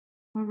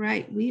All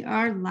right, we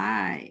are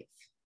live.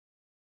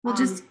 We'll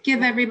just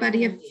give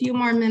everybody a few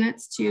more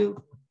minutes to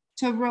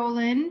roll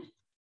in.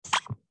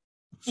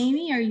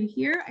 Amy, are you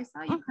here? I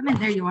saw you come in.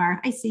 There you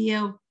are. I see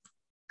you.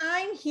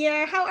 I'm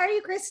here. How are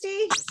you,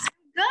 Christy?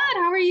 Good.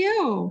 How are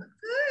you?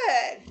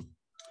 Good.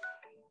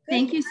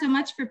 Thank you so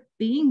much for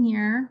being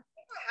here.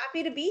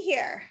 Happy to be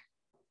here.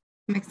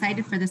 I'm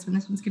excited for this one.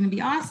 This one's going to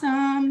be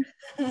awesome.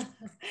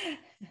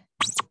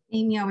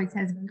 Amy always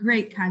has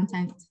great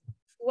content.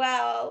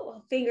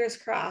 Well, fingers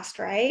crossed,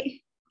 right?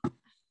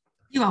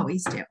 You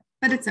always do,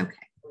 but it's okay.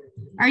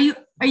 Are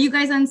you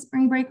guys on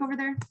spring break over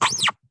there?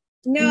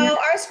 No,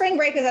 our spring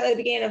break is at the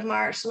beginning of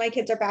March. So my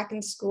kids are back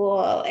in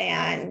school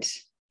and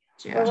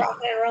we're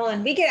rocking and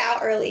rolling. We get out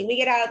early. We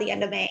get out at the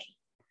end of May.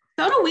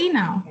 So do we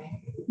now.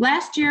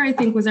 Last year, I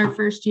think, was our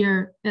first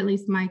year, at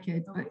least my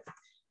kids, but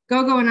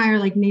Gogo and I are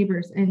like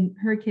neighbors and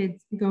her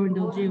kids go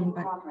until June,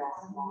 but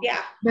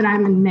yeah, but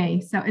I'm in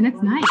May. So, and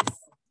it's nice.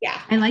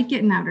 Yeah. I like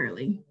getting out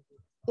early.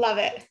 Love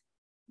it.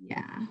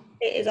 Yeah.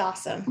 It is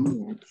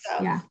awesome.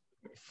 So. Yeah.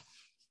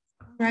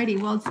 Righty.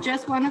 Well, it's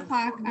just 1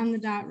 o'clock on the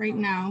dot right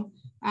now.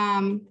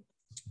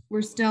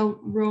 We're still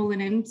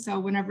rolling in. So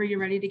whenever you're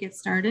ready to get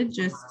started,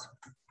 just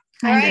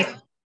kind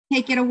of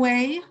take it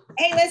away.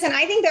 Hey, listen,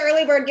 I think the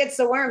early bird gets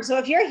the worm. So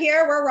if you're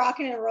here, we're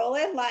rocking and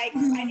rolling. Like,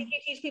 I think you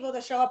teach people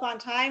to show up on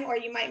time or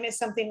you might miss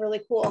something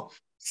really cool.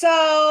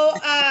 So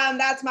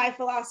that's my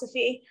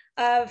philosophy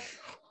of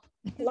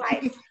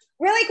life.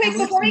 Really quick,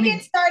 before we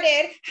get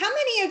started, how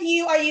many of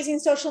you are using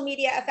social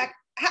media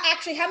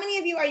Actually, how many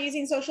of you are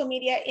using social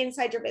media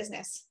inside your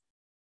business?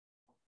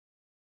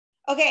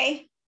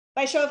 Okay,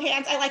 by show of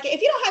hands, I like it.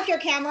 If you don't have your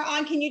camera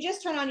on, can you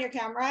just turn on your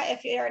camera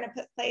if you're in a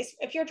place,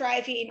 if you're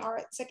driving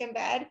or sick in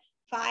bed,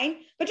 fine,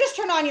 but just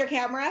turn on your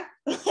camera.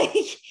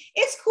 Like,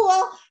 it's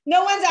cool.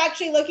 No one's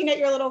actually looking at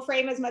your little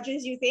frame as much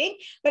as you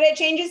think, but it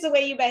changes the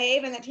way you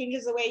behave and it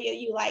changes the way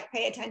you like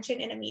pay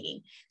attention in a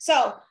meeting.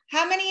 So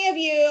how many of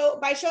you,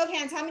 by show of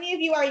hands, how many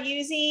of you are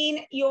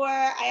using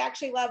I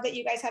actually love that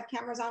you guys have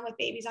cameras on with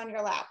babies on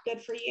your lap.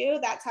 Good for you.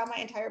 That's how my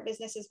entire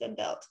business has been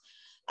built.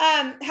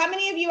 How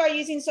many of you are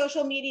using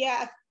social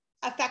media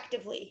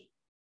effectively?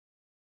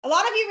 A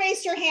lot of you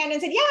raised your hand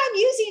and said, yeah, I'm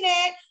using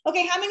it.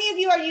 Okay, how many of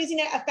you are using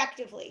it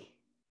effectively?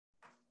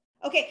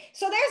 Okay,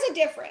 so there's a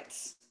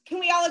difference. Can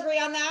we all agree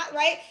on that,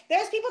 right?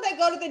 There's people that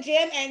go to the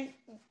gym and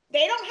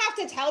they don't have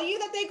to tell you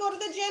that they go to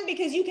the gym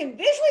because you can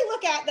visually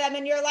look at them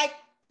and you're like,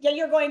 yeah,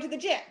 you're going to the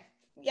gym.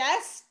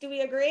 Yes, do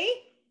we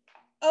agree?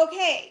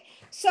 Okay,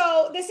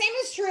 so the same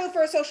is true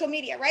for social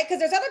media, right? Because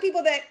there's other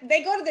people that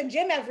they go to the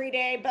gym every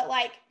day, but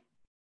like,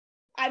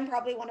 I'm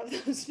probably one of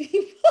those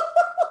people.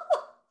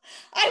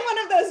 I'm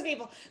one of those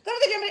people. Go to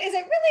the gym, is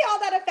it really all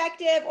that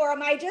effective? Or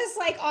am I just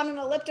like on an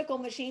elliptical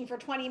machine for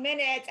 20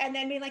 minutes and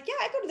then being like, yeah,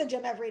 I go to the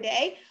gym every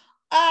day.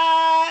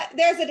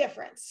 There's a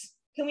difference.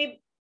 Can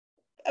we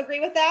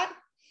agree with that?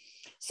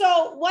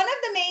 So one of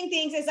the main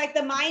things is like the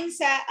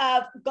mindset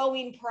of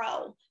going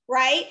pro,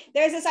 right?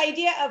 There's this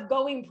idea of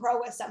going pro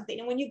with something.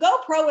 And when you go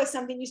pro with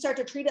something, you start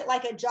to treat it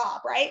like a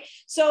job, right?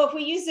 So if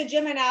we use the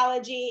gym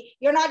analogy,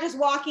 you're not just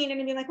walking in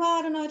and being like, well,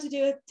 I don't know what to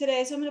do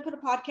today. So I'm going to put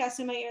a podcast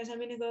in my ears. I'm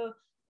going to go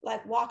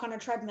like walk on a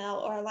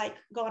treadmill or like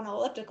go on an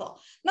elliptical.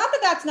 Not that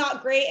that's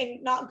not great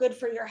and not good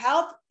for your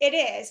health. It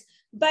is,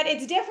 but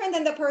it's different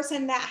than the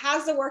person that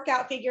has the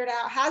workout figured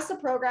out, has the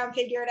program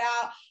figured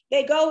out.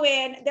 They go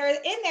in, they're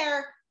in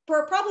there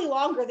for probably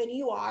longer than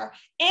you are.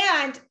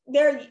 And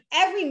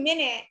every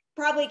minute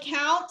probably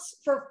counts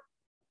for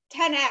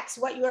 10x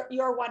what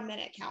your 1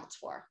 minute counts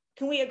for.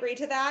 Can we agree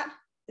to that?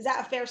 Is that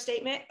a fair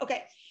statement?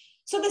 Okay.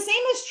 So the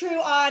same is true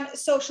on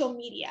social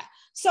media.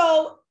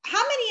 So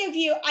how many of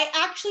you, I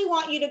actually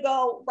want you to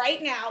go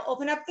right now,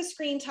 open up the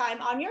screen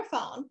time on your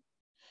phone.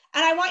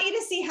 And I want you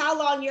to see how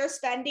long you're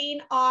spending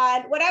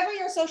on whatever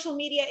your social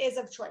media is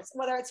of choice,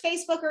 whether it's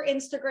Facebook or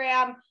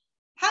Instagram,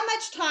 how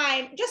much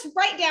time, just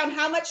write down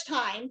how much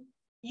time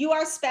you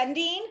are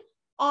spending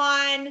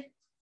on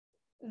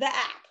the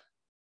app.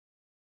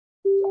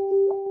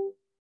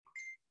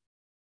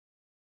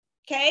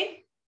 Okay.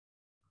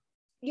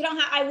 You don't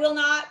have, I will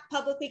not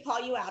publicly call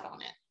you out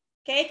on it.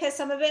 Okay. Because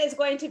some of it is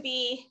going to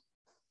be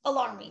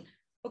alarming.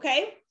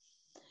 Okay.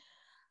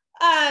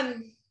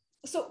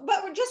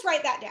 But just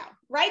write that down.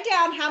 Write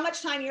down how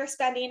much time you're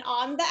spending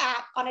on the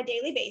app on a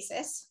daily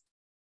basis.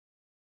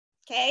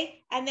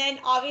 Okay. And then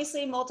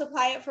obviously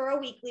multiply it for a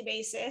weekly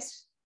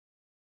basis.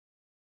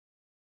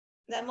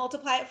 Then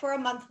multiply it for a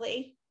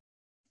monthly.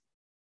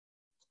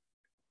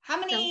 How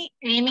many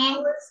Amy?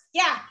 hours?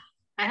 Yeah.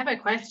 I have a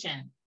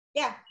question.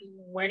 Yeah.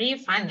 Where do you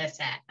find this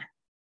at?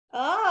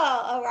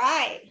 Oh, all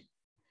right.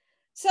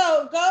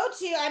 So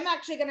I'm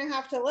actually going to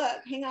have to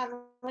look. Hang on.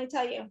 Let me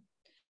tell you.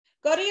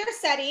 Go to your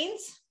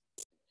settings.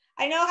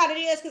 I know how to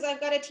do this because I've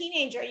got a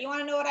teenager. You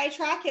want to know what I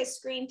track? His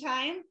screen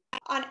time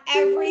on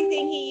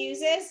everything he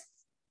uses.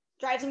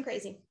 Drives him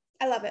crazy.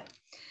 I love it.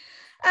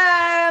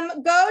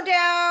 Go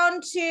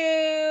down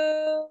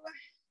to,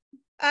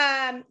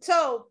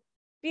 so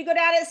if you go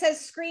down, it says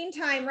screen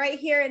time right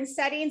here in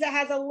settings. It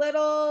has a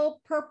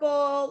little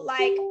purple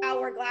like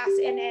hourglass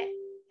in it.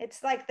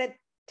 It's like the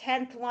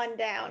 10th one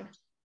down.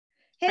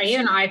 Are you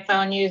an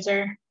iPhone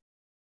user?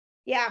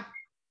 Yeah.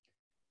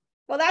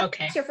 Well, that's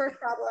okay. Your first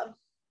problem.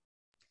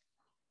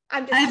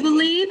 I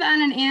believe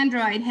on an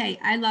Android. Hey,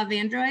 I love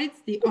Androids.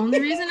 The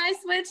only reason I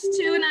switched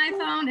to an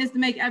iPhone is to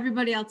make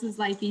everybody else's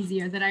life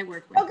easier that I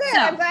work with. Oh, good. So,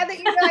 I'm glad that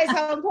you realized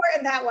how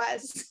important that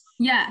was.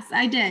 Yes,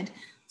 I did.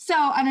 So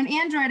on an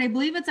Android, I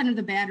believe it's under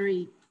the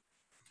battery,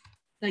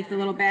 like the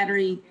little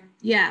battery.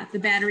 Yeah, the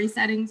battery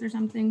settings or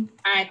something.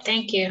 All right,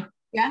 thank you.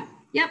 Yeah,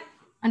 yep,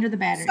 under the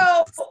battery.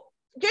 So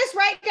just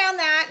write down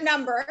that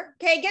number.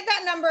 Okay, get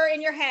that number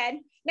in your head.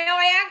 Now,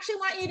 I actually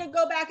want you to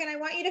go back and I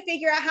want you to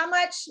figure out how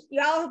much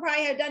y'all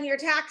probably have done your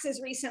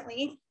taxes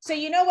recently. So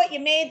you know what you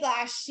made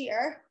last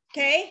year,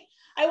 okay?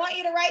 I want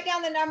you to write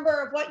down the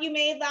number of what you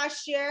made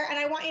last year, and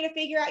I want you to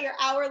figure out your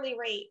hourly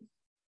rate.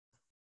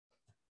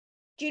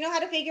 Do you know how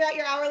to figure out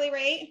your hourly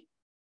rate?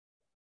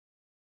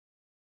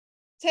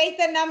 Take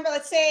the number,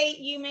 let's say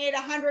you made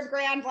 100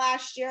 grand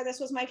last year.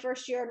 This was my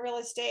first year in real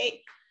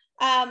estate.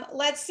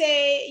 Let's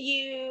say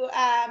you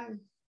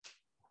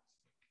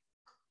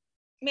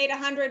made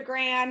 100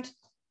 grand.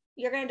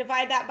 You're going to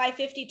divide that by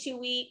 52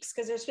 weeks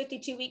because there's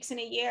 52 weeks in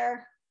a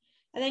year.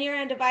 And then you're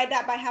going to divide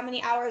that by how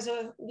many hours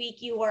a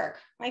week you work.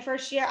 My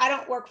first year, I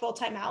don't work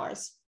full-time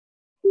hours.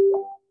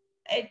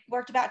 I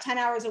worked about 10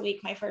 hours a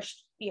week my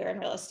first year in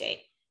real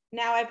estate.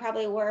 Now I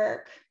probably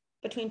work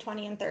between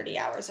 20 and 30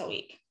 hours a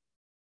week.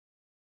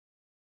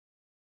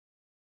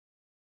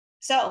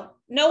 So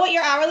know what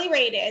your hourly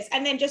rate is,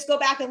 and then just go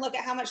back and look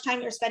at how much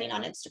time you're spending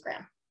on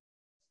Instagram.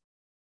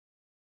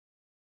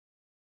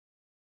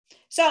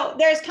 So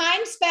there's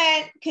time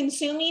spent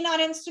consuming on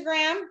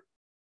Instagram,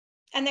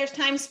 and there's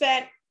time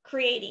spent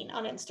creating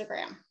on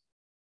Instagram.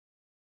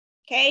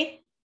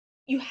 Okay?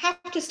 You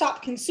have to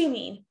stop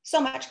consuming so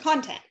much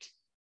content.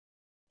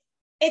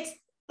 It's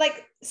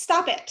like,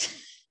 stop it.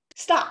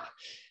 Stop.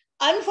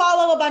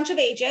 Unfollow a bunch of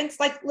agents,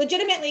 like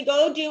legitimately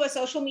go do a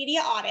social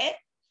media audit.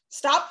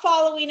 Stop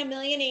following a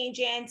million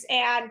agents.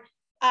 And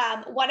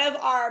one of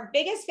our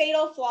biggest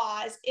fatal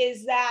flaws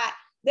is that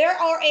there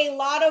are a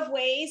lot of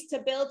ways to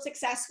build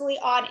successfully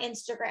on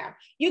Instagram.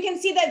 You can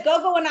see that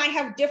Gogo and I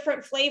have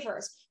different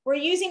flavors. We're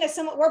using a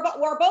similar,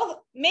 we're both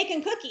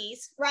making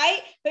cookies, right?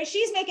 But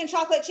she's making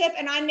chocolate chip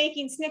and I'm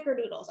making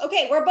snickerdoodles.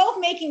 Okay, we're both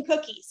making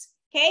cookies,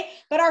 okay?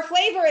 But our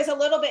flavor is a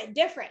little bit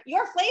different.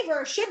 Your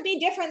flavor should be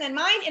different than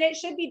mine, and it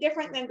should be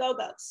different than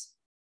Gogo's,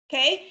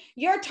 okay?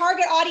 Your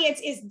target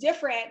audience is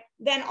different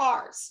than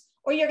ours,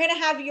 or you're gonna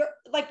have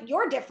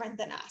you're different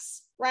than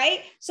us,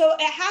 right? So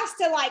it has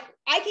to, like,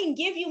 I can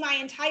give you my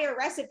entire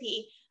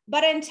recipe,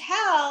 but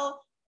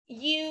until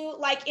you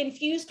like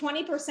infuse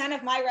 20%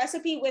 of my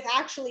recipe with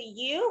actually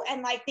you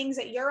and like things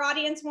that your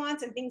audience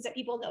wants and things that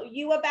people know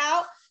you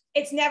about,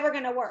 it's never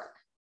gonna work,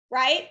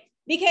 right?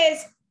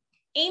 Because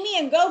Amy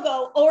and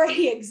Gogo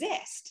already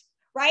exist,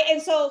 right?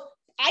 And so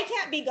I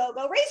can't be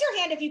Gogo. Raise your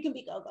hand if you can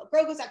be Gogo.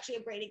 Gogo's actually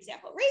a great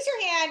example. Raise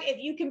your hand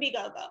if you can be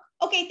Gogo.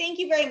 Okay, thank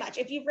you very much.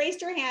 If you've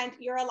raised your hand,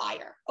 you're a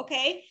liar,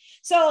 okay?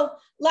 So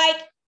like,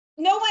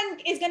 no one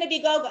is gonna be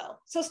Gogo.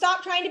 So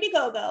stop trying to be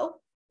Gogo.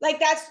 Like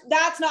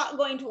that's not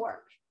going to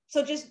work.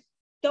 So just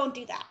don't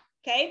do that,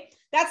 okay?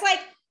 That's like,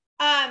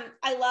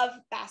 I love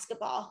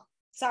basketball.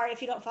 Sorry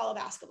if you don't follow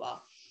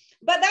basketball.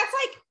 But that's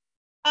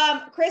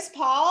like Chris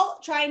Paul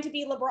trying to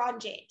be LeBron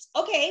James.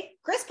 Okay,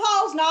 Chris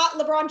Paul's not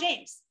LeBron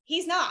James.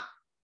 He's not.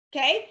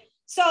 Okay,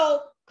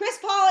 so Chris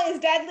Paul is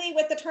deadly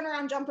with the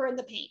turnaround jumper in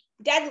the paint.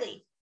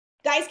 Deadly.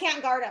 Guys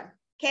can't guard him.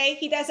 Okay,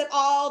 he does it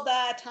all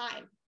the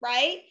time,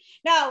 right?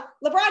 Now,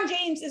 LeBron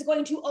James is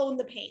going to own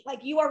the paint. Like,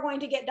 you are going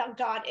to get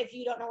dunked on if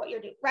you don't know what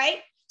you're doing, right?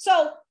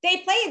 So they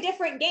play a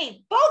different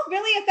game. Both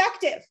really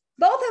effective.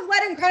 Both have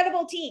led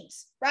incredible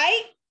teams,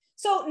 right?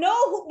 So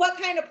know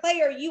what kind of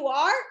player you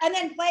are and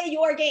then play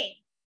your game.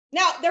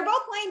 Now, they're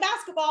both playing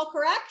basketball,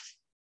 correct?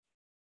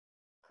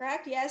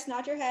 Correct? Yes,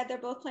 nod your head. They're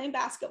both playing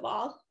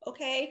basketball.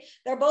 Okay.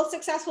 They're both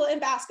successful in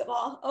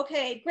basketball.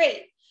 Okay,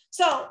 great.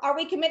 So are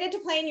we committed to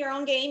playing your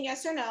own game?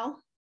 Yes or no?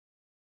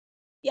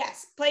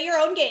 Yes, play your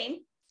own game.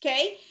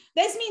 Okay.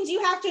 This means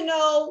you have to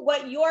know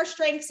what your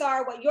strengths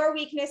are, what your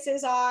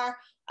weaknesses are,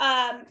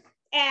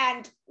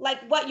 and like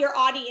what your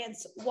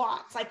audience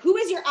wants. Like, who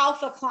is your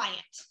alpha client?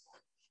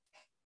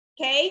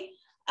 Okay.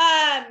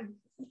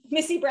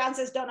 Missy Brown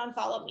says, don't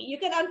unfollow me. You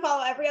can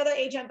unfollow every other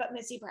agent but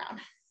Missy Brown.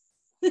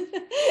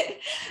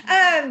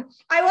 I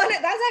want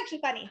it. That's actually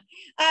funny.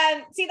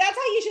 See, that's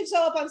how you should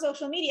show up on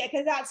social media,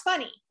 because that's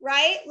funny,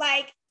 right?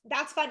 Like,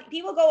 that's funny.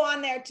 People go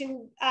on there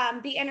to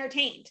be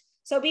entertained.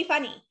 So be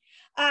funny.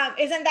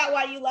 Isn't that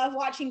why you love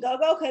watching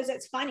Gogo? Because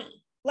it's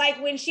funny.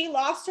 Like when she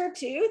lost her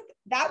tooth,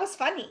 that was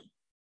funny.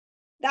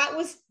 That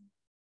was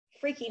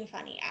freaking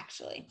funny,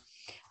 actually.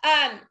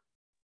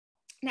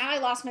 Now I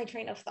lost my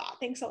train of thought.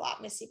 Thanks a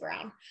lot, Missy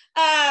Brown.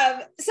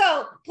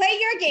 So play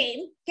your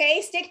game,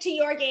 okay? Stick to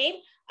your game.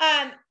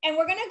 And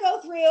we're gonna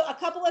go through a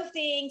couple of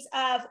things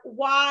of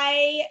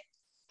why.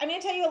 I'm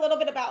gonna tell you a little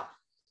bit about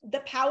the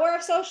power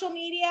of social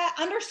media.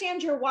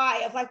 Understand your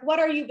why of like, what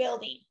are you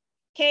building?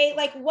 Okay,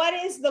 like what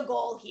is the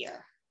goal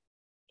here?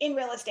 in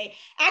real estate?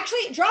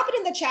 Actually, drop it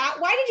in the chat.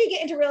 Why did you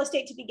get into real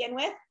estate to begin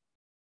with?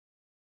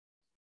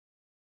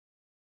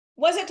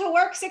 Was it to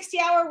work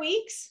 60-hour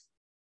weeks?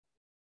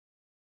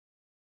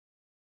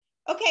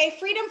 Okay,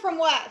 freedom from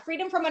what?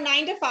 Freedom from a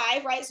 9 to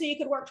 5, right? So you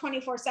could work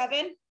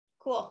 24/7.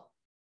 Cool.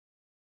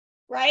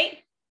 Right?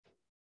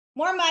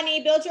 More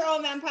money, build your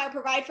own empire,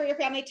 provide for your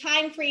family,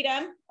 time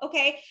freedom.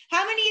 Okay.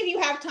 How many of you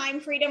have time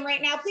freedom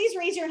right now? Please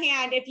raise your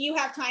hand if you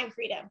have time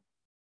freedom.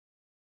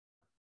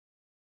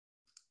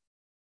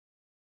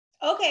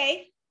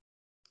 Okay.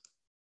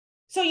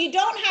 So you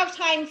don't have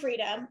time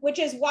freedom, which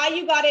is why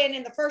you got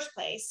in the first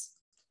place.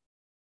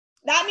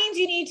 That means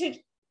you need to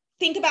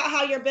think about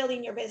how you're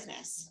building your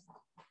business.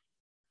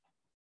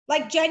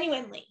 Like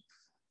genuinely.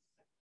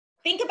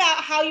 Think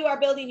about how you are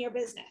building your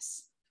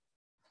business.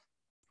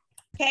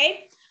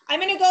 Okay. I'm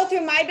going to go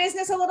through my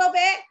business a little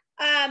bit.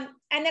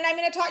 And then I'm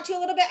going to talk to you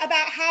a little bit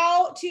about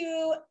how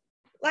to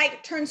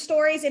like turn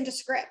stories into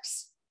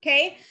scripts.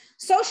 Okay.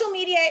 Social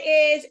media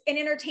is an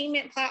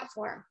entertainment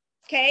platform.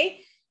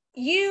 Okay.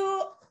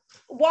 You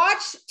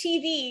watch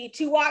TV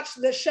to watch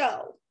the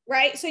show,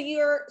 right? So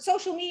your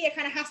social media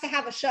kind of has to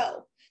have a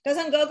show.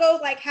 Doesn't Gogo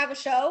like have a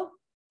show?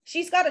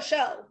 She's got a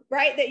show,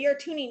 right? That you're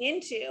tuning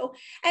into.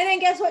 And then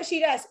guess what she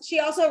does? She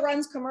also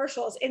runs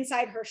commercials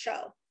inside her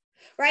show,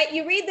 right?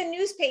 You read the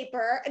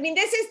newspaper. I mean,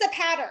 this is the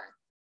pattern.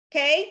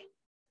 Okay.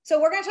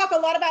 So we're going to talk a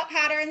lot about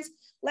patterns.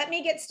 Let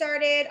me get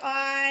started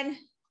on,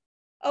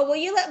 oh, will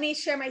you let me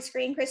share my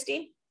screen,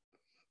 Christy?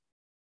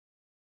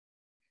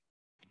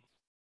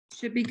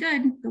 Should be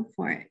good. Go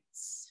for it.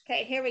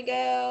 Okay, here we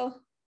go.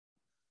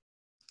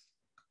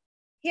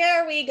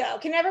 Here we go.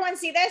 Can everyone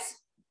see this?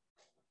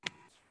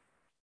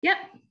 Yep.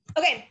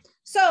 Okay,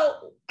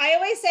 so I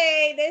always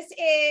say this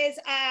is,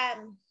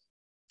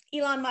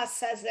 Elon Musk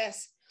says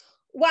this.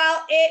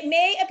 While it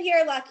may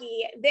appear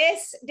lucky,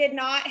 this did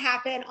not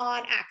happen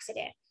on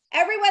accident.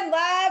 Everyone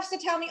loves to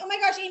tell me, oh my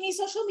gosh, Amy,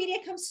 social media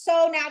comes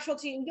so natural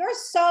to you. You're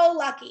so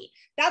lucky.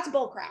 That's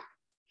bullcrap.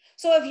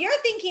 So if you're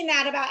thinking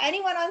that about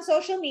anyone on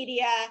social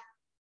media,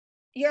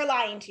 you're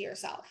lying to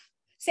yourself.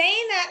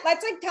 Saying that,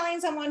 that's like telling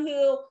someone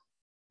who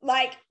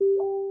like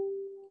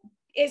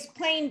is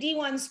playing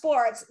D1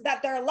 sports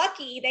that they're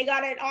lucky they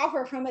got an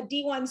offer from a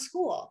D1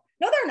 school.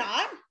 No, they're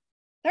not.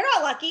 They're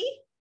not lucky.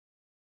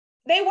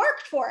 They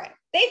worked for it.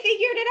 They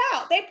figured it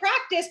out. They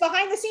practiced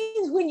behind the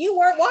scenes when you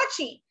weren't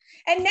watching.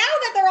 And now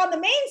that they're on the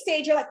main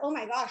stage, you're like, oh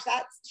my gosh,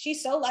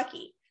 she's so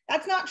lucky.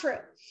 That's not true.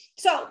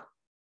 So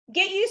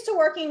get used to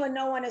working when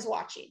no one is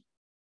watching.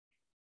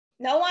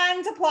 No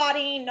one's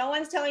applauding. No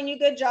one's telling you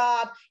good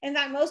job. In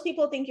fact, most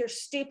people think you're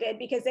stupid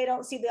because they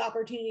don't see the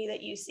opportunity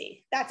that you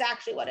see. That's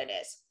actually what it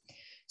is.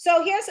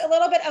 So here's a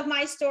little bit of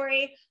my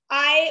story.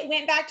 I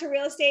went back to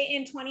real estate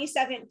in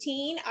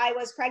 2017. I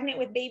was pregnant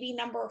with baby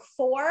number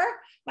 4.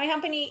 My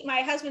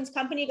husband's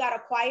company got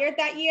acquired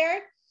that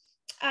year.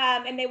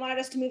 And they wanted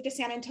us to move to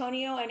San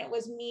Antonio. And it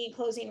was me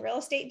closing real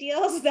estate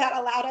deals that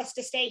allowed us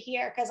to stay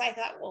here. Cause I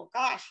thought, well,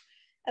 gosh,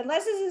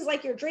 unless this is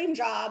like your dream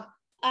job,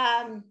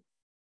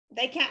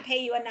 they can't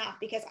pay you enough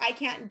because I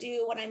can't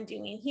do what I'm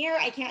doing here.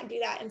 I can't do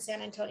that in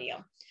San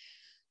Antonio.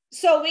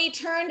 So we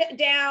turned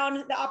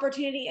down the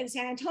opportunity in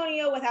San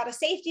Antonio without a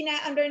safety net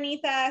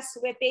underneath us,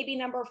 with baby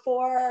number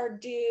 4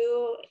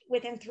 due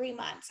within 3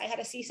 months. I had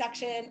a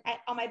C-section.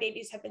 All my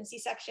babies have been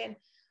C-section.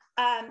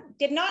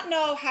 Did not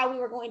know how we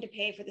were going to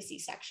pay for the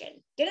C-section.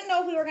 Didn't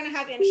know if we were going to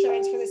have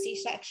insurance for the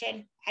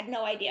C-section. Had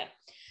no idea.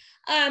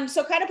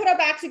 So kind of put our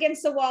backs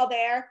against the wall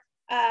there,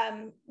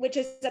 which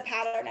is a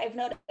pattern. I've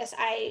noticed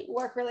I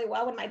work really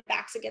well when my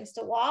back's against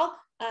a wall,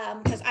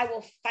 because I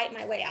will fight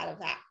my way out of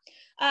that.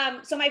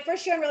 So my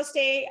first year in real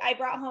estate, I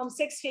brought home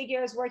 6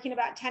 figures, working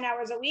about 10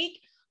 hours a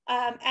week.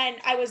 And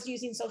I was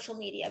using social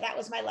media. That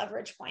was my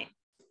leverage point.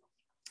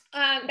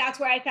 That's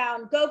where I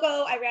found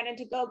Gogo. I ran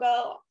into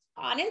Gogo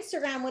on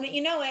Instagram, wouldn't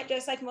you know it,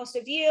 just like most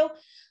of you.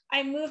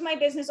 I moved my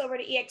business over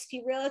to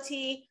eXp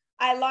Realty.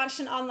 I launched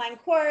an online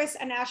course,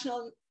 a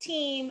national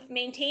team,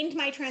 maintained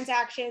my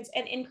transactions,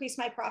 and increased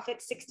my profit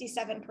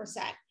 67%.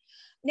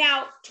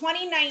 Now,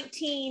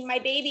 2019, my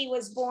baby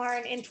was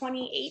born in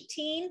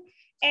 2018.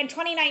 And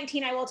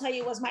 2019, I will tell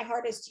you, was my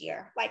hardest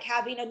year. Like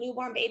having a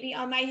newborn baby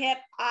on my hip,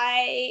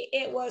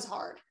 it was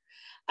hard.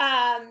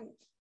 And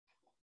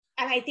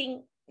I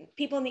think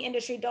people in the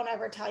industry don't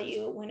ever tell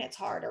you when it's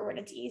hard or when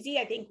it's easy.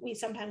 I think we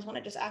sometimes want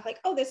to just act like,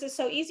 oh, this is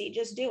so easy,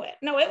 just do it.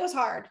 No, it was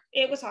hard.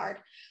 It was hard.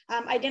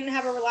 I didn't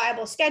have a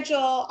reliable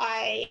schedule.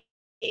 I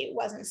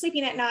wasn't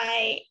sleeping at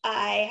night.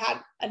 I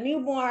had a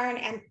newborn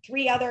and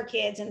 3 other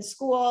kids in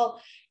school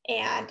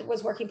and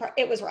was working part.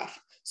 It was rough.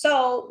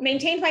 So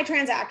maintained my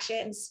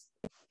transactions,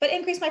 but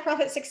increased my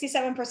profit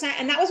 67%.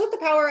 And that was with the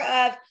power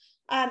of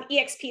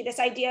eXp, this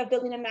idea of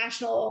building a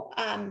national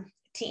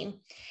team.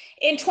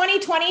 In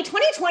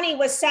 2020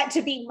 was set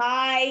to be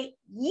my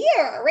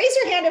year. Raise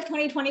your hand if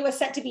 2020 was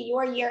set to be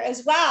your year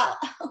as well.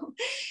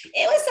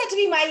 It was set to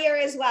be my year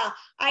as well.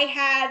 I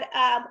had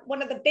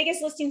one of the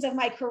biggest listings of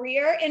my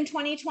career in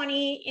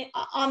 2020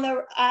 on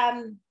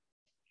the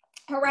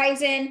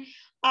horizon.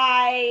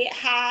 I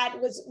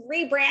was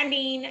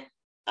rebranding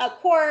a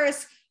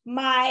course,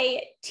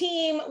 My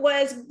team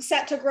was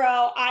set to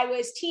grow. I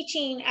was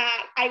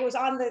I was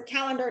on the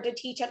calendar to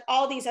teach at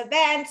all these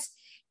events.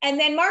 And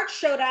then March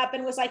showed up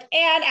and was like,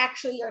 and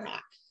actually you're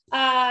not.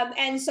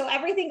 And so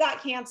everything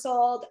got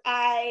canceled.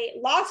 I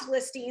lost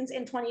listings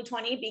in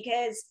 2020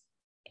 because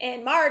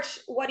in March,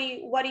 what do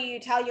you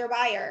tell your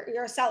buyer,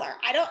 your seller?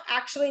 I don't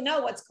actually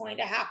know what's going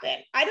to happen.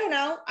 I don't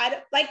know.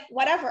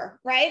 Whatever,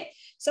 right?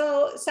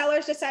 So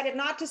sellers decided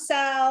not to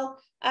sell.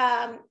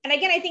 And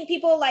again, I think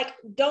people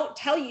don't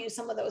tell you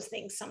some of those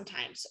things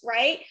sometimes,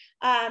 right?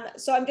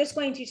 So I'm just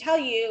going to tell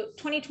you,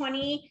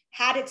 2020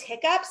 had its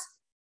hiccups,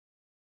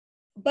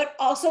 but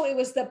also it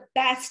was the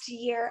best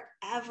year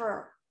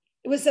ever.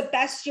 It was the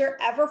best year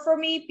ever for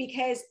me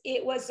because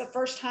it was the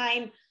first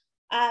time,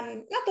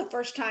 not the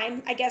first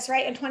time, I guess,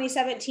 right? In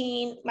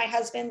 2017, my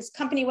husband's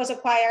company was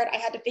acquired. I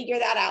had to figure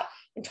that out.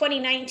 In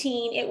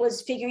 2019, it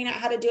was figuring out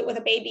how to do it with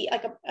a baby,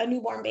 like a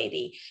newborn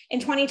baby. In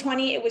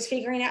 2020, it was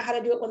figuring out how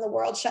to do it when the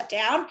world shut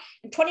down.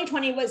 And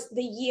 2020 was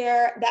the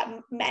year that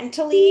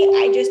mentally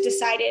I just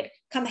decided,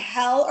 come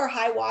hell or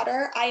high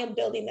water, I am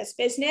building this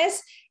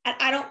business and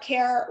I don't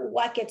care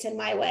what gets in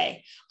my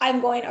way. I'm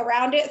going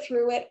around it,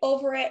 through it,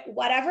 over it,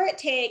 whatever it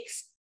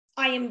takes,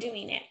 I am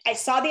doing it. I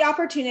saw the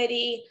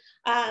opportunity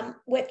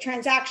with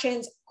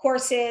transactions,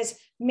 courses,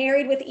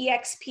 married with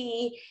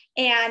EXP,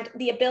 and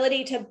the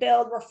ability to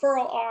build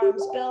referral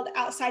arms, build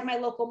outside my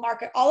local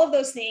market, all of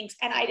those things.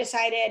 And I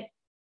decided,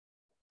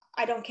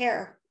 I don't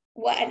care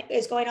what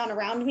is going on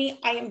around me.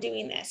 I am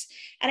doing this.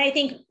 And I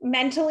think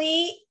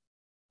mentally,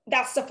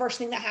 that's the first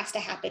thing that has to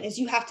happen is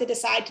you have to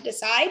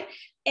decide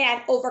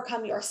and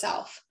overcome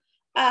yourself.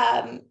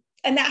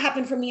 And that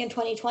happened for me in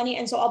 2020.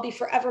 And so I'll be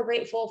forever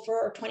grateful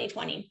for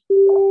 2020.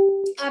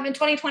 In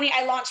 2020,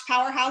 I launched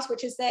Powerhouse,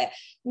 which is the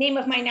name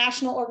of my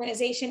national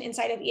organization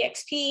inside of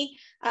EXP.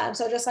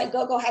 So just like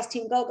Gogo has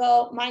Team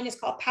Gogo, mine is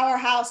called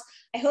Powerhouse.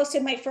 I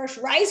hosted my first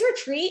Rise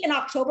retreat in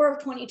October of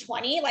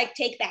 2020,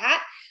 take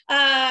that.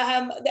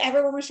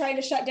 Everyone was trying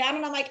to shut down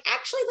and I'm like,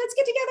 actually, let's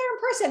get together in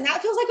person.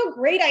 That feels like a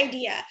great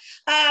idea.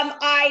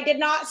 I did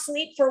not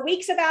sleep for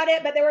weeks about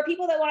it, but there were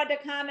people that wanted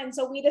to come. And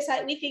so we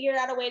figured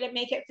out a way to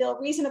make it feel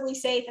reasonably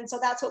safe. And so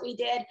that's what we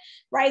did.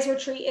 Rise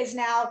retreat is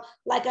now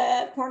like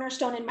a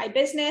cornerstone in my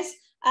business.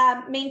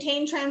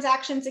 Maintain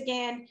transactions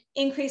again,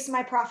 increase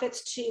my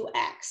profits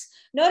 2x.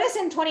 Notice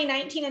in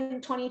 2019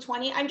 and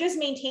 2020, I'm just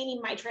maintaining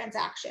my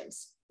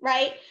transactions,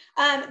 right?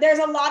 There's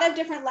a lot of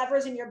different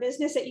levers in your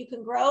business that you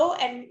can grow,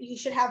 and you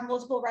should have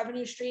multiple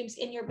revenue streams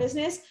in your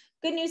business.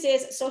 Good news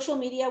is social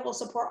media will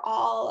support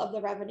all of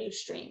the revenue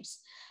streams.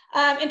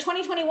 In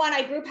 2021,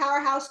 I grew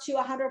Powerhouse to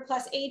 100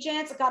 plus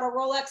agents, got a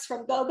Rolex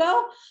from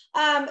Gogo,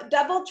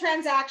 doubled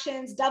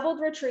transactions,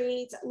 doubled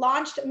retreats,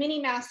 launched mini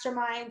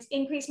masterminds,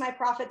 increased my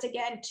profits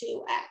again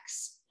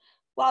 2x.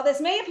 While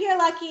this may appear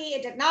lucky,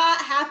 it did not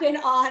happen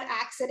on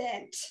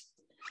accident.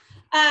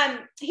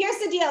 Here's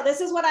the deal.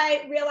 This is what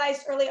I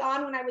realized early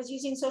on when I was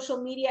using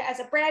social media as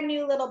a brand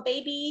new little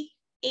baby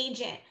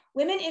agent.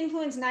 Women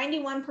influence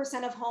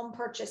 91% of home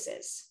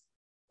purchases.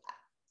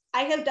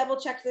 I have double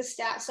checked this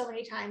stat so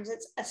many times.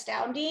 It's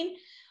astounding,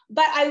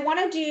 but I want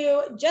to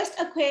do just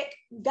a quick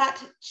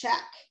gut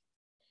check.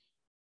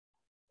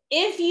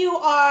 If you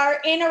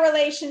are in a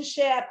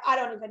relationship, I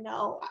don't even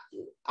know,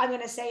 I'm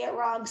going to say it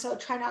wrong. So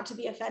try not to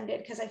be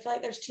offended because I feel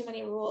like there's too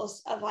many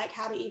rules of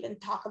how to even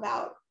talk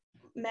about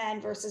men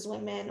versus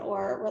women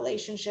or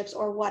relationships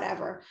or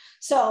whatever.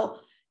 So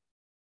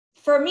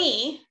for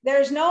me,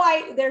 there's no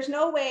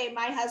way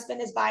my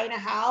husband is buying a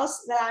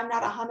house that I'm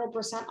not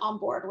 100% on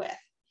board with.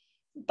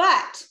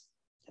 But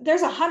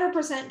there's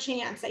 100%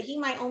 chance that he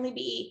might only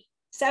be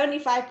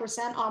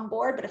 75% on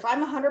board. But if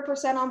I'm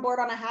 100% on board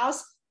on a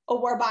house,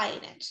 we're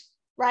buying it,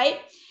 right?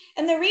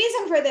 And the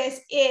reason for this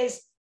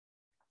is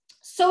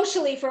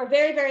socially, for a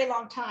very, very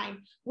long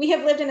time, we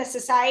have lived in a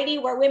society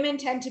where women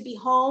tend to be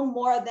home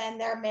more than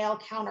their male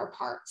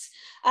counterparts.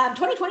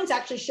 2020 has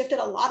actually shifted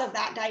a lot of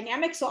that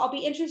dynamic. So I'll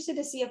be interested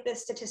to see if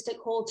this statistic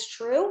holds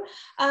true.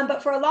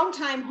 But for a long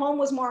time, home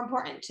was more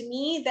important to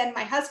me than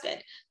my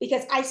husband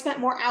because I spent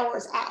more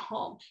hours at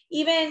home.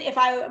 Even if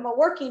I am a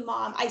working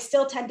mom, I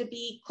still tend to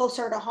be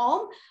closer to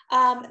home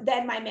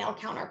than my male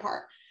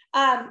counterpart.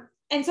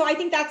 And so I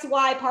think that's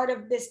why part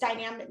of this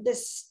dynamic,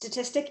 this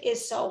statistic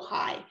is so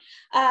high.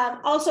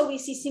 Also, we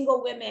see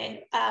single women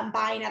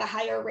buying at a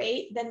higher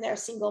rate than their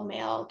single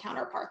male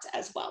counterparts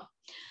as well.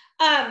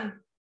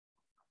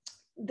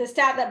 The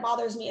stat that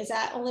bothers me is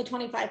that only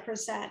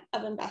 25%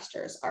 of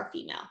investors are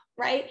female,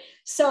 right?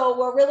 So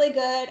we're really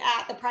good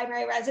at the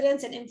primary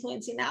residence and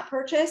influencing that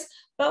purchase,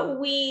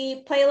 but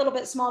we play a little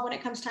bit small when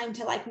it comes time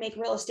to make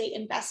real estate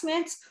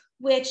investments,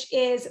 which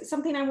is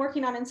something I'm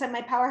working on inside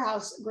my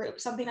Powerhouse group,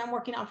 something I'm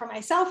working on for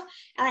myself.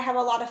 And I have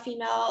a lot of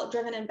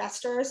female-driven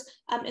investors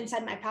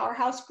inside my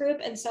Powerhouse group.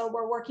 And so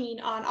we're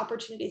working on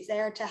opportunities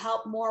there to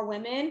help more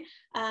women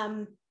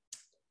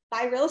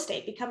buy real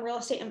estate, become real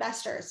estate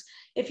investors.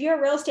 If you're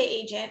a real estate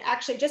agent,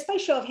 actually, just by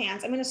show of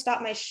hands, I'm going to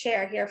stop my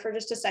share here for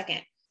just a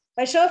second.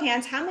 By show of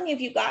hands, how many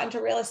of you got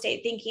into real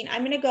estate thinking,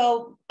 I'm going to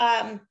go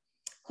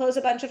close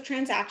a bunch of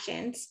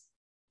transactions,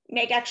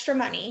 make extra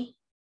money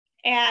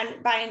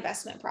and buy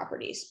investment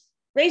properties?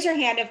 Raise your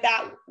hand if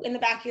that in the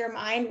back of your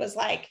mind was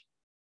like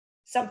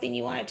something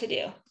you wanted to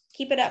do.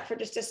 Keep it up for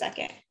just a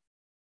second.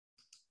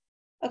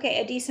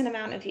 Okay, a decent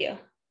amount of you.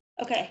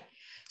 Okay,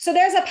 so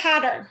there's a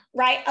pattern,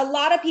 right? A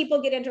lot of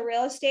people get into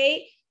real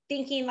estate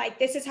thinking like,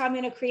 this is how I'm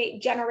going to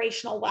create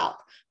generational wealth.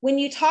 When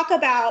you talk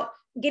about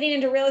getting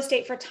into real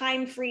estate for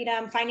time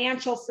freedom,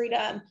 financial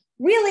freedom,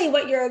 really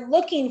what you're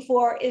looking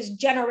for is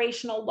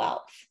generational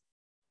wealth.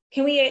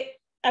 Can we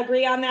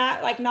agree on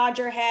that? Like nod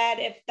your head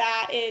if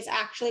that is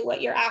actually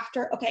what you're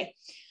after. Okay,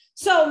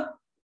 so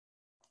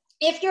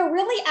if you're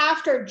really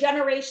after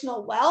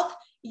generational wealth,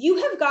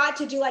 you have got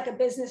to do like a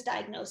business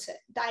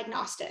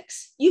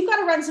diagnostics. You've got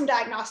to run some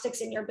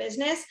diagnostics in your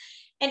business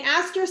and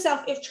ask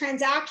yourself if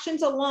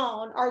transactions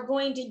alone are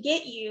going to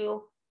get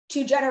you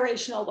to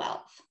generational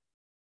wealth.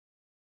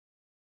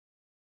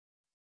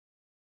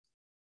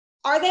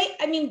 Are they,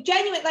 I mean,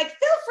 genuine, like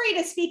feel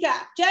free to speak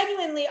up.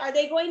 Genuinely, are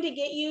they going to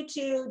get you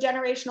to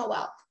generational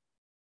wealth?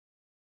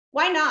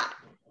 Why not?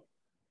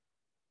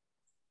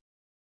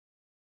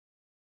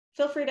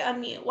 Feel free to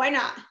unmute. Why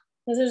not?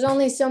 Because there's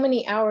only so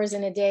many hours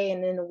in a day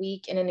and in a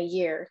week and in a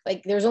year.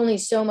 Like there's only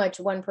so much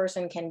one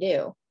person can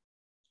do.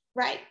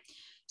 Right.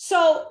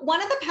 So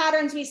one of the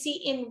patterns we see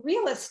in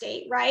real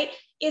estate, right,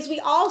 is we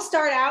all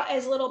start out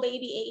as little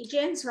baby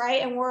agents,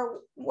 right? And we're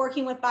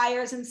working with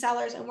buyers and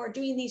sellers and we're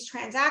doing these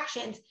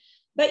transactions,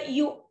 but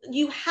you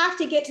have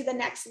to get to the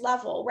next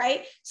level,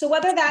 right? So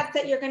whether that's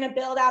that you're going to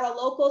build out a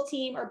local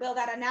team or build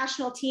out a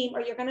national team,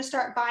 or you're going to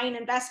start buying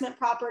investment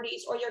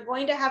properties, or you're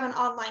going to have an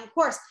online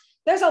course,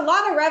 there's a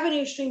lot of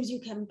revenue streams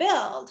you can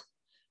build.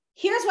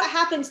 Here's what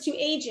happens to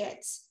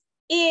agents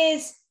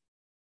is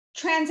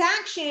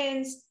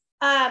transactions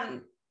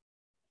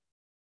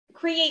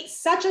create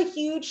such a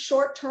huge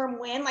short-term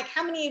win. Like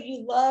how many of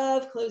you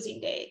love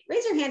closing day?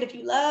 Raise your hand if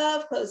you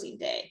love closing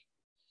day.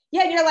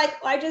 Yeah, and you're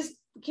like, well, I just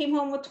came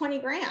home with 20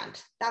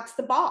 grand. That's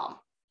the bomb,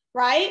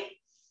 right?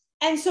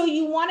 And so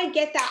you want to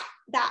get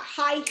that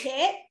high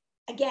hit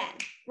again,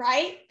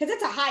 right? Because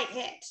it's a high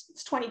hit.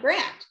 It's 20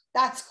 grand.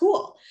 That's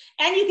cool.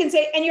 And you can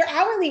say, and your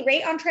hourly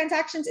rate on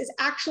transactions is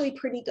actually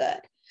pretty good.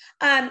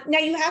 Now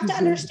you have to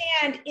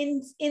understand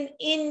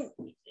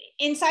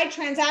inside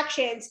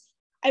transactions,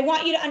 I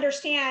want you to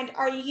understand,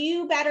 are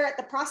you better at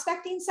the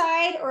prospecting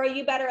side or are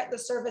you better at the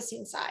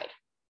servicing side?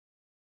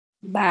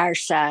 Buyer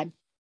side.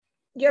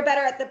 You're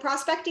better at the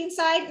prospecting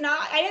side?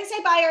 I didn't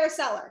say buyer or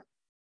seller.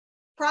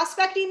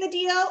 Prospecting the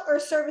deal or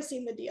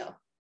servicing the deal?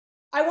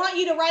 I want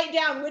you to write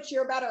down which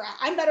you're better at.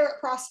 I'm better at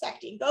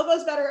prospecting.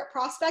 Gogo's better at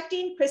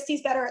prospecting.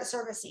 Christy's better at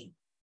servicing.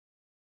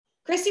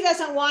 Christy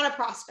doesn't want to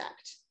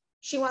prospect.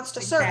 She wants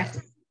to service.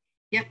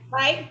 Yep.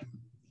 Right?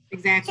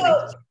 Exactly.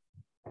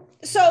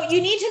 So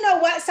you need to know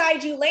what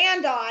side you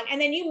land on, and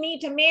then you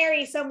need to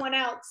marry someone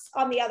else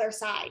on the other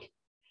side.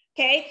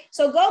 Okay.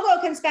 So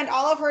Gogo can spend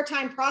all of her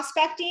time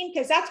prospecting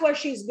because that's what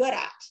she's good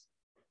at.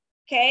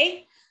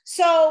 Okay.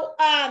 So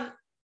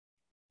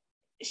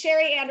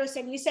Sherry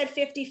Anderson, you said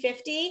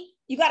 50-50.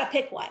 You got to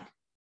pick one.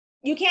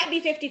 You can't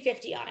be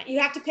 50-50 on it. You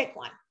have to pick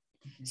one.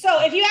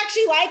 So if you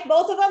actually like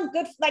both of them,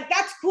 good, like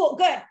that's cool,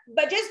 good.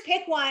 But just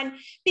pick one,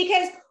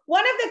 because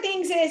one of the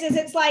things is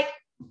it's like,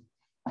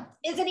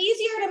 is it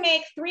easier to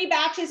make 3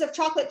 batches of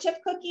chocolate chip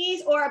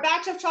cookies, or a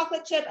batch of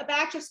chocolate chip, a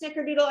batch of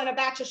snickerdoodle, and a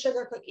batch of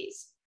sugar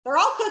cookies? They're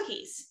all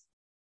cookies.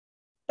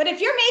 But if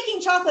you're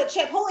making chocolate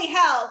chip, holy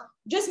hell,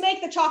 just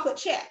make the chocolate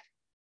chip,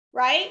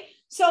 right?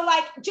 So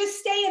like, just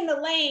stay in the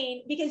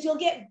lane because you'll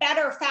get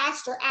better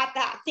faster at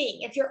that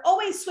thing. If you're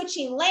always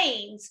switching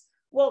lanes,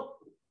 well,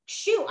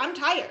 shoot, I'm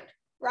tired,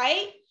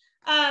 right?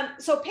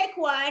 So pick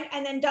one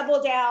and then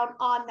double down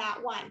on that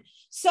one.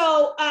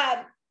 So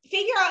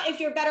figure out if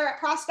you're better at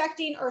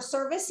prospecting or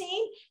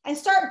servicing and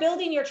start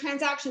building your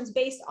transactions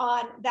based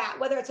on that,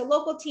 whether it's a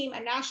local team, a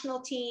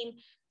national team.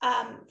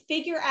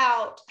 Figure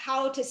out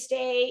how to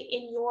stay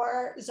in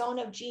your zone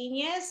of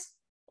genius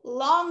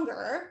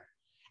longer.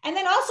 And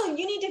then also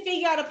you need to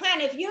figure out a plan.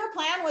 If your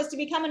plan was to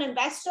become an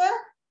investor,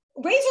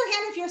 raise your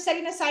hand if you're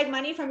setting aside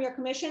money from your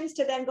commissions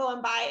to then go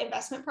and buy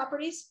investment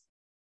properties.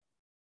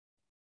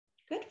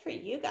 Good for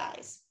you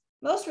guys.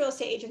 Most real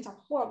estate agents are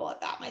horrible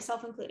at that,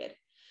 myself included.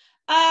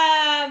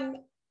 And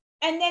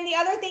then the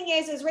other thing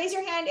is raise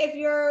your hand if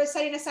you're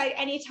setting aside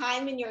any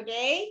time in your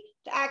day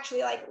to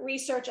actually like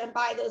research and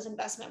buy those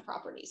investment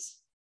properties.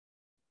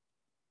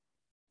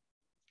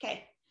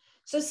 Okay.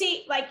 So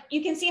see, like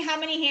you can see how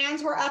many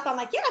hands were up on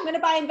like, yeah, I'm going to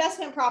buy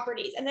investment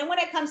properties. And then when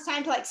it comes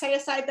time to like set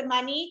aside the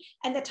money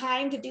and the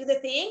time to do the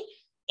thing,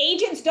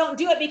 agents don't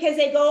do it because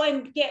they go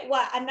and get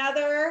what?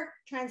 Another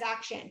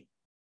transaction,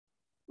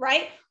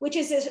 right? Which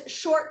is a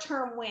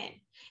short-term win.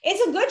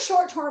 It's a good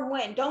short-term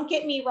win. Don't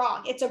get me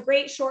wrong. It's a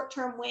great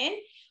short-term win,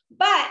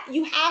 but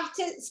you have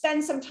to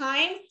spend some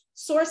time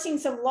sourcing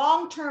some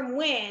long-term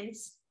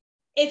wins.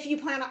 If you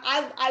plan on,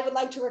 I would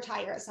like to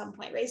retire at some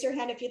point. Raise your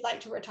hand if you'd like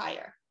to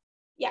retire.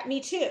 Yeah,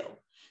 me too.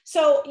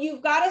 So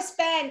you've got to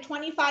spend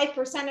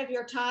 25% of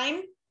your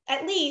time,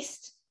 at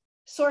least,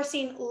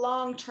 sourcing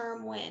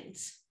long-term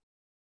wins.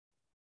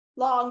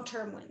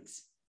 Long-term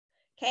wins.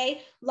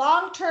 Okay.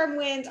 Long-term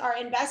wins are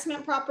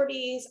investment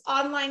properties,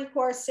 online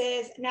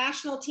courses,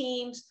 national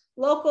teams,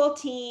 local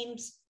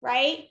teams,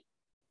 right?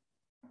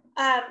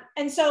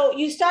 And so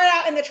you start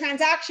out in the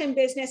transaction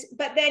business,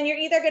 but then you're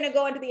either going to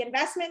go into the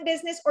investment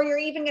business or you're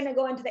even going to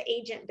go into the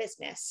agent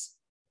business,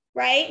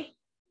 right?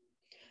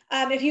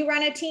 If you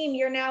run a team,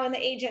 you're now in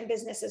the agent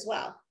business as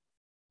well.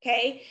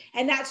 Okay.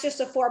 And that's just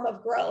a form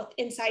of growth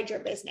inside your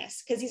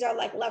business because these are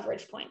like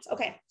leverage points.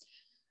 Okay.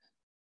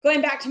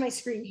 Going back to my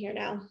screen here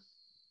now.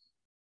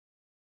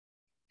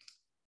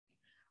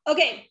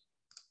 Okay.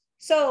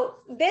 So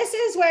this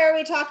is where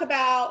we talk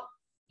about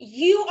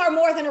you are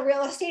more than a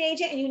real estate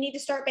agent and you need to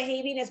start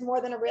behaving as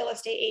more than a real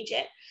estate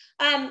agent.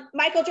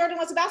 Michael Jordan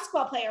was a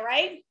basketball player,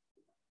 right?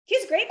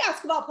 He's a great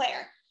basketball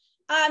player.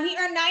 He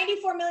earned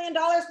 $94 million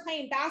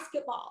playing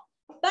basketball,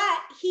 but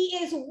he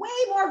is way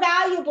more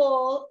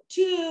valuable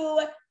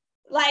to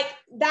like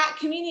that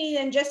community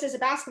than just as a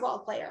basketball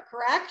player,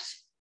 correct?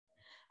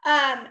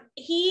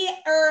 He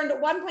earned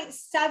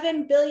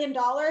 $1.7 billion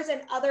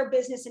in other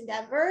business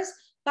endeavors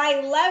by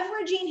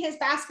leveraging his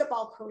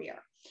basketball career.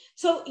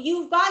 So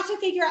you've got to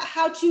figure out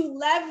how to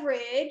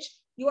leverage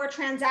your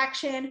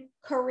transaction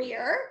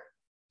career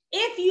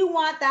if you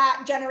want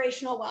that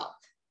generational wealth.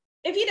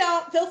 If you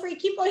don't, feel free,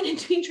 keep going and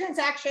doing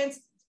transactions.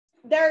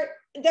 They're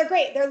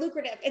great. They're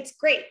lucrative. It's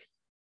great,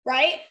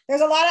 right?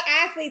 There's a lot of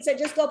athletes that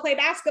just go play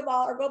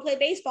basketball or go play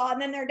baseball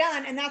and then they're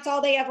done and that's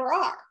all they ever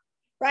are,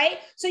 right?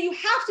 So you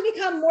have to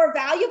become more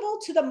valuable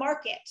to the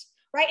market,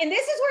 right? And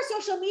this is where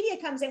social media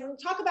comes in. When we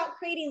talk about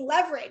creating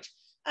leverage,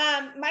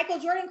 Michael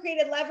Jordan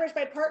created leverage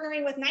by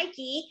partnering with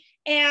Nike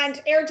and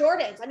Air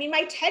Jordans. I mean,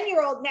 my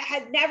 10-year-old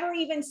had never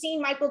even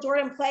seen Michael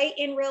Jordan play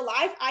in real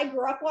life. I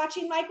grew up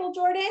watching Michael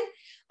Jordan.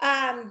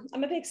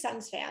 I'm a big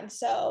Suns fan.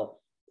 So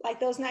like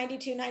those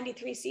 92,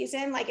 93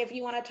 season, like if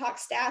you want to talk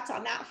stats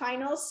on that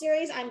finals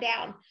series, I'm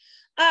down.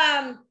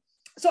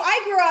 So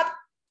I grew up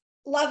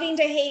loving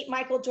to hate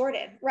Michael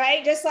Jordan,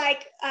 right? Just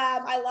like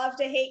I love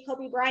to hate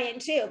Kobe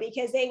Bryant too,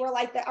 because they were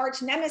like the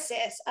arch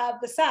nemesis of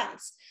the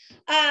Suns.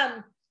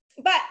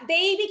 But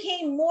they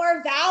became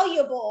more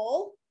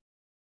valuable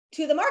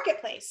to the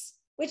marketplace,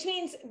 which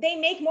means they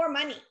make more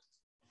money.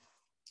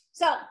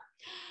 So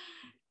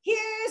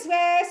here's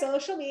where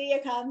social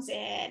media comes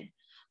in.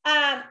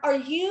 Are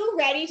you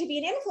ready to be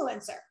an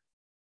influencer?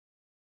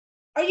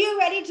 Are you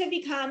ready to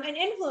become an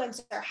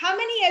influencer? How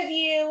many of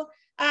you,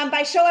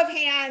 by show of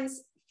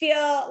hands,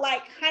 feel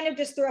like kind of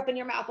just threw up in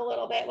your mouth a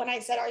little bit when I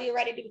said, are you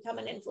ready to become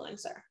an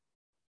influencer?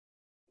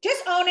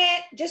 Just own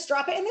it. Just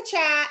drop it in the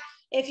chat.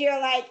 If you're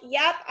like,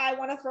 yep, I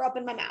want to throw up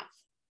in my mouth.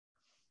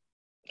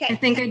 Okay. I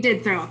think I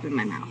did throw up in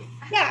my mouth.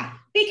 Yeah,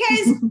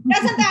 because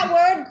doesn't that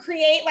word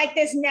create like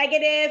this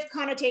negative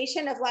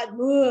connotation of like, you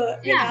know?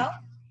 Yeah.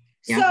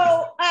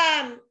 So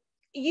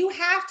you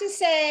have to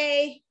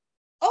say,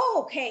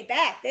 oh, okay,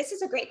 Beth, this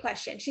is a great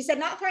question. She said,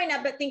 not throwing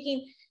up, but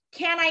thinking,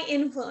 can I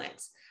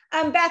influence?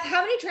 Beth,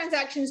 how many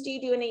transactions do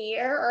you do in a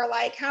year? Or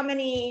like how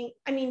many,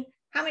 do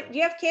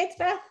you have kids,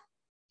 Beth?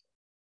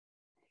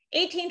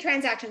 18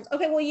 transactions.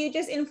 Okay, well, you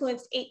just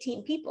influenced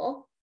 18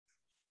 people,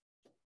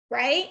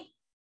 right?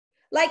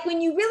 Like when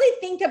you really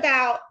think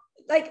about,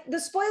 like the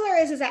spoiler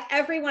is that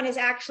everyone is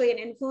actually an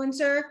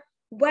influencer,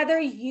 whether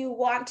you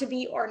want to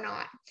be or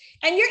not.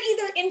 And you're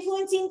either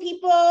influencing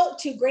people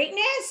to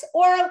greatness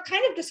or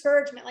kind of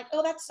discouragement, like,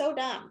 oh, that's so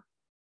dumb.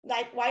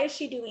 Like, why is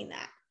she doing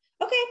that?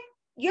 Okay,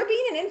 you're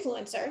being an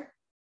influencer.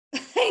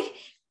 Like,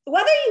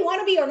 whether you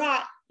want to be or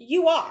not,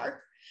 you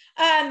are.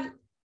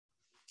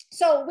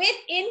 So with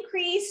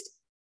increased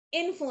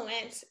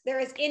influence,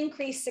 there is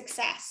increased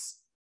success,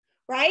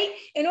 right?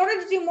 In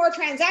order to do more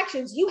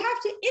transactions, you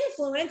have to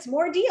influence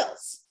more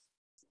deals,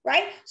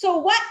 right? So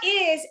what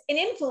is an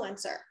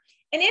influencer?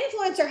 An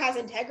influencer has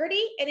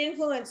integrity. An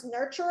influence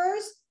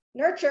nurtures.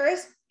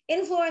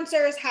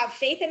 Influencers have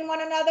faith in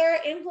one another.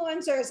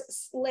 Influencers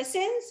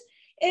listens.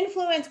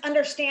 Influence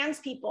understands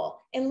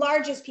people,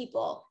 enlarges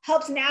people,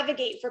 helps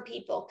navigate for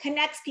people,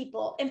 connects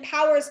people,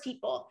 empowers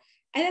people,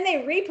 and then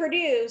they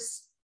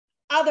reproduce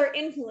other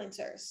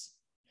influencers.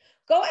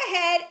 Go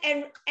ahead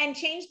and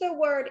change the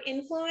word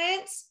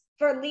influence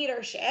for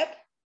leadership.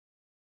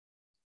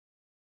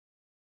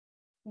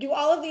 Do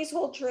all of these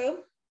hold true?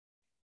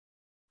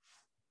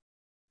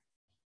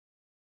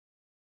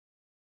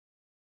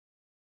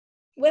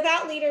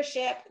 Without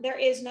leadership, there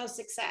is no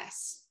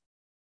success.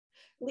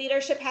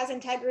 Leadership has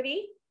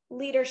integrity.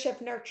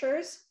 Leadership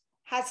nurtures,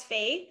 has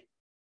faith.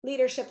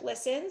 Leadership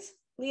listens.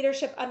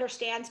 Leadership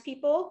understands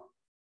people.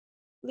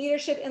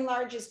 Leadership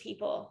enlarges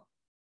people.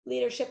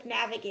 Leadership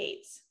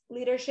navigates.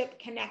 Leadership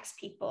connects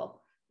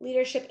people.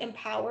 Leadership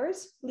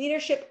empowers.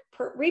 Leadership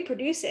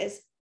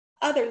reproduces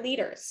other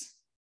leaders.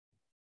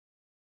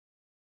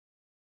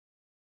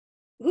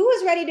 Who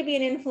is ready to be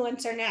an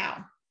influencer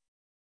now?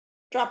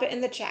 Drop it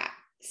in the chat.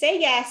 Say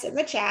yes in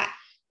the chat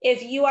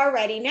if you are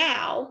ready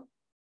now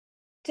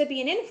to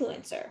be an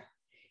influencer.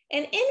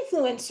 An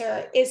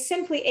influencer is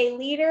simply a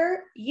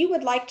leader you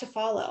would like to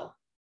follow,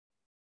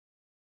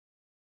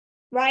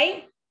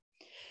 right?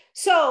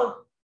 So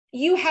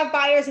you have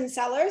buyers and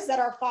sellers that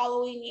are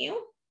following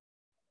you.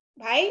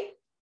 right?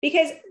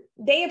 Because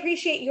they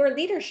appreciate your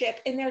leadership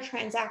in their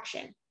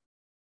transaction.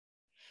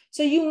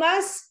 So you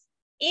must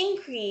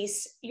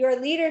increase your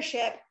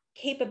leadership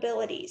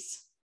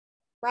capabilities,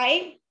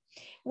 right?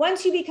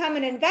 Once you become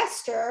an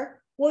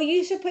investor, well,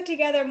 you should put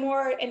together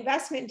more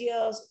investment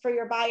deals for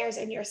your buyers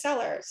and your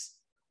sellers.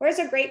 Where's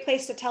a great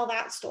place to tell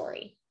that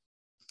story?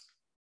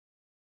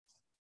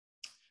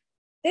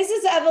 This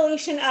is the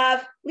evolution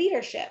of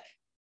leadership.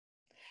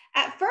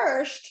 At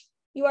first,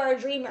 you are a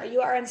dreamer.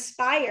 You are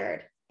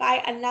inspired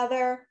by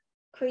another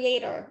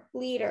creator,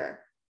 leader,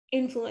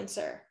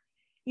 influencer.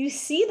 You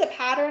see the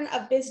pattern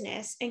of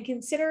business and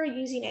consider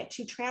using it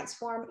to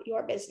transform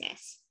your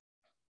business.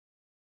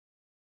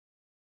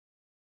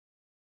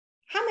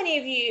 How many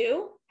of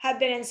you have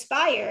been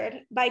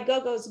inspired by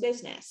Gogo's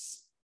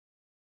business?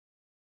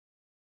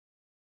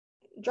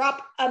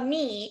 Drop a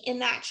me in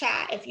that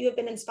chat if you have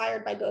been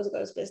inspired by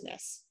Gogo's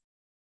business.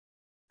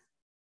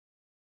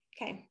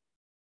 Okay.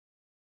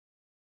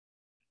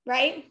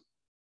 Right?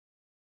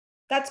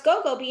 That's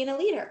Gogo being a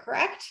leader,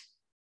 correct?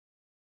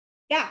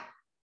 Yeah.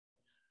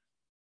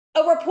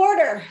 A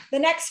reporter. The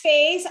next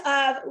phase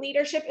of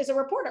leadership is a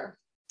reporter.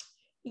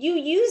 You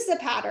use the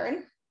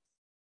pattern,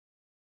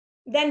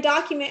 then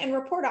document and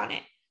report on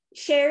it,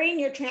 sharing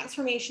your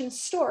transformation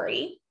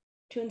story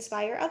to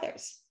inspire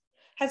others.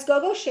 Has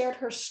Gogo shared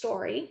her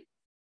story?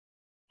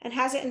 And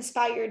has it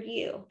inspired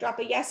you? Drop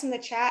a yes in the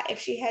chat if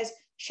she has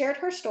shared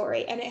her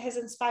story and it has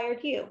inspired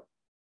you.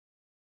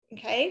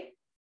 Okay.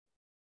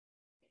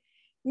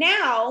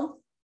 Now,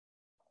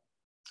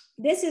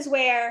 this is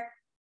where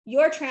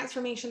your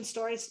transformation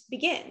stories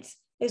begins,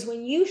 is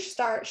when you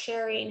start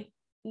sharing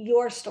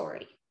your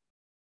story.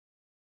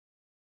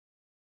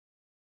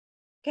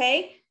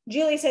 Okay.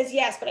 Julie says,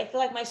 yes, but I feel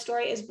like my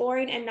story is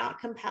boring and not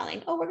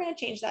compelling. Oh, we're going to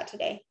change that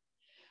today,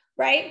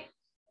 right?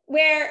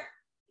 Where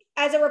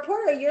as a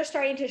reporter, you're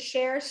starting to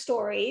share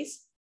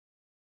stories.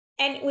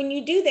 And when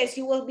you do this,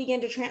 you will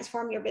begin to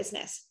transform your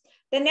business.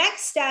 The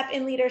next step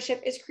in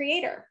leadership is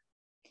creator.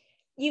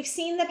 You've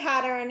seen the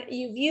pattern,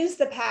 you've used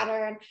the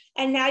pattern,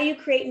 and now you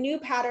create new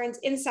patterns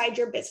inside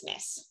your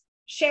business.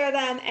 Share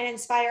them and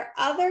inspire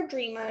other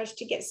dreamers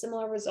to get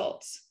similar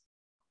results.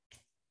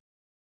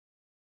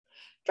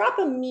 Drop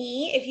a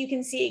me if you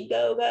can see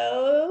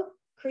Gogo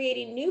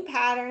creating new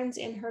patterns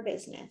in her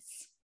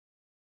business.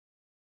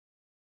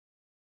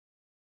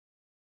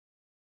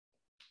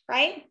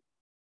 Right?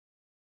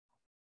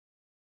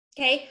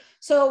 Okay,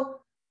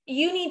 so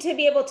you need to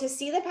be able to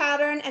see the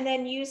pattern and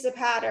then use the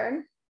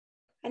pattern,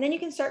 and then you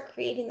can start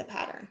creating the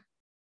pattern,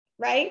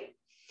 right?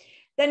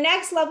 The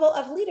next level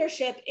of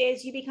leadership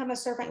is you become a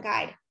servant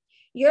guide.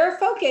 Your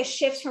focus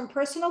shifts from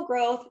personal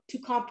growth to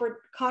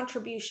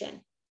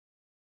contribution.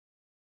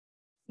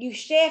 You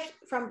shift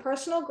from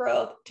personal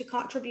growth to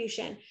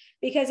contribution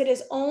because it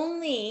is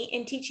only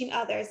in teaching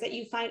others that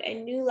you find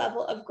a new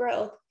level of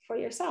growth for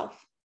yourself.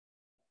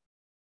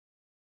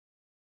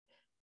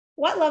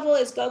 What level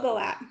is Gogo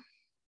at?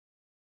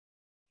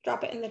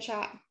 Drop it in the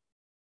chat.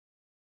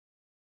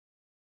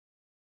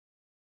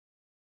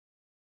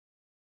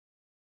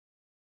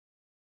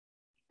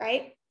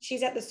 Right?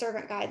 She's at the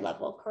servant guide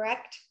level,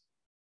 correct?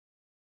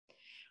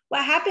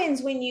 What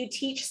happens when you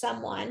teach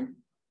someone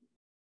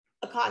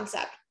a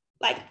concept?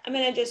 Like, I'm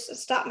going to just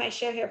stop my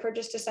share here for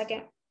just a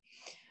second.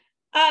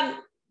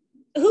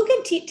 Who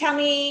can tell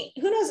me,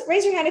 who knows?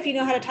 Raise your hand if you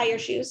know how to tie your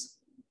shoes.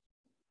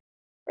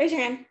 Raise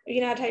your hand if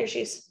you know how to tie your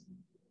shoes.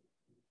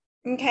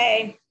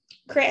 Okay.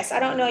 Chris, I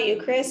don't know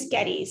you. Chris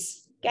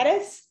Geddes.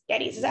 Geddes?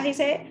 Geddes, is that how you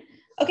say it?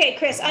 Okay,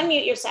 Chris,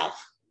 unmute yourself.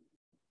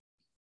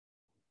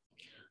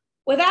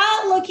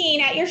 Without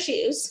looking at your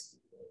shoes,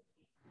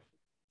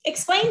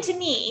 explain to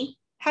me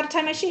how to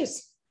tie my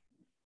shoes.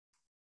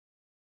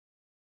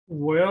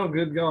 Well,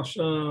 good gosh,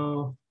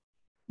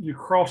 you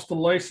cross the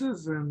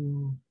laces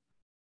and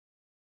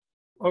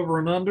over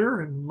and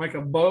under and make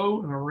a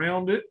bow and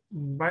around it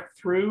and back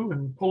through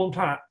and pull them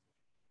tight.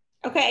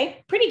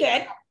 Okay, pretty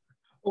good.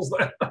 What's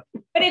that? But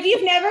if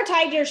you've never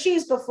tied your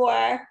shoes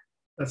before,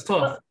 That's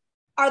tough.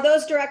 Are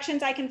those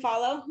directions I can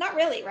follow? Not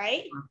really,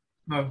 right?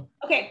 No.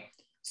 Okay,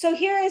 so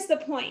here is the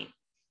point,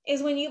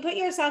 is when you put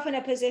yourself in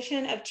a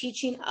position of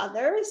teaching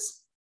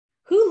others,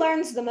 who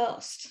learns the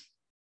most?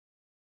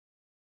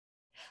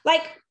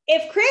 Like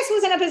if Chris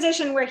was in a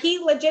position where he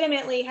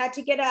legitimately had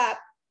to get up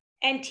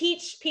and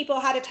teach people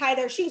how to tie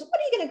their shoes, what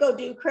are you going to go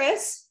do,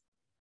 Chris?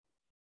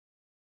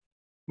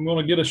 I'm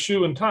going to get a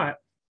shoe and tie it.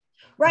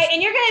 Right,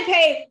 and you're going to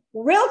pay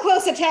real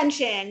close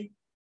attention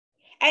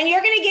and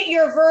you're going to get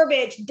your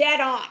verbiage dead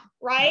on,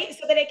 right?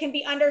 So that it can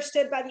be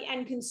understood by the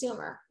end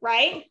consumer,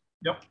 right?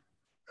 Yep.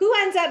 Who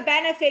ends up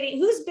benefiting?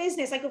 Whose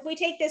business? Like if we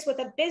take this with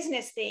a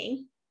business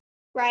thing,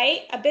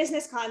 right? A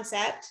business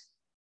concept.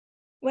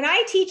 When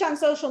I teach on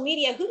social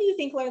media, who do you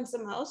think learns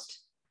the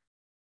most?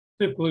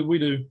 Typically we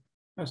do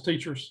as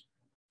teachers.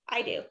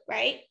 I do,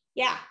 right?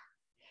 Yeah.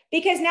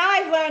 Because now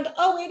I've learned,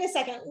 oh, wait a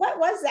second, what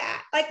was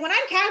that? Like when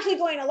I'm casually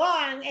going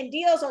along and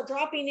deals are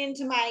dropping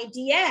into my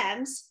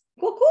DMs,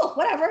 cool,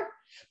 whatever.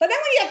 But then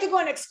when you have to go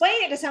and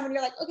explain it to someone,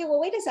 you're like, okay, well,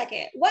 wait a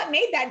second, what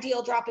made that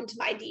deal drop into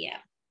my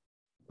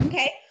DM?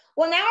 Okay.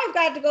 Well, now I've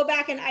got to go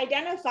back and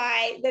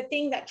identify the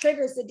thing that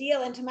triggers the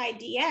deal into my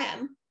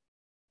DM.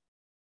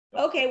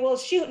 Okay, well,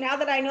 shoot, now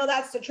that I know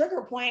that's the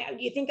trigger point,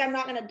 do you think I'm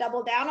not going to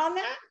double down on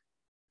that?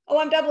 Oh,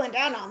 I'm doubling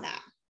down on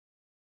that,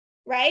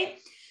 right?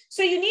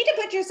 So you need to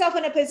put yourself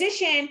in a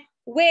position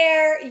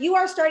where you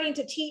are starting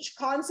to teach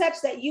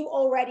concepts that you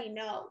already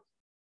know.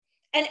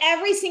 And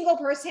every single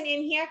person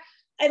in here,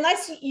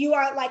 unless you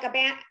are like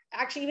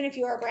actually, even if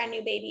you are a brand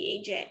new baby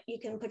agent, you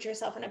can put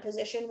yourself in a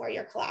position where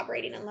you're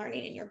collaborating and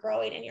learning and you're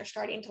growing and you're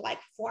starting to like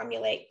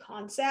formulate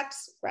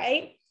concepts,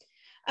 right?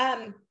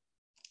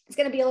 It's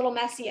going to be a little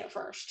messy at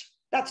first.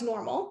 That's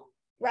normal,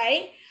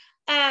 right?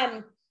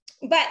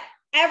 But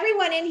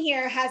everyone in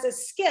here has a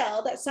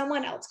skill that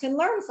someone else can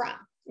learn from,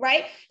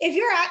 right? If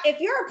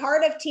you're a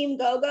part of Team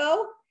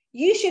Gogo,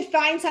 you should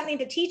find something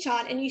to teach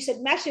on, and you should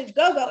message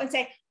Gogo and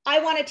say, I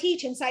want to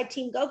teach inside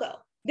Team Gogo.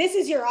 This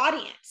is your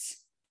audience.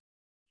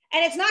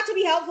 And it's not to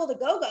be helpful to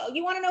Gogo.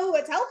 You want to know who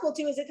it's helpful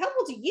to. Is it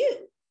helpful to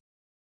you?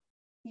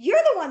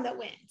 You're the one that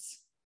wins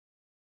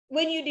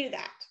when you do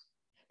that.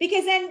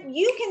 Because then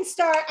you can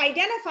start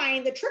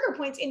identifying the trigger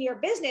points in your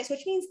business,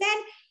 which means then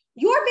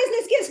your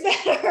business gets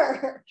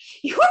better.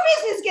 Your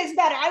business gets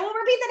better. I will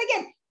repeat that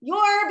again.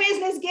 Your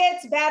business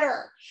gets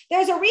better.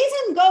 There's a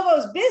reason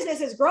Gogo's business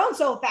has grown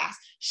so fast.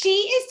 She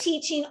is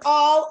teaching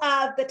all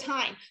of the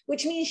time,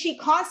 which means she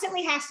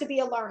constantly has to be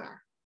a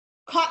learner.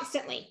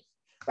 Constantly,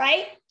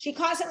 right? She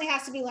constantly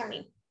has to be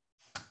learning.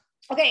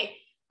 Okay,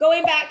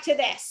 going back to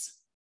this.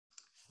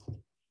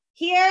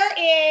 Here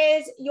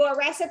is your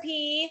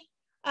recipe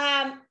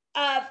of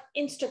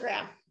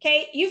Instagram.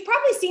 Okay, you've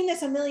probably seen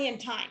this a million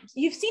times.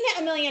 You've seen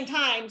it a million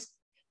times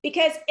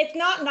because it's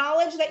not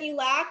knowledge that you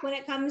lack when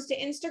it comes to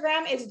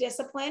Instagram, it's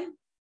discipline.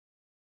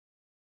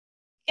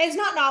 It's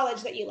not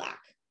knowledge that you lack.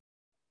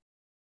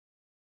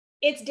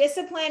 It's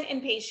discipline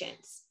and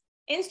patience.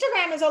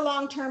 Instagram is a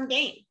long-term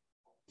game,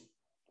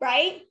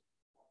 right?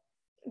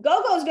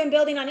 Gogo's been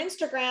building on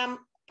Instagram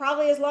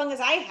probably as long as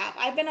I have.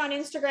 I've been on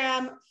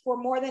Instagram for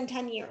more than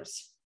 10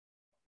 years.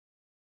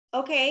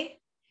 Okay.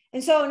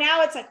 And so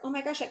now it's like, oh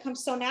my gosh, that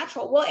comes so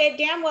natural. Well, it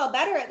damn well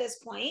better at this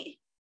point,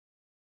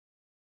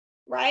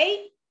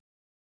 right?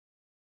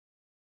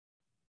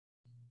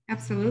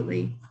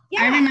 Absolutely.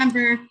 Yeah.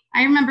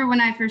 I remember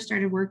when I first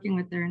started working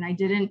with her and I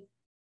didn't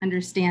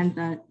understand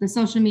the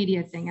social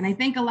media thing. And I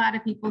think a lot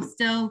of people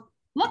still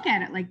look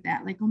at it like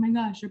that. Like, oh my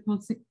gosh, you're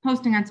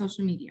posting on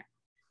social media.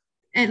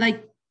 And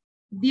like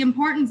the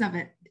importance of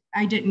it,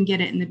 I didn't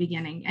get it in the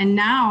beginning. And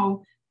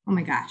now, oh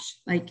my gosh,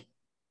 like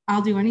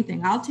I'll do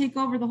anything. I'll take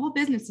over the whole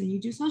business and you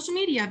do social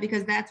media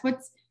because that's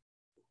what's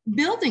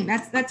building.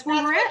 That's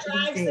where we're at.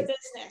 Drives the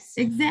business.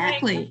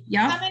 Exactly. Right?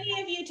 Yeah. How many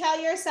of you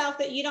tell yourself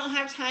that you don't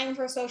have time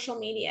for social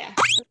media?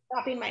 I'm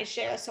dropping my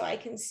share so I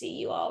can see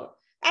you all.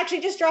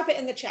 Actually, just drop it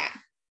in the chat.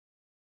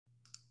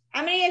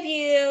 How many of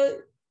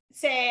you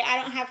say,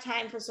 I don't have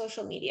time for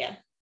social media?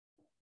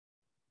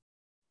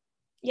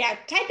 Yeah,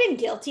 type in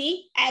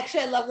guilty.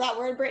 Actually, I love that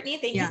word, Brittany.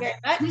 Thank you very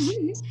much.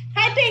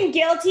 Type in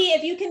guilty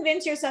if you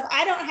convince yourself,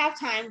 I don't have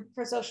time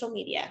for social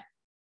media.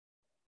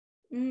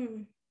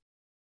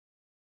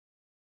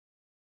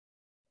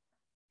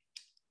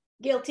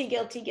 Guilty,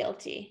 guilty,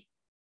 guilty.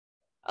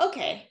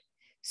 Okay.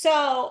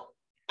 So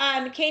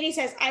Katie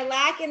says, I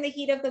lack in the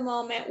heat of the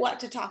moment what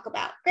to talk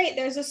about. Great.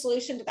 There's a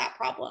solution to that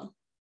problem.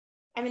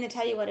 I'm going to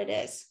tell you what it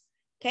is.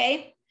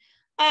 Okay.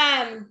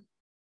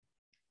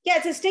 Yeah,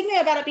 it's a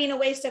stigma about it being a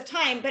waste of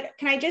time, but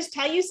can I just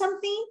tell you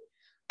something?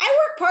 I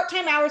work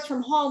part-time hours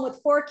from home with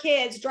 4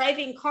 kids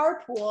driving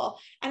carpool,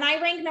 and I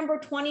rank number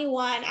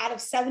 21 out of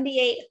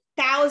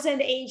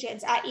 78,000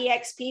 agents at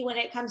EXP when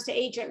it comes to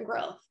agent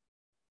growth.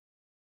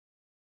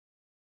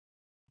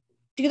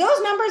 Do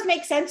those numbers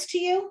make sense to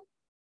you?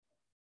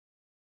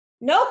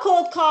 No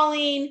cold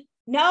calling,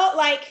 no,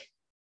 like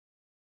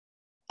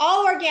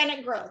all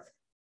organic growth.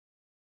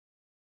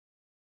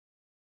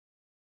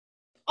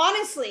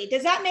 Honestly,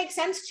 does that make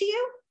sense to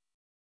you?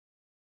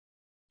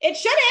 It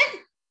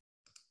shouldn't.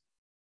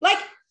 Like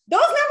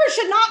those numbers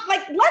should not,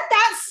 like, let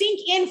that sink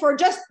in for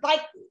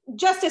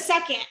just a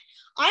second.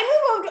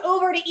 I moved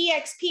over to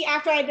EXP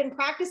after I'd been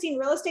practicing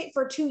real estate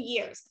for 2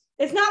 years.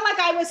 It's not like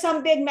I was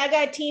some big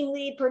mega team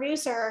lead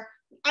producer.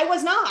 I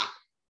was not.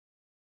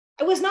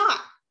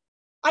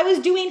 I was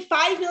doing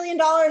 $5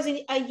 million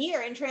a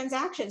year in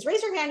transactions.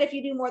 Raise your hand if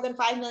you do more than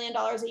 $5 million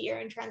a year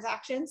in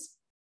transactions.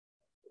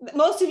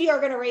 Most of you are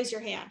going to raise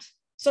your hand.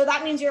 So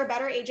that means you're a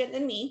better agent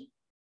than me.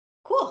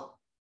 Cool.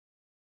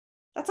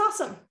 That's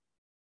awesome.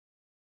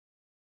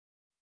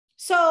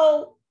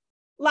 So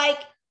like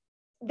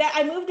that,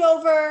 I moved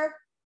over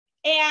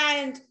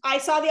and I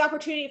saw the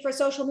opportunity for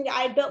social media.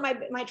 I had built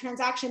my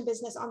transaction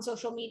business on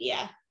social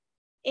media,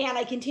 and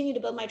I continue to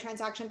build my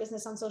transaction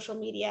business on social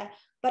media,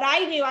 but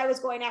I knew I was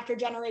going after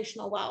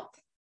generational wealth.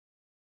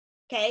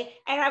 Okay.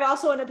 And I'm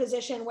also in a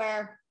position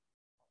where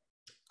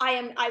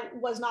I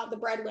was not the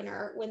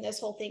breadwinner when this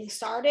whole thing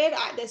started.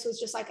 This was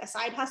just like a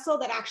side hustle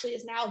that actually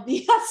is now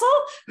the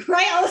hustle,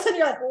 right? All of a sudden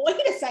you're like, well,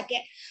 wait a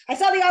second. I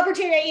saw the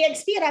opportunity at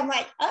EXP and I'm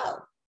like, oh,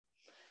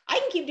 I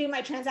can keep doing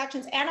my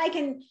transactions and I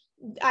can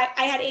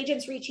I had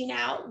agents reaching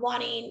out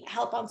wanting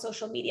help on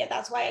social media.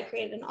 That's why I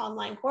created an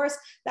online course.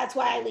 That's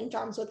why I linked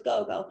arms with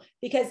Gogo,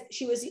 because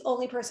she was the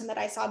only person that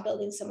I saw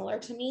building similar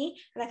to me.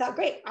 And I thought,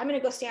 great, I'm going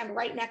to go stand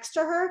right next to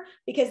her,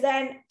 because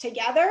then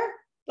together,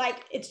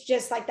 like, it's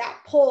just like that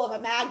pull of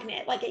a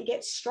magnet, like it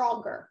gets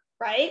stronger,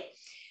 right?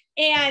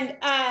 And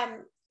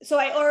so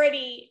I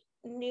already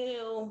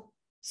knew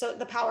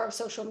the power of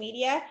social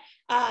media.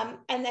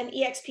 And then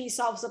EXP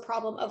solves the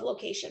problem of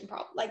location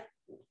problem. Like,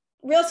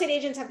 real estate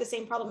agents have the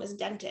same problem as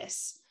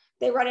dentists.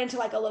 They run into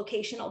like a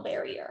locational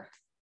barrier,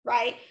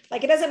 right?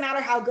 Like, it doesn't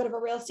matter how good of a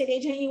real estate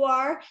agent you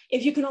are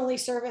if you can only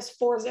service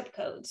 4 zip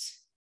codes,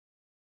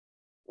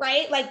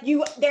 right? Like,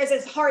 there's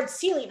this hard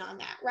ceiling on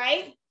that,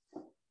 right?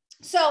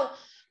 So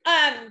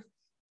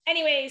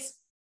anyways,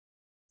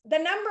 the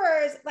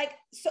numbers, like,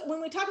 so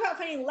when we talk about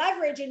finding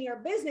leverage in your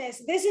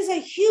business, this is a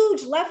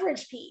huge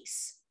leverage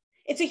piece.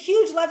 It's a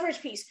huge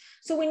leverage piece.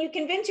 So when you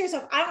convince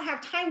yourself, I don't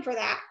have time for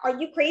that, are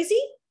you crazy?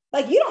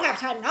 Like, you don't have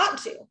time not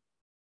to.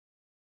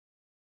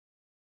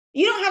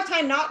 You don't have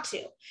time not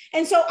to.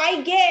 And so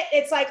I get,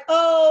 it's like,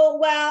 oh,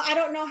 well, I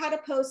don't know how to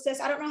post this.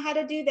 I don't know how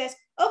to do this.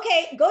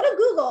 Okay, go to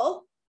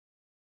Google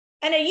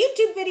and a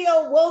YouTube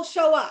video will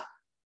show up.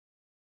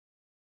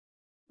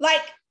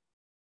 Like,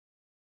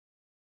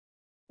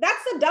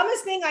 that's the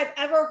dumbest thing I've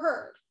ever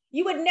heard.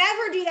 You would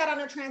never do that on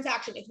a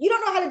transaction. If you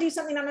don't know how to do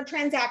something on a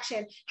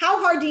transaction, how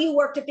hard do you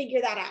work to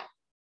figure that out?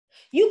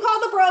 You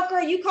call the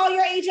broker, you call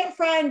your agent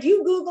friend,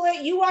 you Google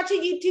it, you watch a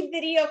YouTube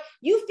video,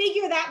 you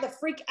figure that the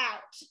freak out,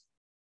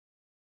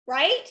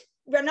 right?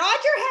 Nod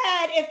your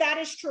head if that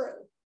is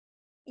true.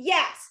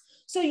 Yes.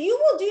 So you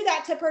will do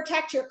that to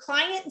protect your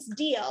client's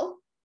deal,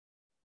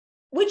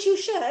 which you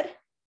should,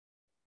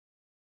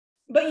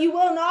 but you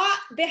will not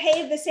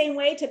behave the same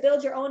way to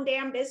build your own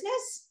damn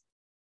business.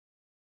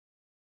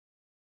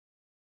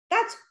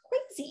 That's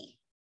crazy.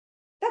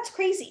 That's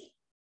crazy.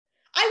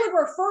 I would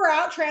refer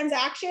out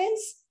transactions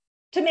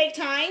to make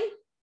time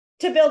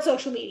to build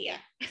social media.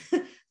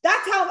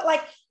 That's how,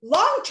 like,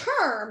 long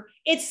term,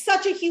 it's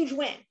such a huge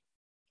win.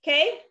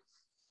 Okay.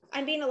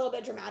 I'm being a little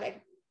bit dramatic.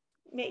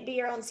 Be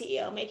your own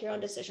CEO, make your own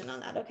decision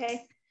on that.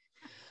 Okay.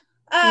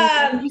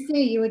 Did you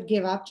say you would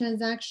give up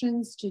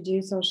transactions to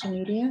do social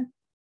media?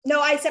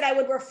 No, I said I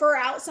would refer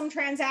out some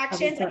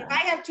transactions. Like, if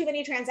I have too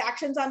many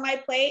transactions on my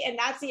plate and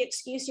that's the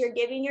excuse you're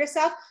giving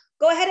yourself,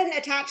 go ahead and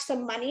attach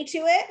some money to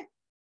it.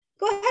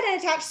 Go ahead and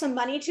attach some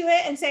money to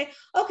it and say,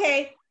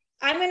 okay,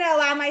 I'm going to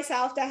allow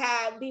myself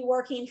to be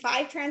working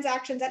 5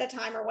 transactions at a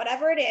time or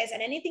whatever it is.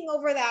 And anything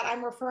over that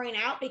I'm referring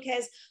out,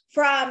 because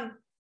from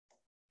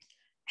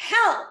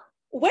hell,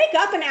 wake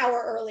up an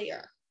hour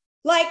earlier.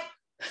 Like,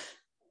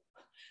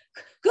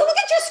 go look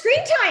at your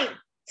screen time.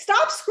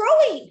 Stop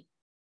scrolling.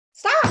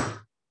 Stop.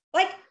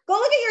 Like, go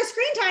look at your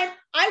screen time.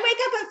 I wake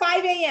up at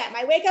 5 a.m.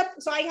 I wake up,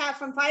 so I have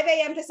from 5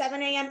 a.m. to 7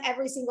 a.m.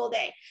 every single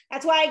day.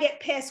 That's why I get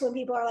pissed when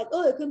people are like,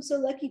 oh, it comes so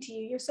lucky to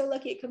you. You're so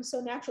lucky. It comes so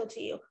natural to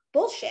you.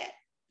 Bullshit.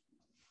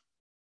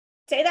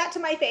 Say that to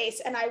my face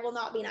and I will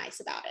not be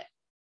nice about it.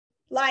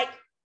 Like,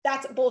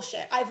 that's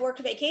bullshit. I've worked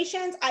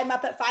vacations. I'm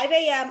up at 5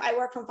 a.m. I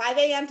work from 5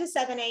 a.m. to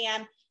 7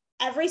 a.m.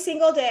 every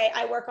single day.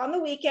 I work on the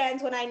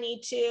weekends when I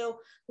need to.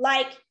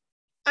 Like,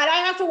 and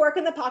I have to work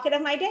in the pocket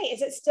of my day.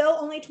 Is it still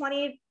only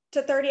 20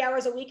 to 30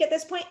 hours a week at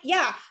this point?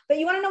 Yeah. But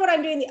you want to know what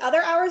I'm doing the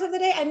other hours of the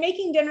day? I'm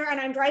making dinner and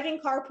I'm driving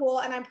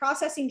carpool and I'm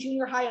processing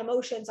junior high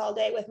emotions all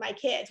day with my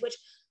kids, which,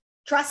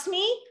 trust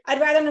me,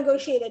 I'd rather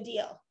negotiate a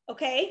deal.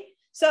 Okay.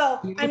 So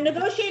I'm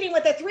negotiating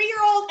with a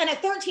 3-year-old and a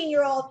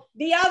 13-year-old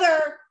the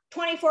other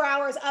 24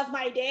 hours of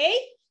my day.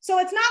 So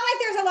it's not like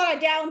there's a lot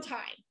of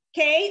downtime.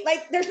 Okay.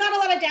 Like, there's not a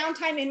lot of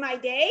downtime in my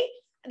day.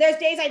 There's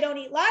days I don't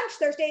eat lunch.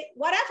 There's days,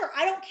 whatever.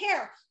 I don't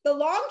care. The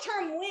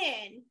long-term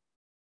win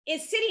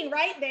is sitting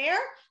right there.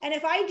 And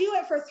if I do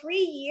it for 3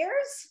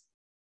 years,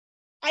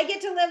 I get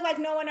to live like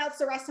no one else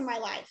the rest of my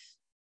life.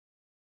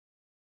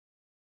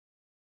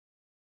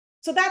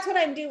 So that's what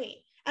I'm doing.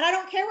 And I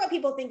don't care what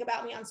people think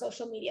about me on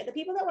social media. The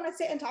people that want to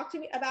sit and talk to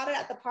me about it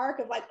at the park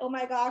of like, oh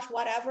my gosh,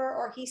 whatever,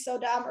 or he's so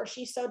dumb or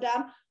she's so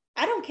dumb,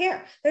 I don't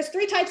care. There's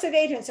 3 types of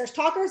agents. There's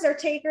talkers,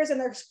 there's takers,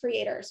 and there's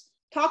creators.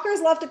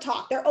 Talkers love to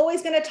talk. They're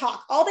always going to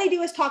talk. All they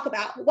do is talk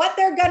about what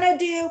they're going to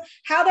do,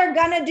 how they're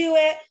going to do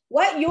it,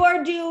 what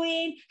you're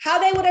doing, how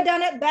they would have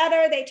done it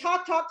better. They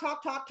talk.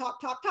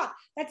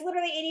 That's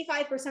literally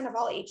 85% of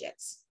all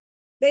agents.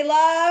 They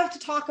love to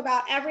talk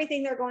about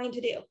everything they're going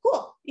to do.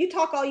 Cool. You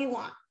talk all you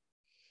want.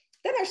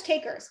 Then there's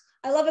takers.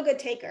 I love a good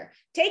taker.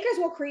 Takers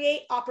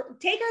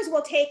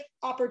will take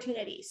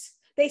opportunities.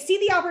 They see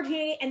the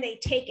opportunity and they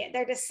take it.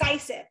 They're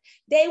decisive.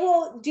 They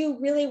will do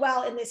really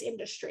well in this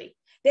industry.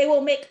 They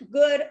will make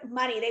good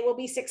money. They will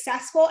be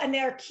successful and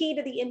they're key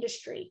to the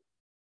industry.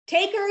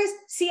 Takers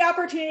see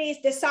opportunities,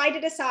 decide,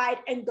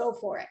 and go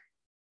for it.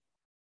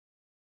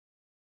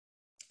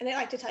 And they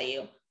like to tell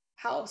you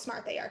how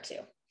smart they are too.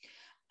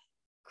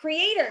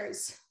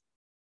 Creators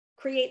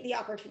create the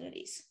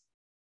opportunities.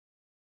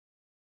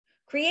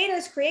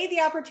 Creators create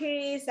the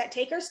opportunities that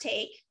takers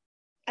take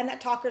and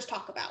that talkers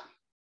talk about.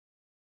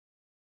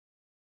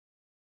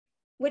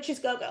 Which is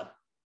Gogo.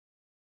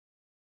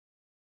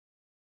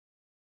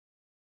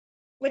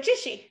 Which is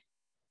she?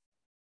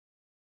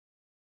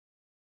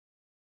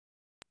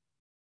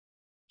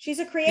 She's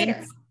a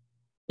creator.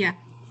 Yeah.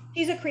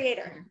 She's a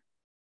creator,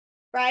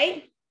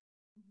 right?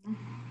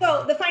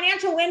 So the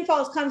financial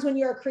windfalls comes when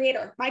you're a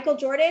creator. Michael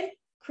Jordan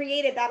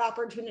created that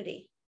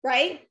opportunity,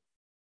 right?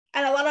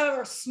 And a lot of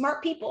our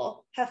smart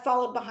people have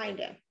followed behind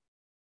him,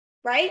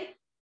 right?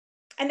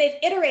 And they've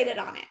iterated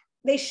on it.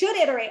 They should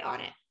iterate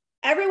on it.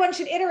 Everyone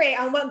should iterate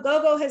on what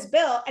Gogo has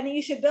built, and then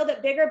you should build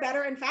it bigger,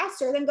 better, and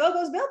faster than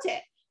Gogo's built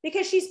it,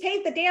 because she's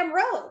paved the damn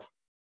road,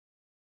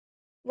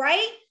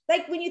 right?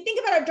 Like when you think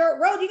about a dirt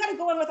road, you got to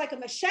go in with like a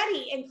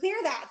machete and clear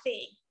that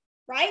thing,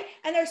 right?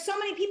 And there's so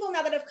many people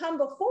now that have come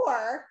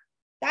before.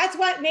 That's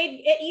what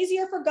made it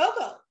easier for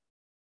Gogo,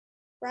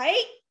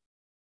 right?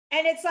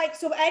 And it's like,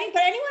 but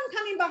anyone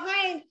coming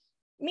behind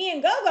me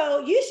and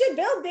Gogo, you should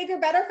build bigger,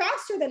 better,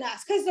 faster than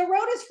us, because the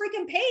road is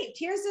freaking paved.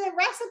 Here's the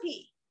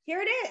recipe. Here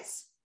it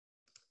is.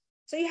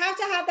 So you have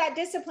to have that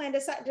discipline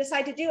to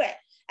decide to do it.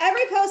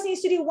 Every post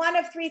needs to do one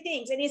of three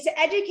things. It needs to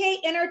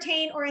educate,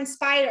 entertain, or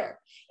inspire.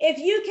 If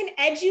you can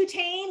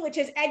edutain, which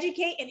is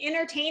educate and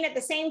entertain at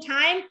the same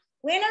time,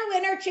 winner,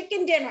 winner,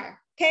 chicken dinner.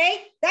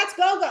 Okay, that's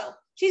Gogo.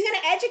 She's going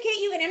to educate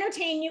you and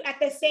entertain you at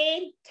the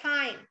same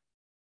time.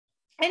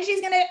 And she's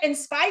going to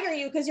inspire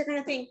you, because you're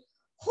going to think,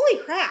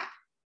 holy crap,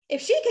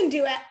 if she can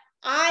do it,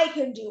 I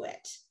can do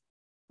it.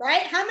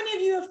 Right? How many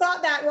of you have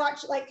thought that,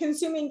 watch like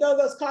consuming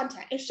Gogo's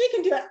content? If she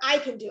can do it, I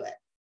can do it.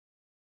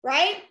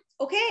 Right?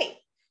 Okay,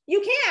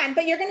 you can,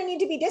 but you're going to need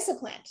to be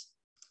disciplined.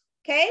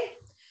 Okay.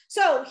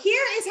 So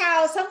here is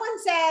how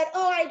someone said,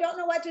 oh, I don't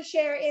know what to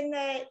share in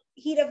the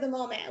heat of the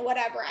moment,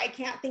 whatever. I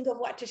can't think of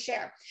what to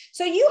share.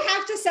 So you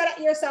have to set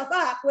yourself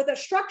up with a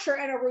structure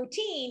and a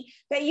routine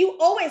that you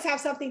always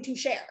have something to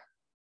share.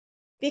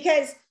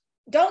 Because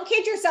don't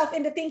kid yourself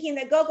into thinking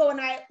that Gogo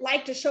and I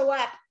like to show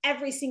up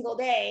every single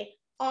day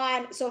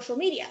on social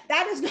media.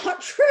 That is not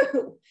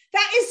true.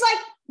 That is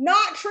like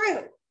not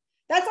true.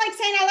 That's like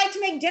saying I like to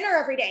make dinner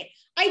every day.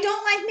 I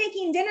don't like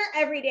making dinner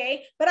every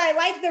day, but I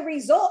like the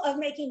result of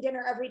making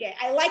dinner every day.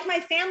 I like my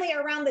family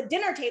around the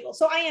dinner table.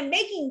 So I am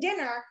making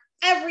dinner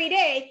every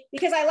day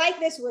because I like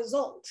this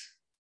result,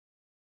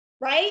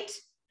 right?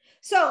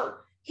 So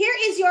here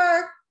is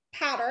your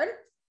pattern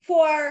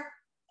for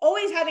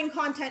always having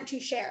content to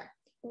share.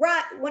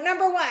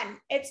 Number one,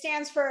 it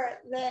stands for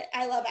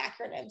I love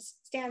acronyms.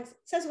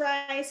 Says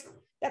RISE.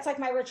 That's like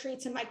my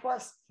retreats in my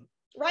course.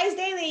 RISE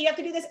daily. You have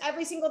to do this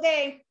every single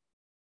day.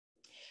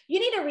 You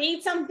need to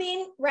read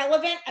something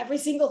relevant every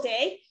single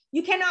day.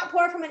 You cannot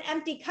pour from an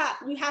empty cup.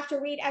 You have to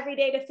read every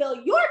day to fill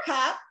your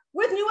cup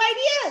with new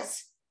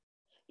ideas.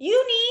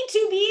 You need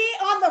to be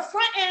on the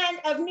front end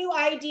of new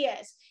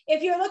ideas.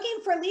 If you're looking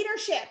for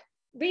leadership,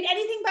 read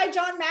anything by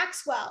John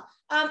Maxwell.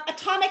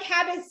 Atomic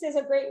Habits is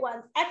a great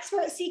one.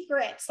 Expert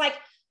Secrets. Like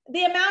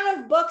the amount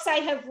of books I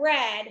have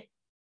read,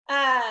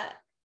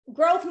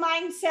 Growth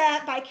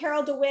Mindset by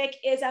Carol Dweck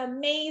is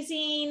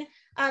amazing.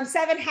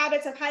 7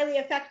 Habits of Highly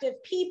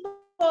Effective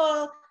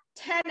People,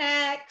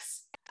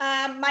 10X.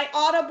 My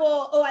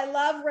Audible, I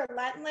love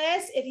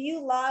Relentless. If you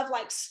love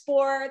like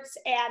sports,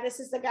 and this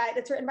is the guy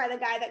that's written by the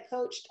guy that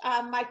coached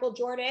Michael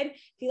Jordan.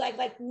 If you like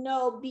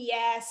no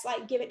BS,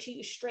 like give it to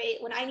you straight.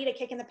 When I need a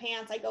kick in the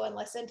pants, I go and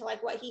listen to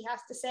like what he has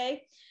to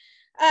say.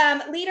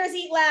 Leaders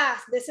Eat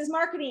Last. This is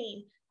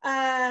marketing.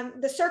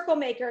 The Circle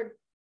Maker.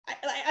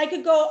 I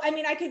could go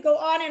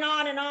on and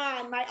on and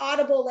on. My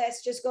Audible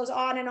list just goes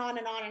on and on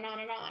and on and on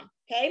and on.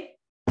 Okay.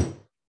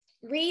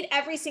 Read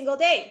every single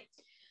day.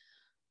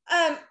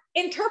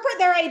 Interpret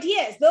their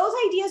ideas. Those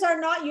ideas are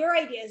not your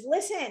ideas.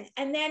 Listen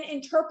and then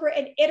interpret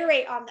and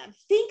iterate on them.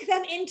 Think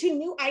them into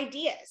new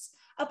ideas.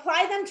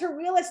 Apply them to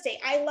real estate.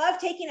 I love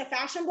taking a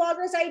fashion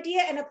blogger's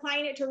idea and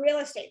applying it to real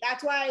estate.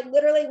 That's why I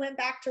literally went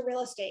back to real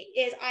estate.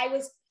 I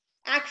was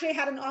actually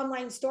had an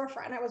online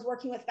storefront and I was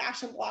working with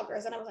fashion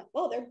bloggers and I was like,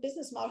 oh, their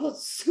business model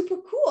is super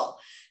cool.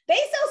 They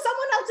sell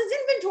someone else's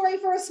inventory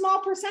for a small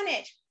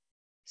percentage.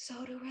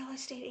 So do real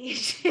estate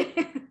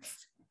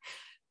agents.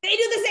 They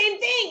do the same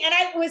thing. And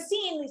I was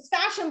seeing these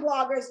fashion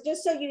bloggers,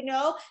 just so you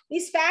know,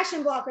 these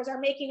fashion bloggers are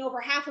making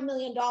over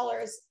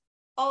 $500,000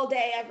 all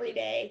day, every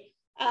day,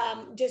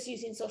 just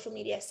using social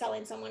media,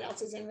 selling someone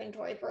else's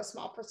inventory for a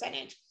small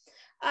percentage.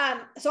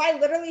 So I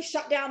literally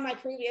shut down my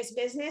previous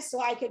business so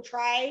I could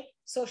try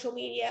social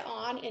media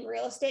on in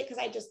real estate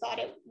because I just thought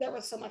there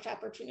was so much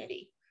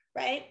opportunity,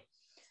 right?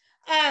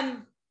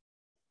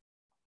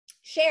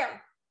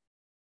 Share.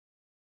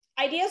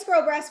 Ideas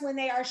grow best when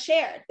they are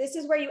shared. This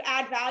is where you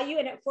add value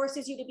and it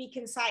forces you to be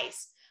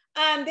concise.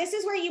 This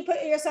is where you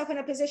put yourself in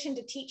a position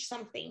to teach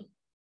something.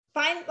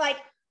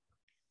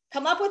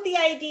 Come up with the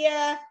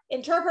idea,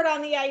 interpret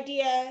on the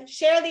idea,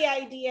 share the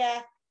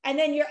idea, and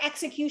then your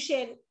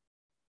execution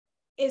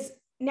is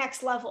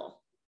next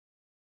level,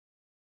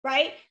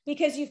 right?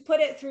 Because you've put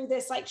it through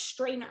this like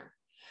strainer.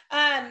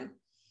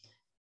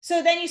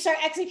 So then you start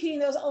executing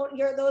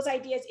those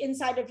ideas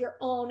inside of your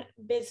own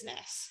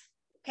business,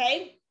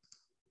 okay?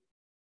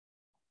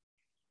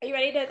 Are you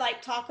ready to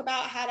like talk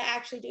about how to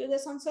actually do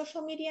this on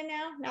social media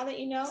now that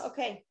you know?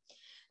 Okay.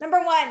 Number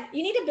one,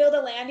 you need to build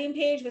a landing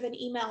page with an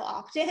email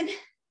opt-in.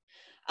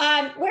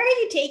 Where are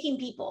you taking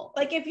people?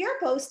 Like if you're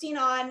posting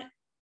on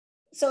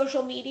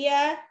social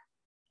media,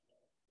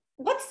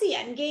 what's the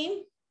end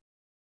game?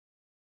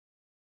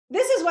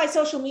 This is why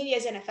social media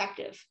is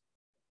ineffective.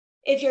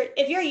 If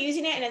you're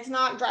using it and it's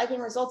not driving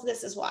results,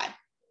 this is why.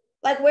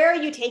 Like, where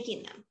are you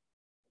taking them?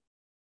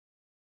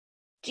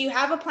 Do you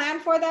have a plan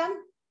for them?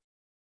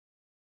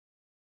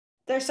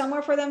 There's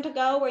somewhere for them to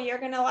go where you're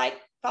going to like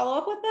follow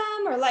up with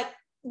them, or like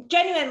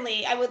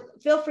genuinely, I would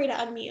feel free to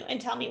unmute and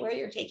tell me where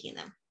you're taking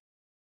them.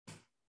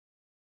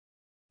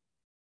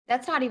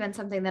 That's not even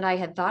something that I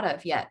had thought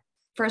of yet.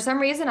 For some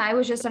reason, I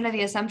was just under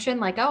the assumption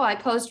like, oh, I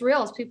post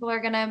reels. People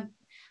are going to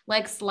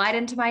like slide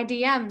into my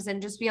DMs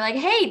and just be like,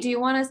 hey, do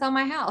you want to sell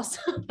my house?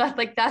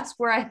 Like, that's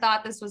where I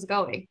thought this was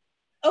going.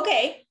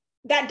 Okay.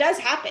 That does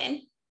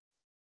happen.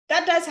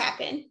 That does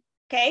happen.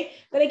 Okay.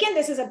 But again,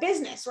 this is a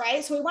business,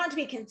 right? So we want it to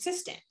be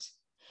consistent.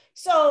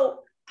 So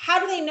how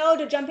do they know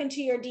to jump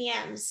into your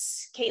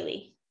DMs,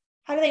 Kaylee?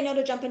 How do they know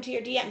to jump into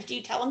your DMs? Do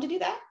you tell them to do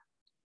that?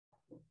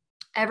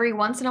 Every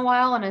once in a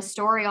while in a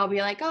story, I'll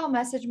be like, oh,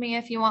 message me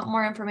if you want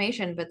more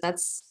information, but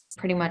that's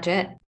pretty much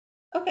it.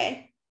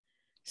 Okay.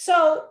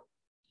 So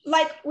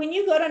like when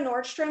you go to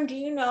Nordstrom, do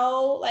you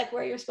know like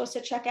where you're supposed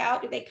to check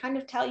out? Do they kind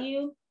of tell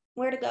you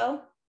where to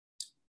go?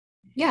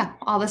 Yeah,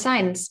 all the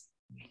signs.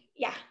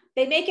 Yeah,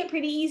 they make it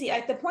pretty easy.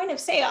 Like the point of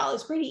sale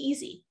is pretty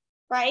easy,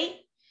 right?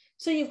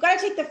 So you've got to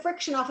take the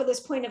friction off of this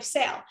point of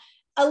sale.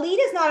 A lead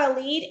is not a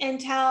lead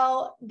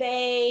until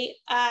they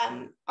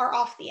are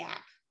off the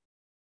app.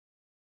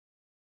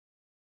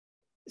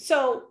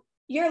 So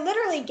you're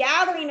literally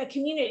gathering a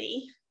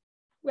community,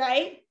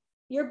 right?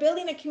 You're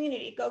building a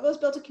community. Gogo's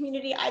built a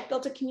community. I've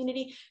built a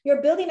community.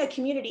 You're building a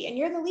community and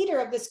you're the leader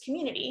of this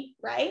community,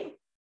 right?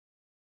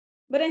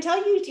 But until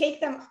you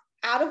take them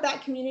out of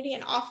that community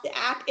and off the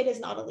app, it is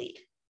not a lead.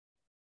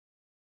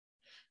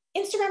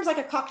 Instagram's like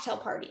a cocktail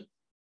party.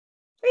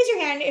 Raise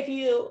your hand if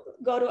you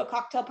go to a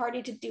cocktail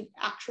party to do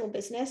actual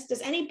business.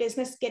 Does any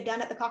business get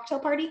done at the cocktail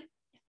party?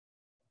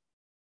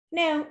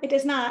 No, it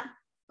does not,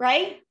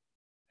 right?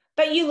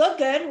 But you look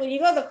good. When you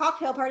go to the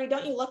cocktail party,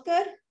 don't you look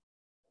good?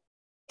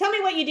 Tell me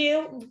what you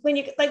do when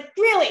you, like,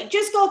 really,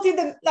 just go through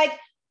the, like,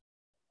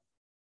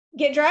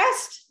 get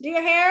dressed, do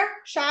your hair,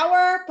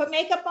 shower, put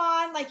makeup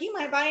on. Like you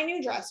might buy a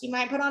new dress. You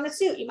might put on a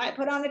suit. You might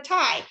put on a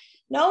tie.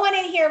 No one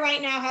in here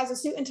right now has a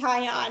suit and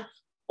tie on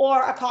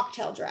or a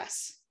cocktail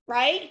dress,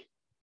 right?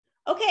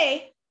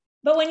 Okay.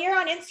 But when you're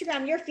on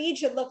Instagram, your feed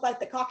should look like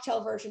the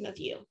cocktail version of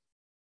you.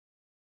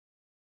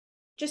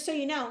 Just so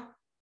you know.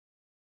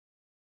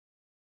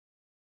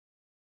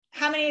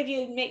 How many of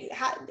you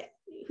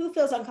who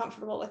feels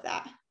uncomfortable with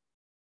that?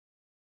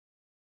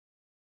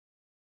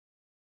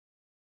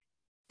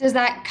 Does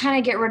that kind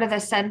of get rid of the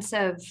sense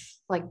of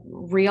like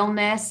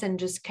realness and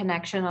just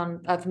connection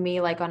of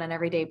me like on an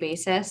everyday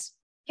basis?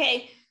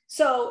 Okay,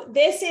 so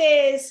this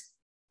is,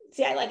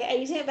 see, I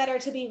use it better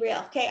to be real.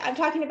 Okay, I'm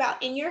talking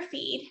about in your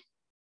feed,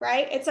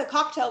 right? It's a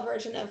cocktail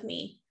version of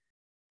me.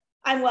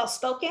 I'm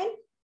well-spoken,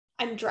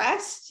 I'm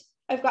dressed,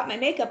 I've got my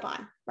makeup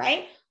on,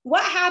 right?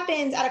 What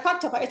happens at a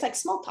cocktail party? It's like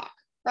small talk,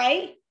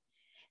 right?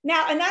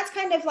 Now, and that's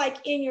kind of like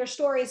in your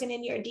stories and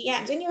in your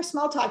DMs. In your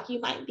small talk, you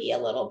might be a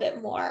little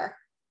bit more,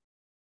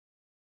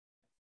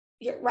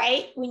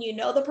 right? When you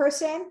know the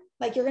person,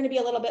 like you're going to be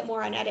a little bit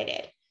more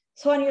unedited.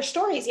 So on your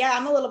stories, yeah,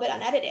 I'm a little bit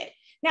unedited.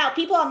 Now,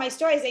 people on my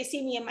stories, they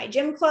see me in my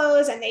gym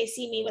clothes and they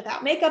see me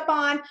without makeup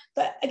on.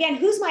 But again,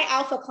 who's my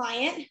alpha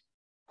client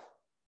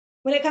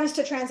when it comes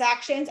to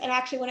transactions? And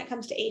actually when it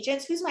comes to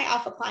agents, who's my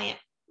alpha client?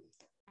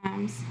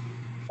 Moms.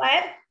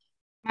 What?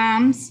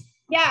 Moms.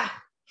 Yeah.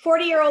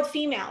 40-year-old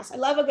females. I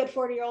love a good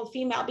 40-year-old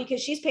female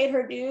because she's paid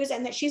her dues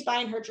and that she's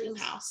buying her dream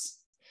house.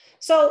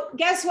 So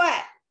guess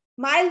what?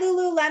 My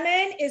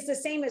Lululemon is the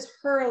same as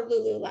her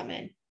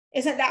Lululemon.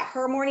 Isn't that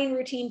her morning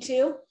routine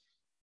too?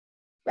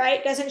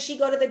 Right? Doesn't she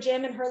go to the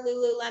gym in her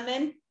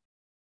Lululemon?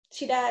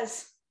 She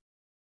does.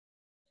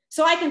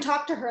 So I can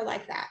talk to her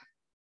like that,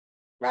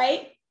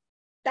 right?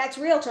 That's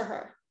real to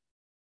her.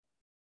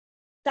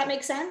 That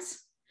makes sense?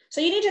 So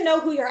you need to know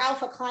who your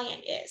alpha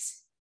client is.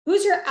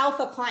 Who's your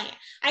alpha client?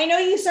 I know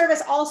you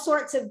service all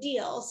sorts of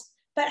deals,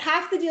 but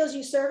half the deals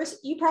you service,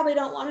 you probably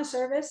don't want to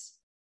service.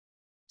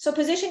 So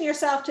position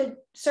yourself to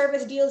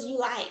service deals you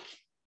like.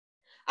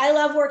 I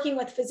love working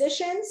with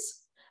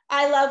physicians.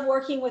 I love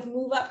working with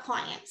move-up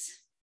clients.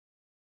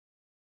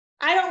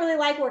 I don't really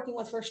like working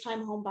with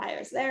first-time home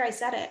buyers. There, I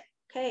said it.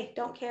 Okay,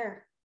 don't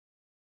care.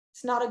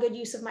 It's not a good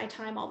use of my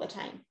time all the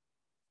time.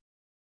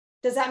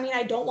 Does that mean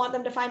I don't want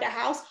them to find a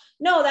house?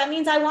 No, that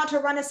means I want to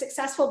run a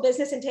successful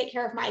business and take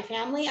care of my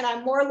family, and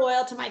I'm more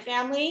loyal to my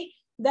family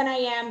than I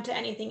am to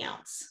anything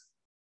else.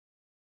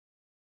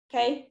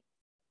 Okay,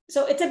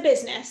 so it's a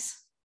business.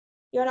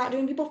 You're not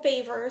doing people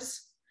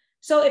favors.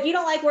 So if you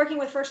don't like working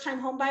with first-time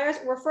home buyers,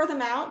 refer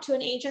them out to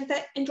an agent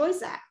that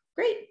enjoys that.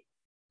 Great,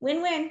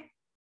 win-win.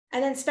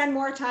 And then spend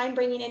more time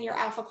bringing in your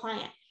alpha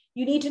client.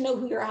 You need to know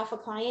who your alpha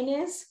client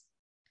is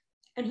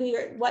and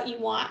what you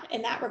want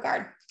in that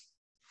regard.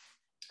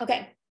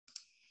 Okay,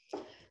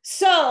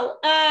 So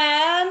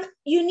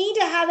you need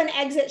to have an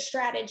exit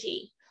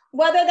strategy,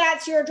 whether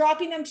that's you're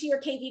dropping them to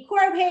your KV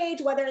Core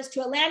page, whether it's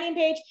to a landing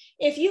page.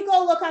 If you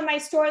go look on my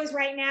stories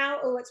right now,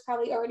 oh, it's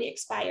probably already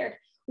expired.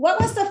 What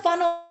was the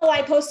funnel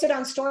I posted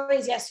on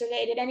stories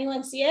yesterday? Did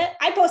anyone see it?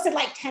 I posted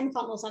like 10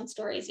 funnels on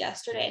stories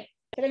yesterday.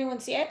 Did anyone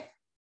see it?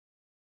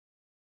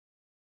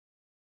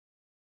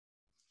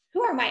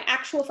 Who are my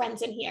actual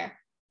friends in here?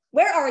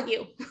 Where are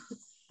you?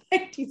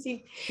 Do you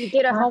see? You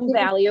did a home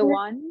value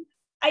one.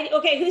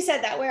 Okay, who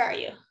said that? Where are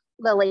you?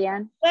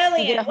 Lillian.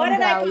 Lillian, what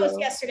did I post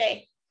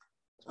yesterday?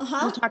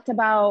 You talked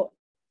about,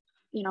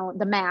 you know,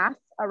 the math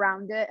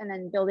around it and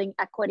then building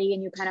equity,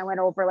 and you kind of went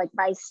over like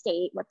by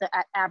state what the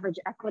average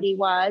equity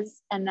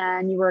was, and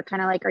then you were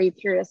kind of like, are you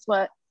curious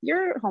what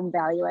your home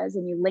value is,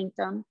 and you linked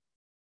them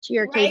to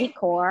your KV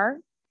Core.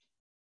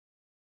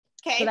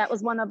 Okay, so that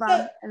was one of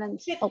them. And then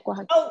go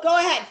ahead. Go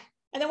ahead,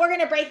 and then we're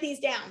going to break these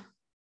down.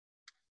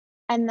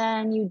 And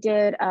then you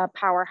did a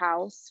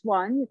powerhouse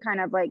one. You kind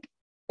of like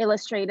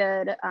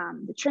illustrated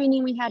the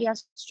training we had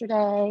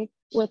yesterday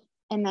with,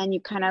 and then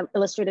you kind of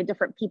illustrated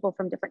different people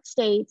from different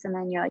states. And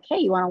then you're like, hey,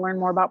 you want to learn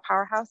more about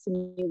Powerhouse?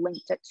 And you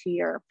linked it to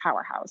your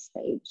Powerhouse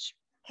page.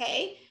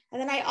 Okay.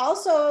 And then I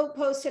also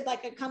posted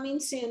like a coming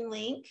soon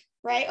link,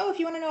 right? Oh, if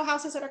you want to know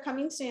houses that are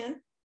coming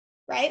soon,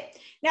 right?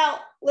 Now,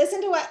 listen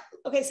to what,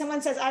 okay,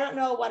 someone says, I don't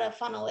know what a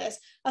funnel is.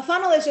 A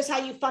funnel is just how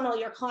you funnel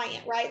your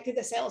client, right? Through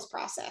the sales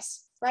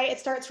process, right? It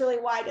starts really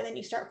wide and then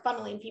you start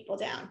funneling people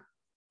down.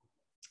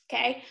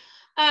 Okay.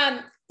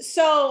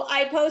 So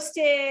I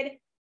posted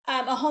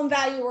a home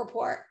value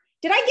report.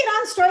 Did I get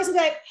on stories and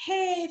be like,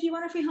 hey, if you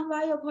want a free home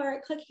value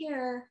report, click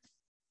here?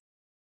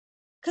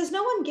 Because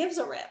no one gives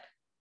a rip.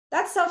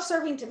 That's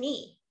self-serving to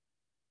me.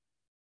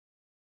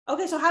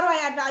 Okay, so how do I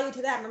add value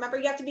to them? Remember,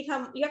 you have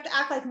to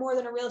act like more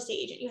than a real estate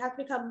agent. You have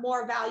to become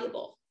more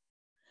valuable.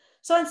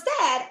 So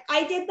instead,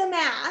 I did the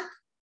math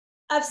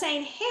of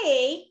saying,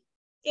 hey,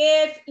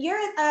 if your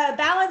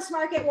balanced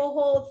market will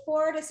hold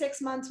 4 to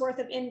 6 months worth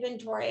of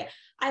inventory,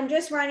 I'm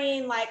just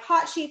running like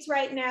hot sheets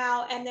right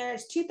now, and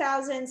there's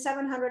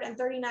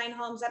 2,739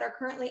 homes that are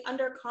currently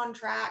under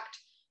contract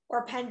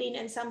or pending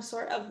in some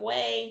sort of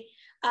way.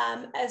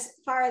 As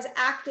far as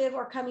active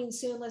or coming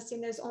soon listing,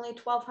 there's only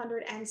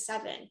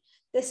 1,207.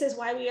 This is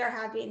why we are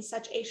having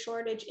such a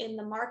shortage in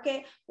the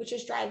market, which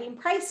is driving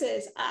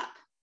prices up,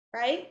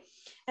 right?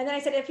 And then I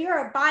said, if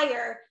you're a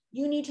buyer,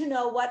 you need to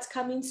know what's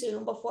coming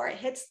soon before it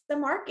hits the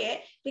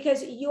market,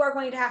 because you are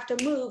going to have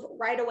to move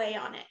right away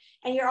on it.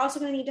 And you're also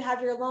going to need to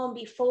have your loan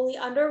be fully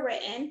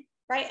underwritten,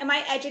 right? Am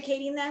I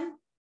educating them?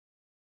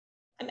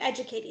 I'm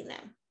educating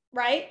them,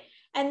 right?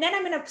 And then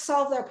I'm going to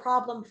solve their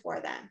problem for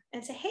them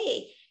and say,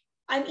 hey,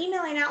 I'm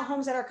emailing out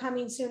homes that are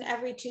coming soon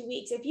every 2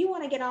 weeks. If you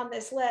want to get on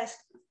this list,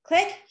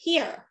 click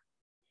here.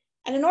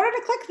 And in order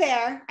to click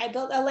there, I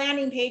built a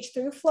landing page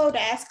through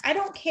Flowdesk. I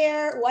don't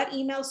care what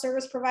email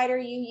service provider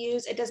you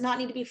use. It does not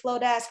need to be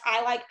Flowdesk.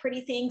 I like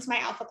pretty things. My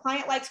alpha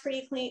client likes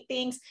pretty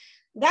things.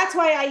 That's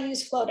why I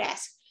use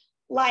Flowdesk.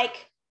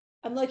 Like,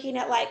 I'm looking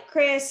at like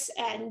Chris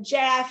and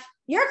Jeff.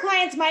 Your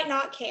clients might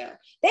not care.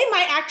 They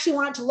might actually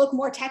want it to look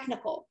more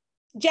technical,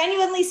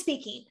 genuinely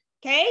speaking,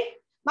 okay?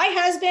 My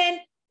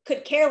husband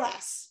could care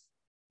less.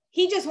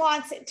 He just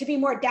wants it to be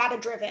more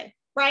data-driven,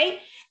 right?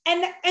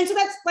 And so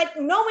that's like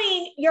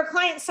knowing your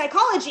client's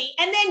psychology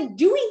and then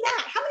doing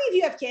that. How many of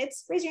you have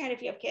kids? Raise your hand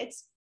if you have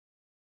kids.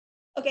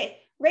 Okay,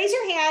 raise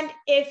your hand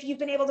if you've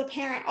been able to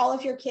parent all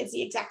of your kids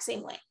the exact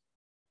same way.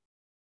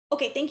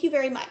 Okay, thank you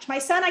very much. My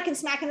son, I can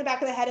smack in the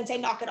back of the head and say,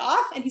 knock it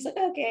off. And he's like,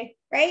 okay,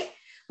 right?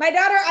 My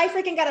daughter, I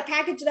freaking got to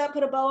package it up,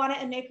 put a bow on it,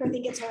 and make her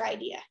think it's her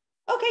idea.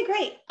 Okay,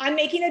 great. I'm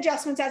making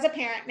adjustments as a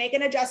parent. Make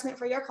an adjustment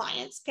for your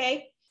clients,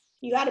 okay?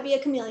 You got to be a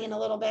chameleon a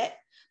little bit,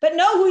 but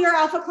know who your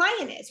alpha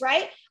client is,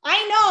 right?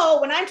 I know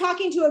when I'm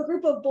talking to a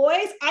group of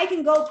boys, I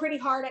can go pretty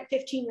hard at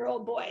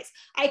 15-year-old boys.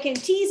 I can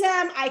tease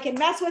them, I can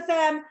mess with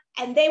them,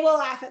 and they will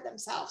laugh at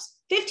themselves.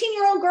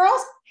 15-year-old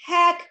girls,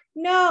 heck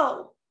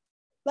no.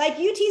 Like,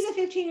 you tease a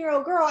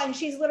 15-year-old girl and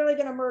she's literally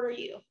going to murder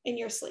you in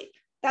your sleep.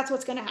 That's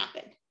what's going to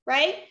happen,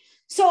 right?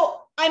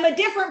 So I'm a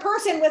different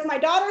person with my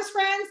daughter's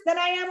friends than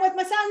I am with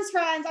my son's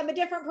friends. I'm a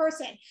different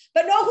person.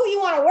 But know who you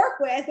want to work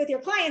with your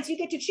clients. You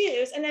get to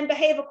choose and then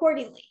behave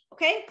accordingly,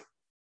 okay?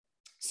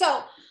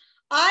 So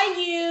I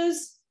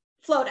use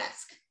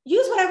Flowdesk.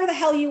 Use whatever the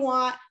hell you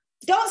want.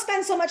 Don't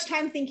spend so much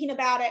time thinking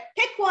about it.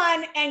 Pick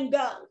one and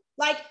go.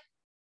 Like,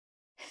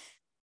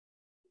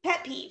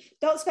 pet peeve.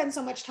 Don't spend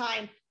so much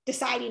time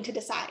deciding to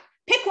decide.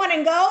 Pick one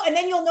and go, and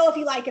then you'll know if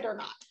you like it or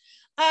not.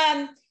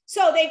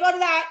 So they go to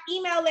that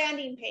email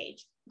landing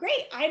page.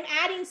 Great, I'm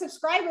adding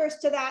subscribers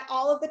to that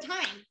all of the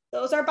time.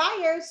 Those are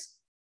buyers.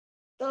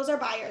 Those are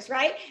buyers,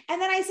 right? And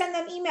then I send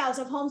them emails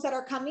of homes that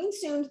are coming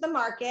soon to the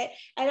market.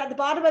 And at the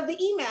bottom of the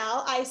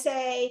email, I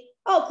say,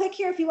 oh, click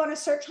here if you want to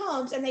search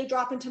homes, and they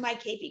drop into my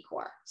KV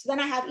Core. So then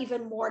I have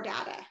even more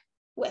data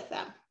with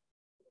them,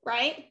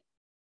 right?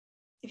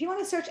 If you want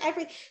to search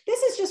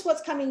this is just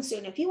what's coming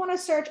soon. If you want to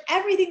search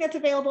everything that's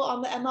available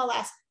on the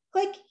MLS,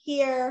 click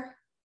here,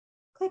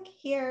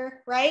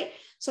 right?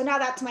 So now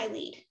that's my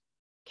lead,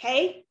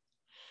 okay?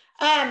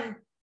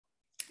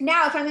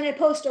 Now, if I'm going to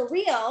post a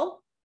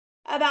reel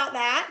about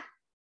that,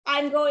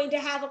 I'm going to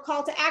have a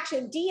call to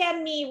action.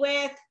 DM me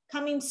with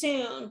coming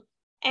soon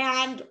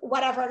and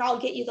whatever, and I'll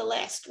get you the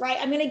list, right?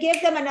 I'm going to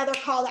give them another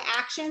call to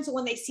action. So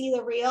when they see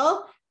the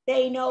reel,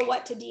 they know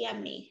what to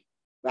DM me,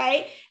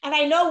 right? And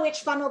I know which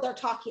funnel they're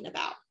talking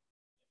about,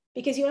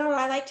 because you know what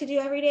I like to do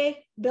every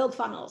day? Build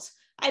funnels.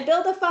 I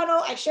build a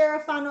funnel, I share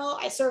a funnel,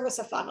 I service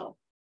a funnel.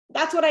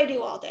 That's what I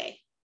do all day.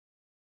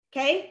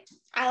 Okay.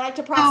 I like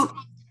to process.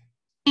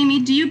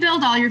 Amy, do you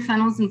build all your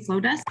funnels in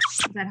Flowdesk?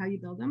 Is that how you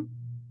build them?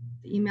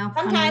 The email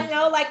Sometimes,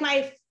 no, like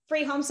my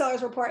free home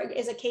sellers report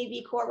is a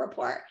KV Core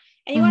report.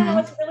 And you want to know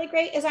what's really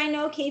great is I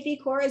know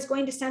KV Core is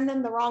going to send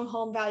them the wrong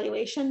home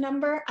valuation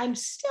number. I'm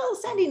still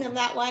sending them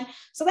that one.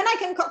 So then I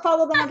can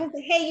follow them up and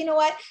say, hey, you know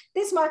what?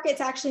 This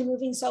market's actually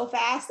moving so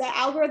fast that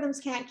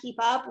algorithms can't keep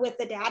up with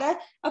the data.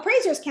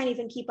 Appraisers can't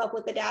even keep up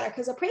with the data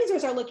because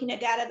appraisers are looking at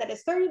data that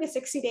is 30 to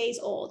 60 days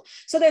old.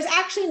 So there's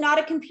actually not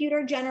a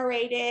computer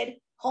generated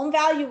home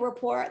value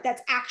report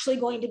that's actually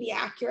going to be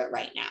accurate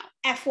right now.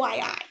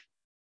 FYI.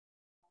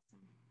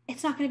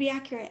 It's not going to be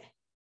accurate.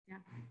 Yeah.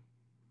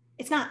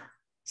 It's not.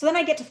 So then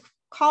I get to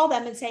call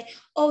them and say,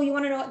 oh, you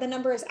want to know what the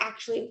number is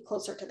actually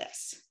closer to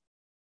this?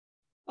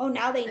 Oh,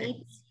 now they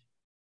need this.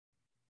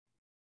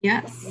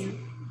 Yes.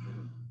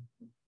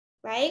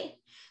 Right?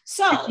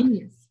 So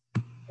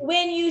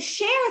when you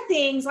share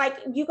things, like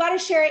you got to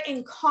share it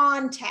in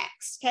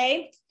context.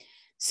 Okay.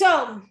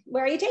 So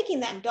where are you taking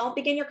them? Don't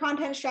begin your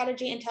content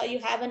strategy until you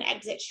have an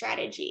exit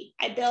strategy.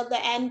 I build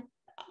the end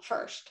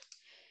first.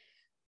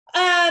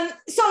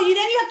 So you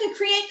have to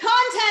create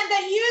content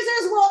that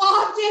users will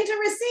opt in to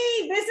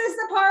receive. This is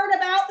the part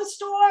about the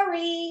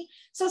story.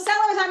 So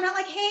sellers, I'm not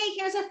like, hey,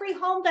 here's a free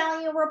home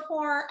value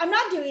report. I'm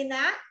not doing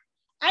that.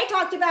 I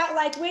talked about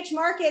like which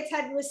markets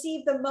had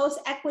received the most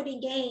equity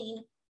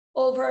gain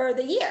over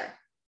the year.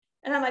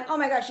 And I'm like, oh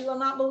my gosh, you will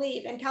not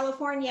believe. In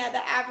California,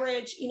 the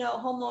average,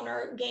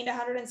 homeowner gained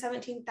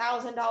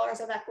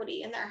 $117,000 of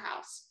equity in their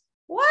house.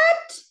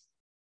 What?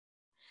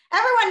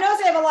 Everyone knows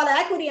they have a lot of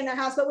equity in their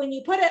house, but when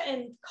you put it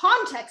in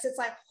context, it's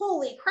like,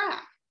 holy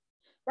crap,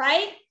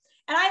 right?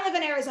 And I live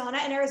in Arizona,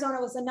 and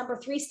Arizona was the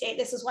 #3 state.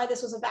 This is why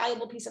this was a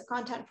valuable piece of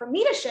content for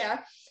me to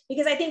share,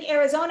 because I think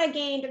Arizona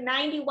gained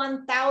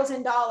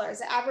 $91,000.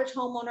 The average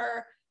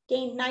homeowner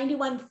gained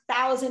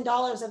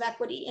 $91,000 of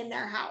equity in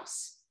their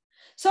house.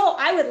 So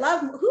I would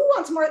love, who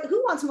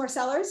wants more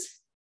sellers?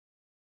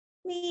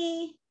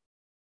 Me,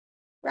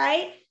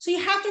 right? So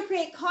you have to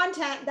create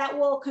content that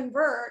will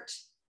convert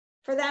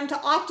for them to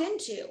opt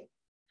into.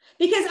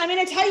 Because I'm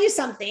going to tell you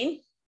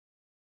something.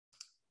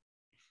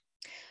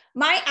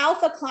 My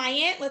alpha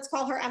client, let's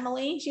call her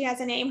Emily. She has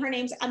a name. Her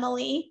name's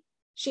Emily.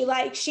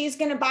 She's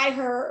going to buy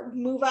her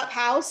move up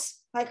house,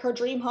 like her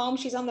dream home.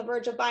 She's on the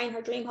verge of buying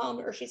her dream home,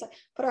 or she's like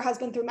put her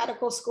husband through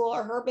medical school,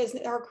 or her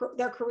business,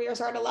 their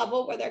careers are at a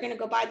level where they're going to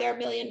go buy their $1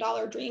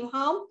 million dream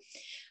home.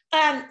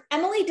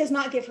 Emily does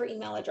not give her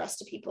email address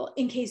to people,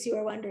 in case you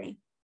were wondering.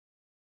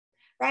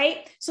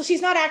 Right? So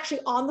she's not actually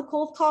on the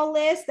cold call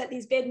list that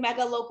these big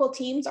mega local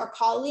teams are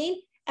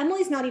calling.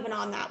 Emily's not even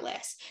on that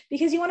list,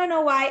 because you want to know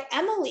why?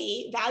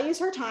 Emily values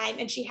her time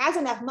and she has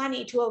enough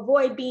money to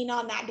avoid being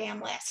on that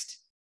damn list.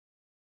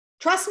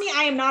 Trust me,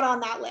 I am not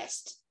on that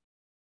list.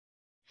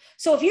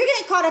 So if you're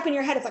getting caught up in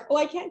your head, it's like, oh,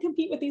 I can't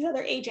compete with these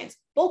other agents.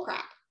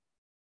 Bullcrap.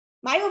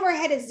 My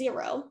overhead is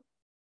 0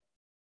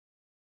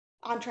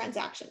 on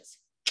transactions.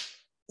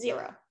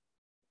 0.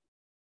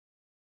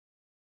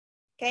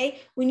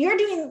 Okay. When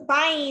you're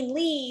buying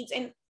leads,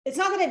 and it's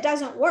not that it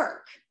doesn't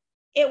work,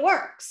 it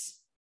works,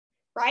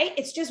 right?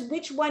 It's just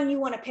which one you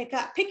want to pick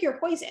up. Pick your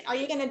poison. Are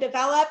you going to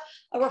develop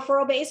a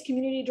referral-based,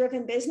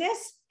 community-driven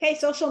business? Okay.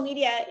 Social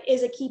media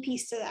is a key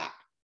piece to that,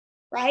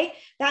 right?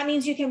 That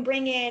means you can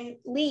bring in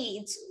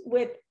leads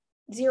with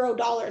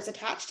 $0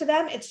 attached to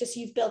them. It's just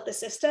you've built the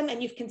system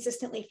and you've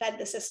consistently fed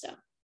the system,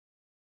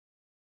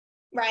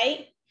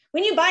 right?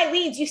 When you buy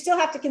leads, you still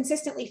have to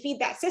consistently feed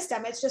that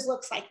system. It just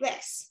looks like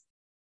this.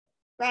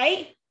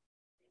 Right?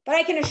 But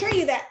I can assure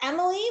you that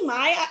Emily,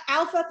 my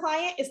alpha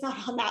client, is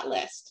not on that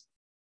list.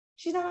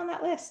 She's not on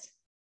that list.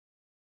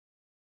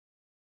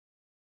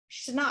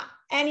 She's not.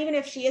 And even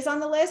if she is on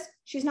the list,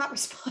 she's not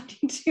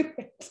responding to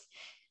it.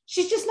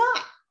 She's just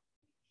not.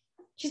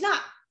 She's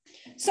not.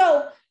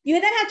 So you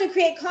then have to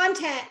create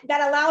content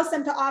that allows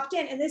them to opt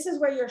in. And this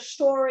is where your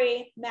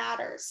story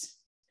matters.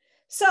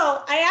 So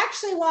I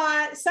actually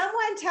want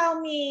someone tell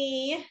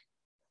me,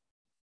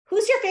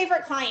 who's your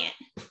favorite client?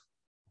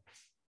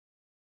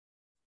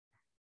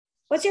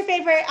 What's your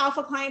favorite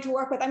alpha client to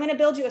work with? I'm going to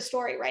build you a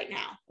story right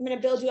now. I'm going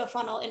to build you a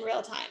funnel in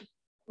real time.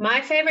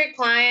 My favorite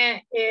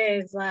client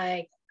is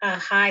like a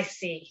high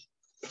C,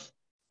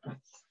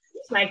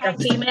 like a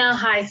female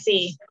high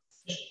C.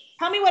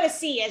 Tell me what a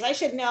C is. I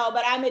should know,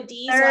 but I'm a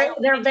D.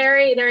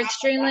 They're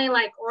extremely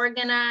like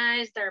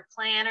organized. They're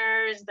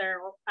planners. They're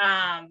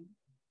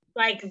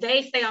like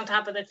they stay on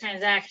top of the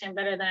transaction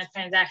better than a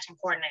transaction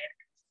coordinator.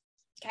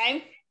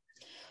 Okay.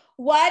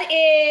 What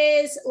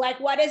is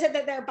it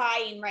that they're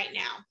buying right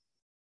now?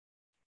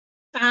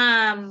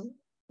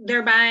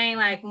 they're buying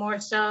like more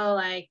so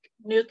like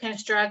new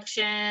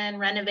construction,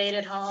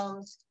 renovated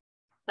homes,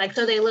 like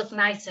so they look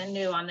nice and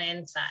new on the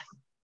inside.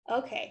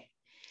 Okay,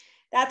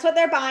 that's what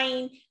they're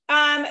buying.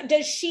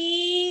 Does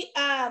she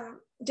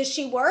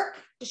work?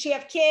 Does she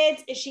have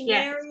kids? Is she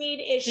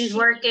married? She's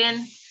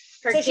working.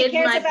 Her so kids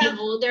might be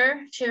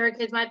older. Her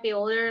kids might be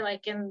older,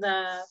 like in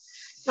the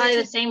probably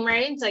the same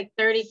range, like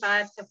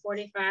 35 to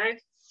 45.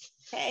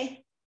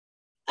 Okay.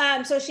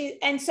 So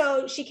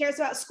she cares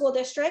about school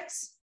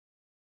districts.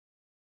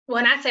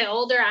 When I say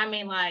older, I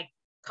mean like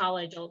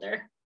college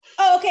older.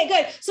 Oh, okay,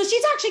 good. So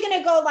she's actually going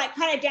to go like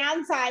kind of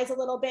downsize a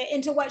little bit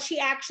into what she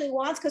actually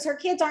wants, because her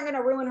kids aren't going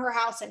to ruin her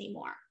house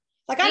anymore.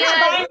 Like I'm not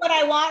buying what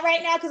I want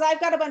right now because I've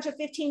got a bunch of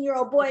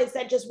 15-year-old boys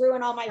that just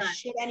ruin all my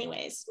shit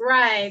anyways.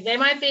 Right. They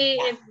might be,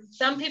 if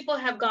some people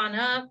have gone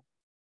up,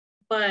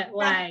 but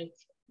like,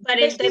 but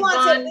they've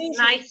gone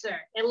nicer.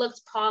 It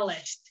looks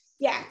polished.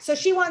 Yeah. So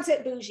she wants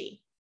it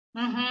bougie.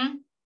 Mm-hmm.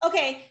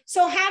 Okay.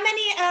 So how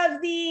many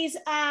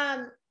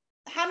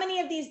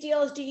of these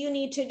deals do you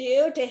need to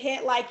do to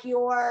hit like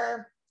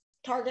your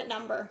target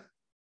number?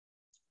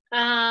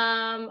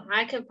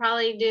 I could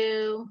probably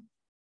do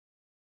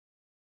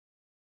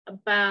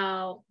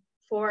about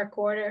 4 a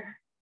quarter.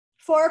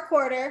 4 a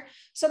quarter.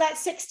 So that's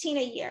 16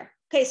 a year.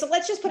 Okay. So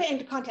let's just put it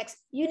into context.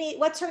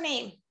 What's her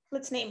name?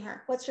 Let's name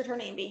her. What should her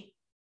name be?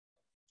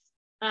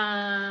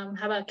 How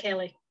about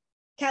Kelly?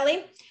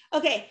 Kelly.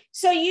 Okay.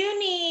 So you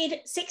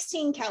need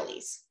 16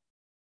 Kellys,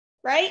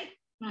 right?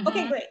 Mm-hmm.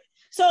 Okay, great.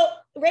 So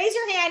raise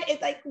your hand.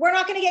 It's like, we're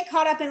not going to get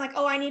caught up in like,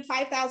 oh, I need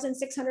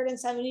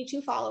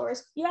 5,672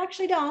 followers. You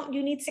actually don't.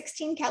 You need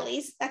 16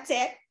 Kellys. That's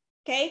it.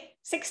 Okay.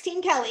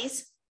 16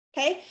 Kellys.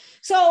 Okay.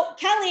 So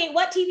Kelly,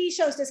 what TV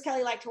shows does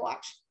Kelly like to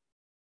watch?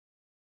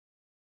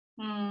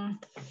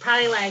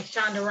 Probably like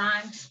Shonda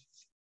Rhimes.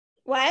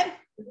 What?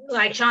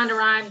 Like Shonda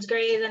Rhimes,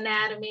 Grey's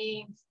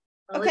Anatomy.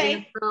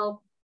 Okay. How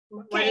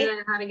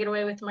to Get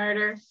Away with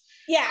Murder.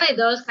 Yeah. Like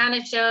those kind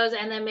of shows.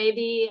 And then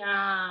maybe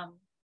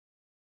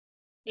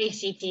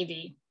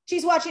HGTV.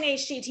 She's watching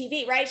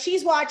HGTV, right?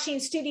 She's watching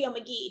Studio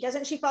McGee.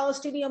 Doesn't she follow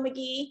Studio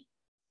McGee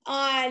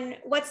on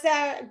what's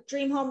that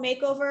Dream Home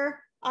Makeover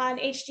on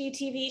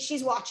HGTV?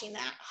 She's watching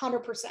that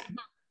 100%.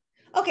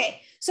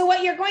 Okay. So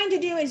what you're going to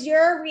do is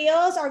your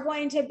reels are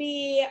going to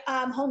be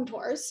home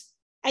tours,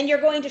 and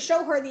you're going to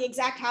show her the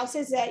exact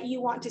houses that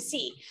you want to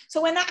see.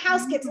 So when that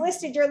house gets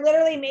listed, you're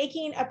literally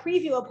making a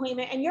preview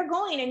appointment, and you're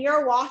going and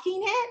you're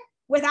walking it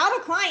without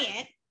a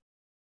client.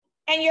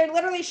 And you're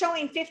literally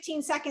showing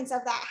 15 seconds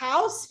of that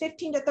house,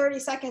 15 to 30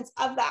 seconds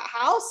of that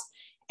house.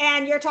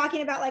 And you're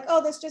talking about like,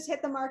 oh, this just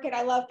hit the market.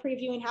 I love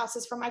previewing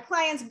houses for my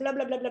clients, blah,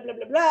 blah, blah, blah, blah,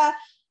 blah, blah.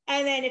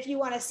 And then if you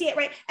want to see it,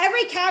 right?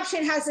 Every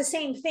caption has the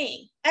same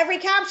thing. Every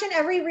caption,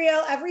 every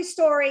reel, every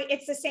story,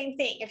 it's the same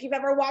thing. If you've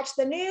ever watched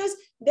the news,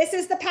 this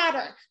is the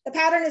pattern. The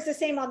pattern is the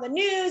same on the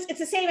news. It's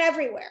the same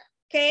everywhere.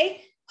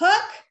 Okay.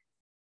 Hook,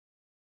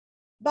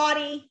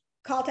 body,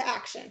 call to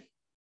action.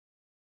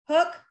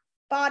 Hook,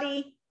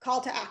 body,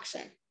 call to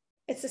action.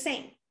 It's the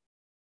same,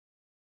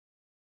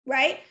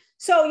 right?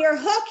 So your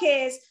hook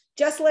is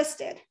just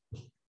listed,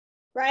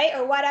 right?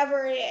 Or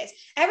whatever it is.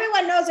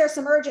 Everyone knows there's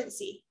some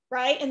urgency,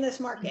 right? In this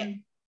market.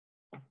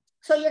 Mm-hmm.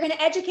 So you're going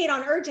to educate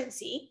on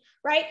urgency,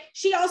 right?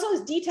 She also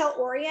is detail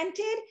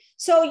oriented.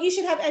 So you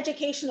should have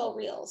educational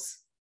reels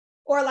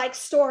or like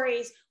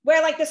stories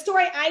where like the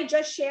story I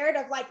just shared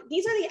of like,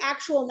 these are the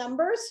actual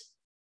numbers.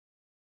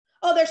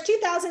 Oh, there's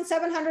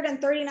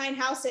 2,739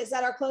 houses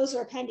that are closed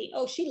or pending.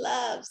 Oh, she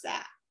loves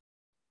that.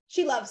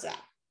 She loves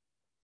that.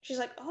 She's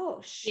like,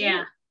 oh, shoot.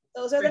 Yeah,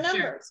 those are the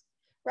numbers,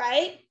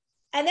 right?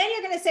 And then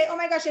you're going to say, oh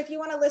my gosh, if you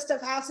want a list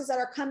of houses that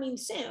are coming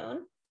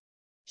soon,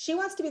 she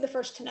wants to be the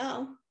first to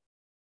know.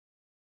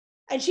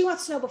 And she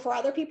wants to know before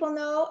other people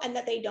know and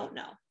that they don't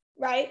know,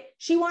 right?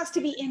 She wants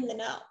to be in the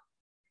know.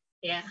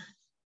 Yeah.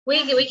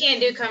 We can't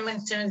do coming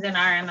soons in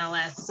our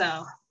MLS,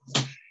 so.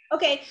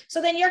 Okay,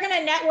 so then you're going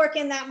to network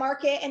in that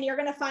market, and you're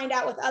going to find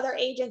out with other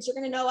agents. You're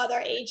going to know other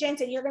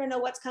agents, and you're going to know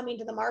what's coming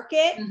to the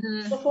market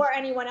before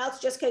anyone else,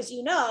 just because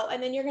you know.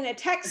 And then you're going to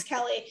text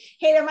Kelly,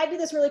 hey, there might be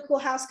this really cool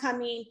house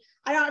coming.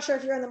 I'm not sure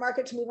if you're in the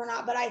market to move or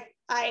not, but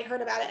I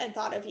heard about it and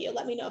thought of you.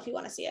 Let me know if you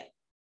want to see it.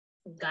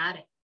 Got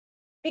it.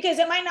 Because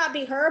it might not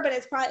be her, but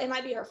it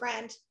might be her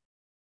friend.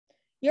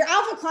 Your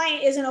alpha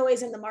client isn't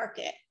always in the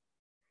market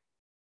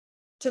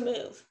to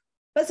move,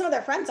 but some of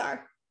their friends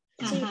are.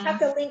 So you have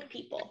to link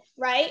people,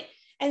 right?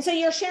 And so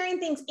you're sharing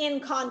things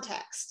in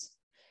context.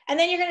 And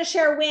then you're going to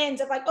share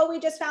wins of like, oh, we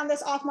just found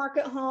this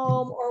off-market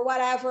home or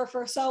whatever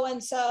for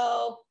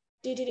so-and-so.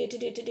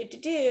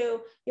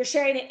 You're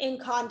sharing it in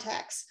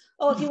context.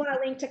 Oh, if you want to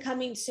link to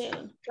coming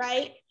soon,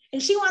 right?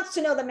 And she wants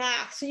to know the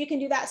math. So you can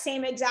do that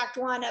same exact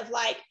one of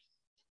like,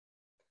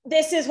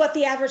 this is what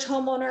the average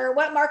homeowner,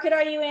 what market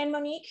are you in,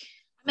 Monique?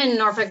 I'm in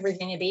Norfolk,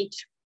 Virginia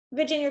Beach.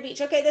 Virginia Beach.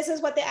 Okay, this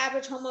is what the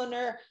average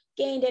homeowner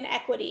gained in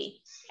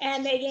equity,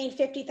 and they gained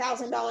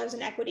 $50,000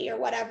 in equity or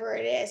whatever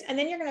it is. And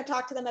then you're going to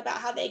talk to them about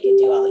how they could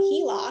do a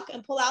HELOC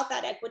and pull out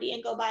that equity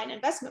and go buy an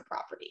investment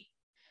property,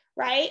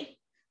 right?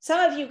 some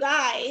of you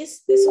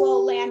guys, this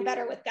will land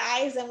better with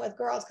guys than with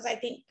girls, because I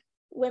think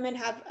women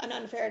have an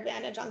unfair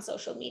advantage on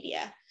social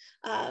media.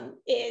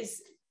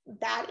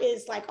 That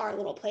is like our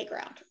little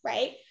playground,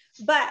 right?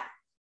 But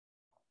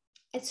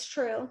it's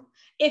true.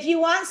 If you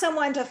want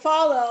someone to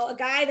follow a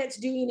guy that's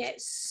doing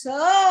it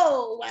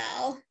so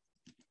well,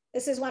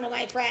 this is one of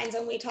my friends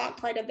and we talk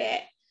quite a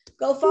bit.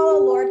 Go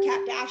follow Lord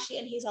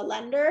Kapdashian. He's a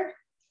lender.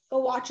 Go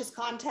watch his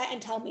content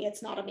and tell me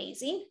it's not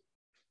amazing,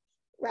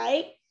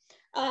 right?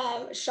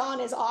 Sean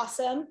is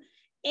awesome.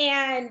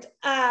 And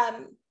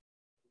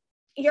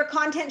your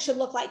content should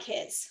look like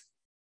his.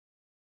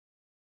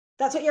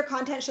 That's what your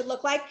content should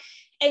look like.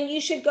 And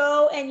you should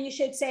go and you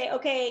should say,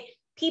 okay,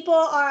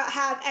 people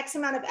have X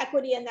amount of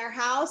equity in their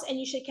house, and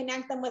you should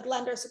connect them with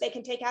lenders so they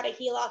can take out a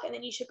HELOC, and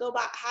then you should go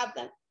back,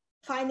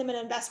 find them an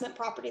investment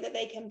property that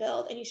they can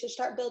build, and you should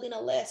start building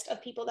a list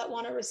of people that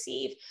want to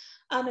receive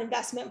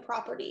investment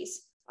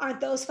properties.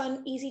 Aren't those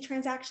fun, easy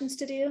transactions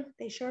to do?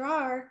 They sure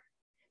are,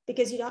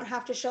 because you don't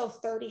have to show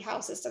 30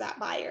 houses to that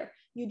buyer.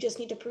 You just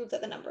need to prove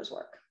that the numbers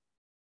work.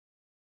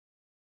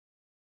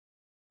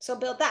 So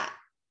build that.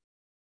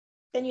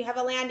 Then you have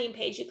a landing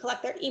page, you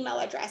collect their email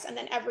address, and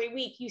then every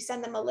week you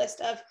send them a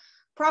list of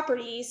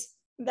properties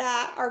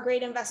that are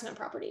great investment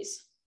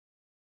properties.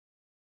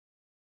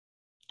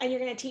 And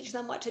you're going to teach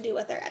them what to do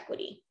with their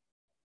equity,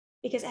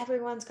 because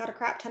everyone's got a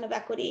crap ton of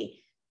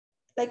equity.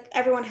 Like,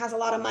 everyone has a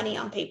lot of money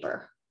on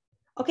paper.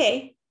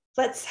 Okay,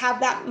 let's have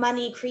that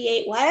money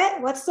create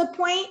what? What's the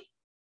point?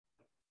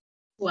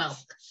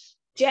 Wealth.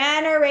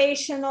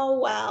 Generational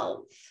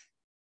wealth.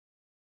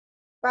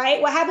 Right?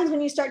 What happens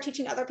when you start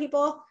teaching other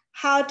people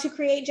how to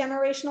create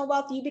generational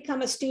wealth? You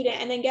become a student,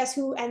 and then guess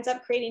who ends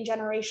up creating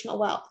generational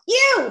wealth?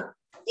 You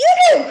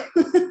do.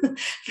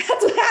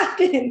 That's what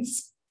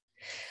happens,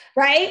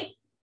 right?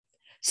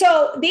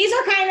 So these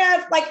are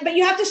kind of like, but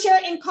you have to share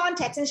it in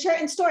context and share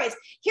it in stories.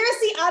 Here's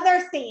the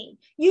other thing.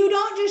 You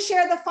don't just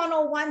share the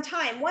funnel one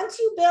time. Once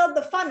you build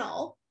the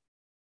funnel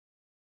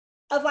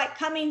of like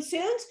coming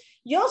soons,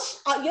 you'll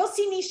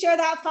see me share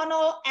that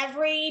funnel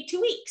every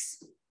 2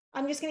 weeks.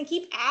 I'm just going to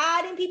keep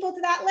adding people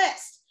to that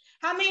list.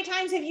 How many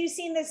times have you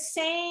seen the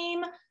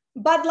same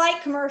Bud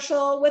Light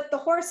commercial with the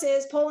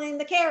horses pulling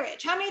the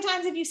carriage? How many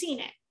times have you seen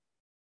it?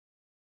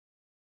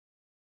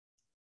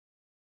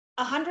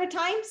 100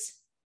 times?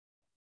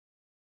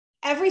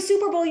 Every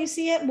Super Bowl, you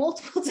see it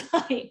multiple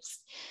times,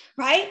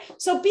 right?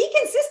 So be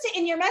consistent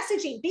in your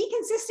messaging, be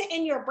consistent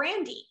in your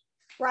branding,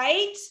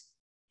 right?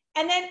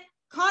 And then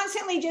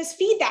constantly just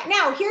feed that.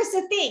 Now, here's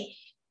the thing.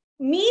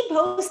 Me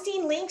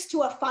posting links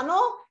to a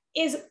funnel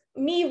is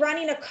me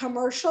running a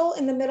commercial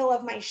in the middle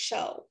of my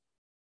show.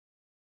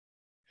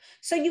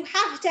 So you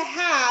have to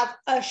have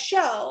a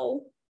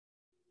show,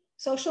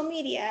 social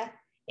media,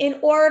 in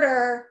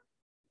order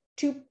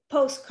to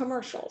post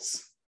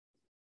commercials,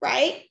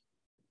 right?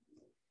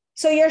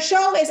 So your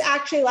show is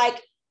actually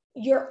like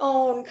your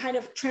own kind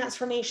of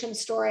transformation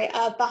story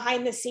of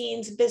behind the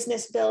scenes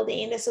business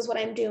building. This is what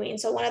I'm doing.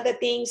 So one of the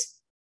things,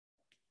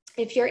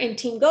 if you're in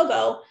Team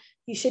Gogo,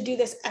 you should do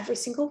this every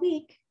single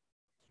week,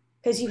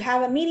 because you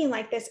have a meeting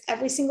like this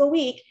every single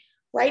week.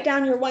 Write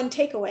down your one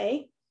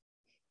takeaway,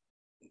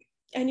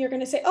 and you're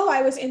going to say, oh,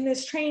 I was in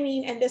this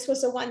training and this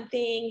was the one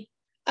thing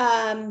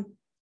that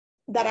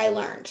I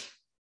learned,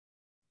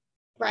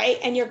 right?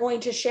 And you're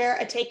going to share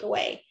a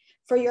takeaway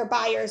for your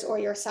buyers or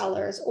your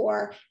sellers,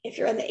 or if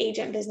you're in the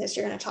agent business,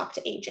 you're going to talk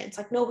to agents,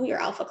 like know who your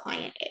alpha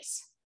client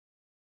is.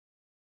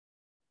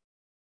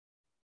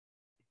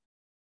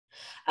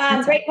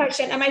 Great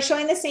question. Am I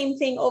showing the same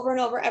thing over and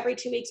over every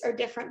 2 weeks, or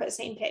different but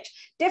same pitch?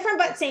 Different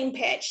but same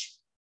pitch.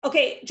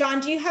 Okay, John,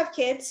 do you have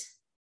kids?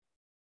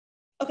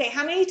 Okay,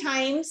 how many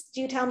times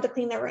do you tell them to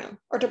clean their room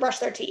or to brush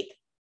their teeth?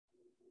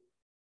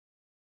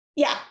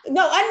 Yeah,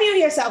 no, unmute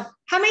yourself.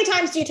 How many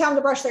times do you tell them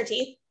to brush their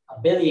teeth?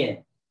 A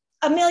billion.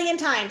 A million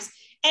times.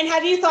 And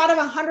have you thought of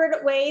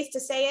 100 ways to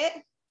say it?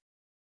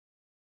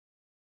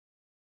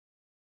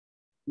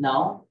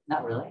 No,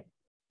 not really.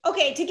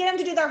 Okay, to get them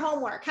to do their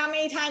homework. How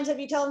many times have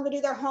you told them to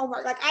do their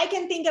homework? Like, I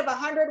can think of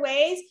 100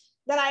 ways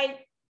that I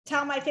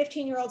tell my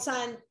 15-year-old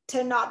son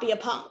to not be a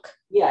punk.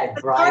 Yeah, I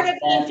bribe part of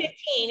them. being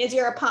 15 is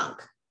you're a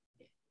punk,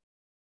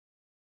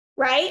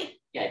 right?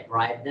 Yeah, I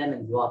bribe them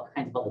and do all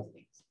kinds of other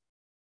things.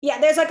 Yeah,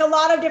 there's like a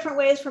lot of different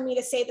ways for me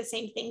to say the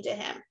same thing to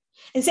him.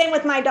 And same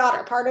with my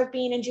daughter. Part of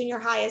being in junior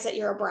high is that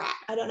you're a brat.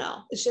 I don't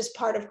know. It's just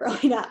part of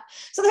growing up.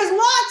 So there's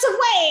lots of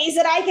ways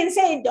that I can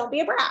say, don't be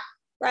a brat,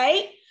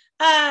 right?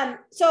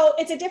 So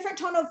it's a different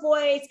tone of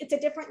voice. It's a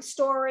different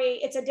story.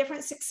 It's a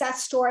different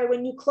success story.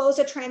 When you close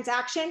a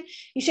transaction,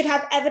 you should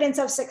have evidence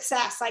of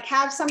success, like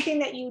have something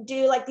that you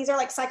do. Like, these are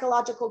like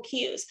psychological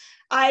cues.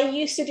 I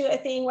used to do a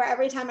thing where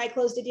every time I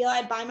closed a deal,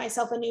 I'd buy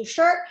myself a new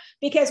shirt,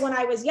 because when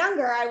I was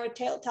younger, I would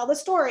tell the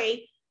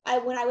story.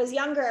 When I was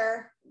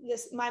younger,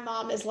 my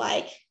mom is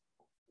like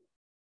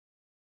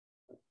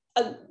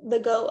the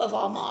goat of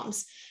all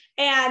moms.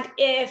 And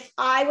if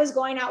I was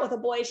going out with a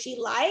boy she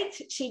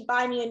liked, she'd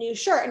buy me a new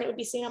shirt and it would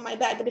be sitting on my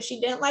bed. But if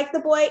she didn't like the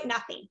boy,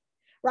 nothing,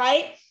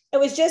 right? It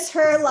was just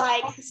her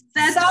like,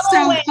 that's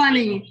so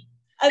funny.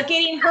 of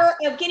getting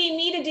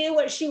me to do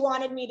what she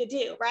wanted me to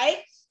do, right?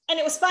 And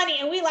it was funny,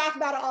 and we laugh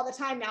about it all the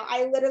time now.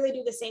 I literally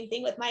do the same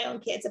thing with my own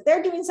kids. If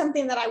they're doing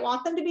something that I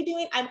want them to be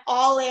doing, I'm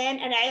all in,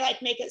 and I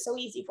like make it so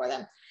easy for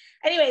them.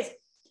 Anyways,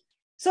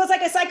 so it's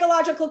like a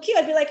psychological cue.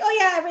 I'd be like, oh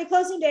yeah, every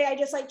closing day, I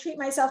just like treat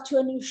myself to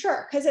a new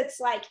shirt because it's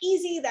like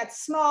easy,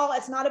 that's small,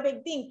 it's not a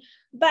big thing.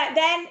 But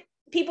then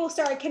people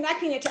started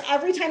connecting it to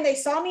every time they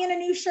saw me in a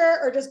new shirt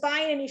or just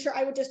buying a new shirt,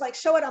 I would just like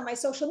show it on my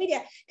social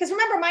media. Because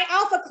remember, my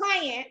alpha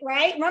client,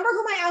 right? Remember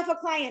who my alpha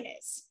client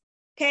is,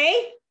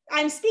 okay?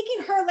 I'm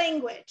speaking her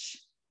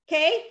language,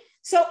 okay?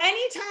 So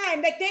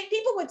anytime, like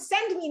people would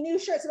send me new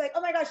shirts, like,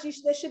 oh my gosh,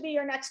 this should be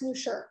your next new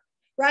shirt,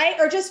 right?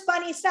 Or just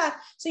funny stuff.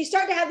 So you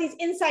start to have these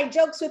inside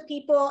jokes with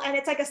people, and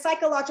it's like a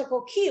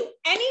psychological cue.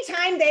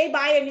 Anytime they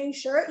buy a new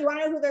shirt, you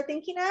wanna know who they're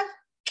thinking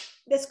of?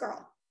 This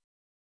girl,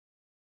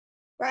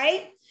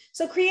 right?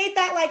 So create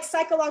that like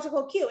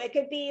psychological cue. It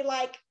could be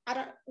like,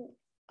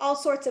 all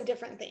sorts of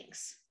different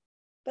things.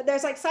 But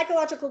there's like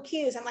psychological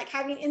cues and like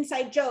having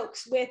inside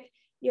jokes with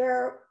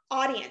your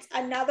audience.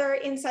 Another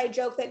inside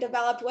joke that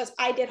developed was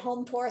I did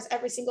home tours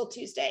every single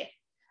Tuesday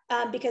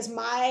because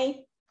a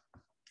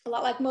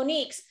lot like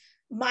Monique's,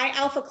 my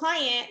alpha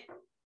client,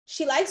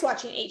 she likes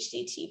watching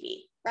HGTV,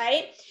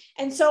 right?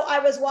 And so I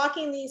was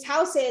walking these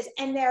houses,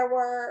 and there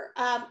were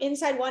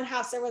inside one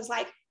house, there was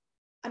like,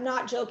 I'm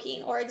not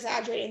joking or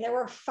exaggerating, there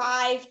were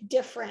 5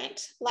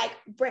 different like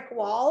brick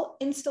wall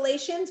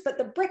installations, but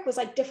the brick was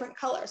like different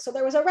colors. So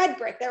there was a red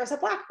brick, there was a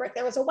black brick,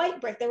 there was a white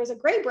brick, there was a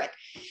gray brick.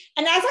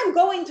 And as I'm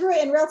going through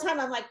it in real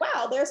time, I'm like,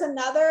 wow, there's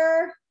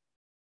another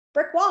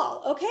brick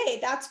wall. Okay,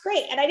 that's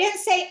great. And I didn't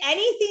say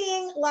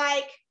anything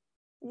like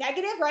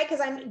negative, right?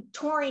 Because I'm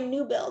touring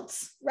new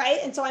builds, right?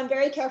 And so I'm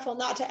very careful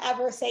not to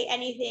ever say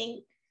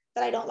anything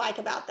that I don't like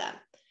about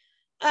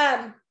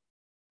them.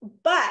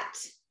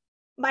 But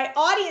my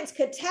audience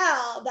could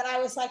tell that I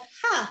was like,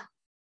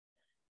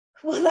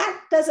 well,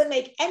 that doesn't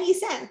make any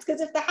sense, because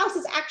if the house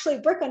is actually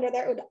brick under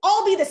there, it would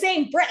all be the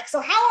same brick. So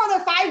how are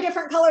there 5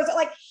 different colors?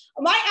 Like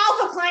my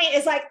alpha client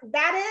is like,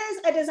 that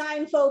is a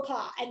design faux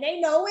pas, and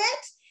they know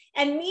it.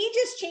 And me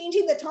just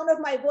changing the tone of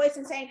my voice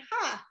and saying,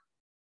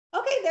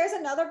 okay, there's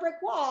another brick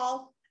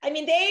wall. I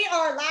mean, they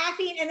are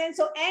laughing. And then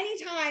so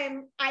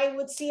anytime I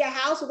would see a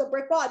house with a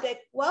brick wall, I'd be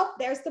like, well,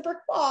 there's the brick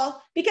wall,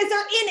 because they're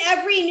in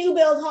every new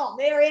build home.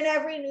 They are in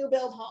every new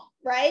build home,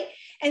 right?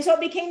 And so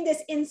it became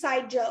this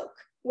inside joke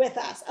with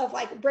us of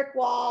like brick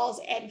walls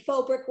and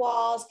faux brick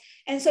walls.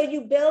 And so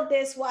you build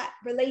this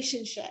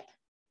relationship.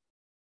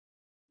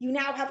 You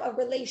now have a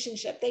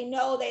relationship. They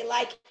know, they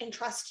like, and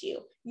trust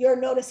you.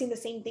 You're noticing the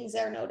same things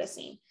they're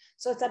noticing.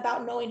 So it's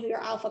about knowing who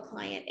your alpha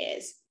client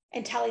is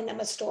and telling them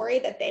a story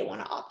that they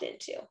want to opt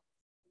into. Does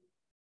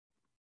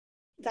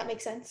that make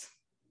sense?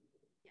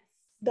 Yes.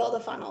 Build a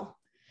funnel.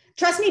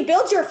 Trust me,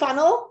 build your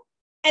funnel,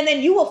 and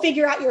then you will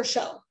figure out your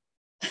show.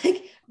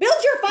 Like, build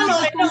your funnel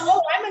and go,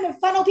 oh, I'm going to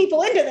funnel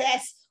people into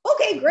this.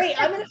 Okay,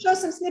 great. I'm going to show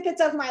some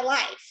snippets of my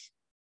life.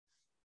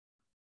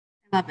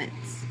 I love it.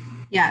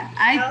 Yeah,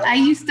 I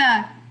used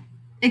to,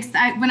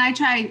 when I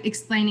try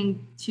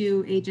explaining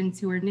to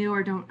agents who are new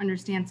or don't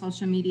understand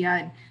social media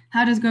and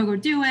how does Gogo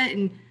do it,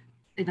 and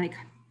they like,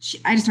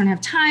 I just don't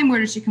have time. Where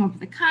does she come up with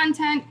the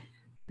content?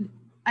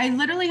 I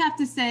literally have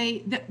to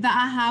say the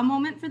aha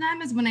moment for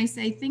them is when I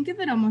say, think of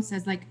it almost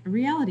as like a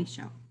reality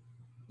show.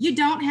 You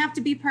don't have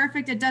to be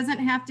perfect. It doesn't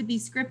have to be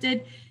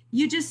scripted.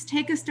 You just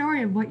take a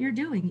story of what you're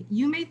doing.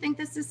 You may think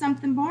this is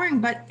something boring,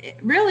 but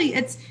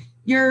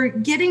you're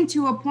getting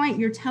to a point,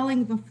 you're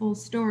telling the full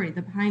story,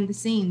 the behind the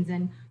scenes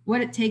and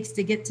what it takes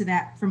to get to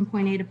that from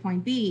point A to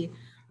point B.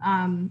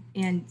 And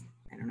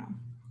I don't know.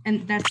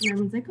 And that's when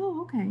everyone's like,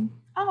 oh, okay.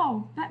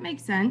 Oh, that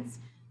makes sense.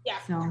 Yeah.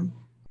 So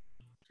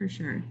for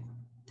sure.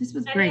 This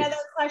was great. Any other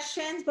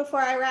questions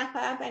before I wrap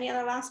up? Any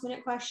other last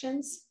minute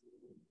questions?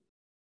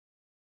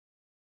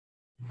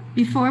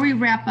 Before we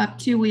wrap up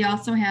too, we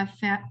also have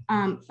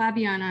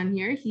Fabian on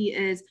here. He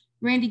is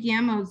Randy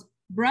Gammo's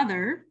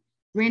brother.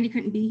 Randy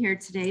couldn't be here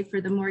today for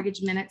the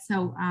Mortgage Minute.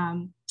 So,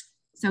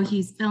 so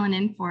he's filling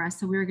in for us.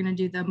 So we were going to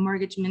do the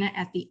Mortgage Minute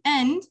at the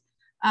end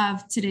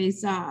of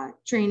today's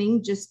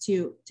training, just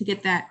to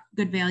get that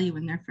good value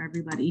in there for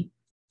everybody.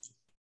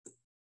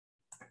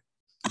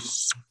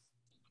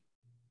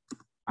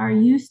 Are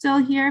you still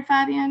here,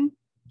 Fabian?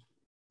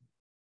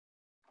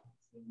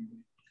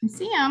 I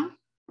see him.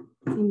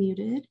 Is he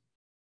muted?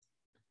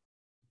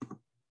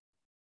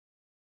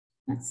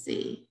 Let's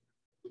see.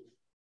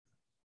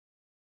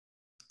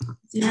 Does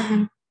he have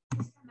him?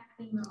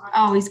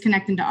 Oh, he's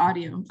connecting to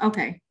audio.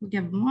 Okay, we'll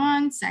give him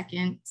 1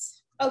 second.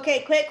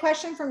 Okay, quick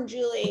question from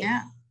Julie.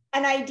 Yeah.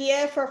 An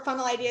idea for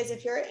funnel ideas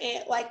if you're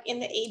in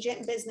the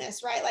agent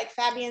business, right? Like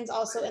Fabian's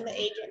also in the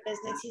agent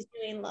business. He's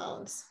doing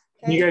loans.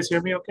 Okay? Can you guys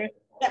hear me okay?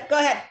 Yep, go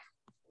ahead.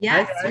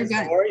 Yes, hi guys, we're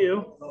good. How are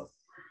you?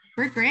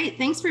 We're great.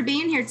 Thanks for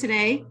being here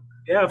today.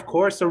 Yeah, of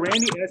course. So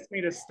Randy asked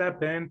me to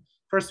step in.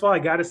 First of all, I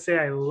got to say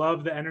I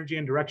love the energy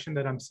and direction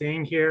that I'm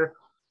seeing here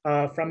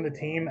from the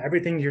team.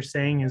 Everything you're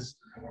saying is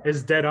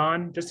dead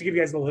on. Just to give you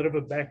guys a little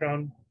bit of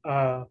background,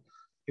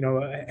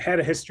 I had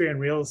a history in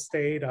real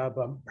estate, but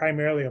I'm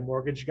primarily a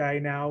mortgage guy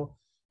now.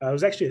 I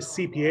was actually a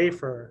CPA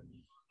for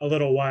a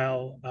little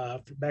while,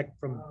 back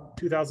from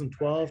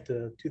 2012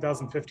 to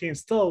 2015,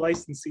 still a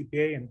licensed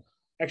CPA, and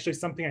actually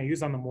something I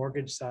use on the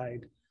mortgage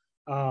side.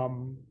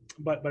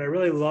 But I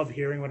really love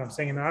hearing what I'm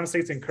saying. And honestly,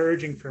 it's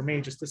encouraging for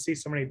me just to see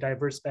so many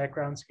diverse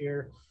backgrounds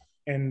here,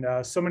 and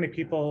so many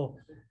people,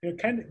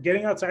 kind of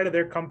getting outside of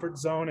their comfort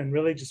zone and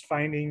really just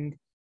finding,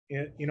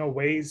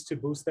 ways to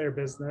boost their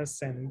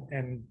business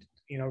and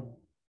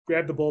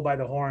grab the bull by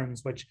the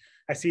horns, which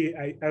I see.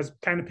 I was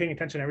kind of paying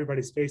attention to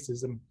everybody's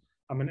faces.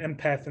 I'm an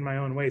empath in my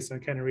own way, so I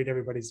kind of read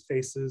everybody's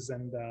faces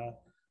and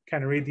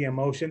kind of read the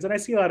emotions. And I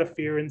see a lot of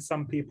fear in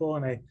some people,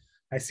 and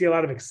I see a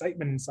lot of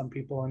excitement in some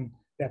people, and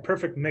that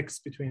perfect mix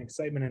between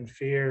excitement and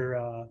fear,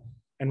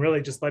 and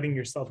really just letting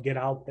yourself get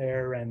out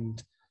there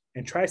and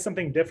try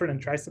something different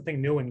and try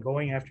something new and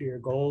going after your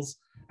goals.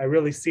 I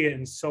really see it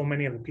in so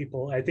many of the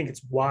people. I think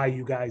it's why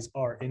you guys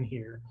are in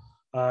here.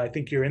 I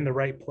think you're in the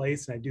right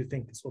place, and I do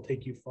think this will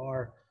take you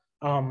far.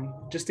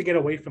 Just to get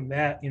away from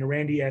that,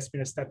 Randy asked me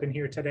to step in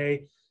here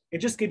today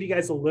and just give you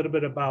guys a little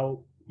bit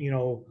about,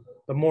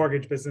 the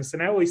mortgage business.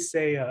 And I always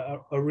say a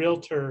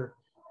realtor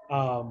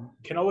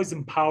can always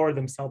empower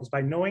themselves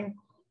by knowing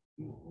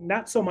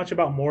not so much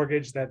about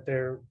mortgage that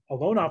they're a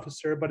loan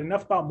officer, but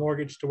enough about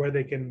mortgage to where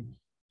they can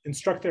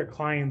instruct their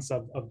clients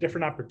of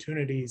different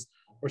opportunities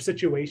or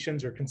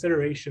situations or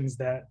considerations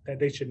that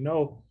they should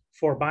know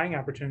for buying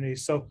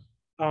opportunities. So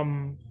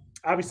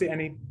obviously,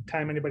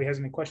 anytime anybody has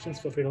any questions,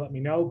 feel free to let me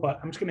know, but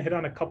I'm just going to hit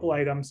on a couple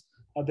items.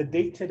 The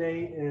date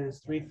today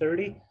is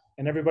 3:30,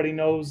 and everybody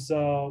knows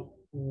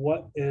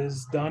what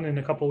is done in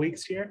a couple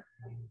weeks here.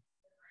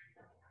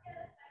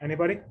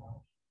 Anybody?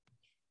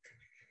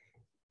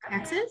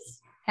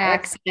 Taxes?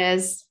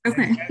 Taxes.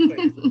 Okay.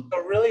 Exactly. So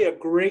really a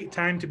great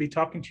time to be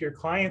talking to your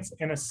clients,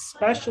 and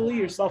especially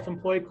your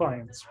self-employed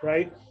clients,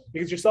 right?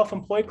 Because your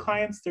self-employed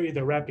clients, they're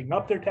either wrapping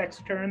up their tax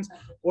returns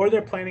or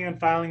they're planning on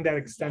filing that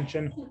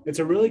extension. It's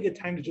a really good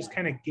time to just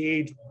kind of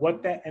gauge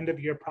what that end of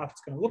year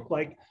profit's going to look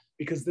like,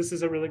 because this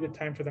is a really good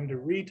time for them to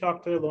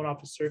re-talk to their loan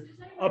officer,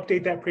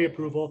 update that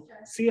pre-approval,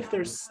 see if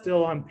they're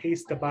still on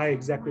pace to buy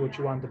exactly what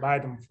you wanted to buy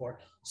them for.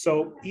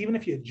 So even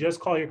if you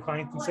just call your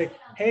clients and say,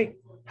 hey,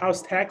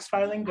 how's tax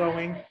filing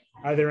going?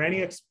 Are there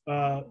any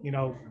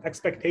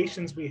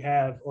expectations we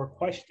have or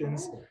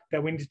questions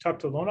that we need to talk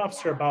to the loan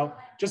officer about?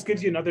 Just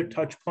gives you another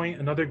touch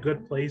point, another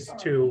good place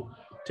to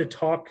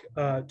talk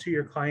to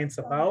your clients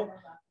about,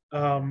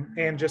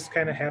 and just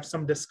kind of have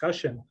some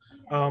discussion.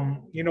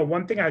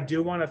 One thing I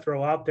do want to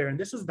throw out there, and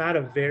this is not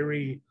a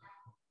very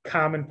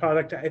common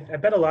product. I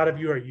bet a lot of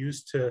you are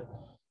used to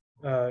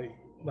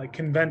like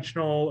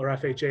conventional or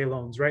FHA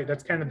loans, right?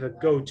 That's kind of the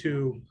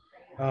go-to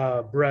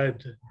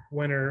bread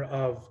winner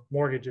of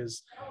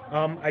mortgages.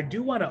 I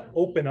do want to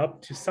open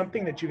up to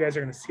something that you guys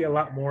are going to see a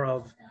lot more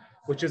of,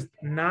 which is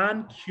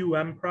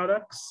non-QM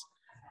products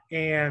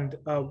and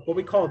what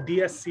we call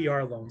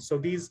DSCR loans. So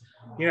these,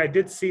 I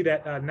did see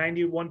that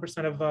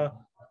 91%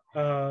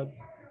 of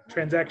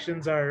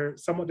transactions are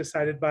somewhat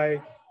decided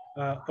by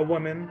a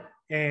woman,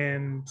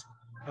 and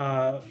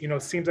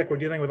it seems like we're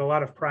dealing with a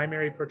lot of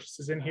primary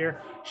purchases in here.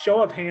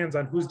 Show of hands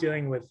on who's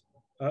dealing with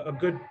a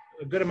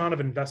good amount of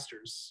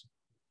investors.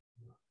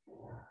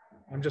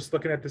 I'm just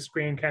looking at the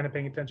screen, kind of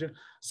paying attention.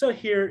 So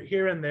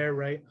here and there,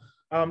 right?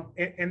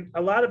 And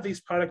a lot of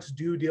these products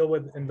do deal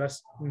with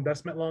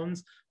investment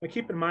loans. But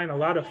keep in mind, a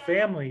lot of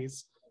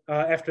families,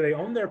 after they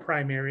own their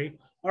primary,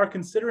 are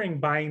considering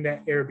buying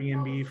that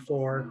Airbnb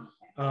for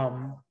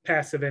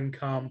passive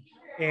income.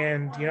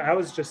 And I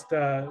was just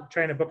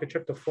trying to book a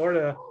trip to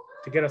Florida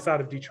to get us out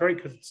of Detroit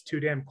because it's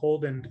too damn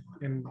cold, and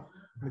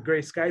the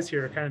gray skies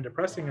here are kind of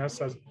depressing us.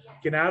 So I was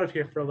getting out of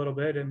here for a little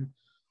bit, and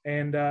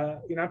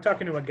I'm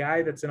talking to a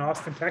guy that's in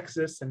Austin,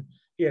 Texas, and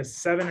he has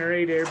 7 or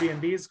 8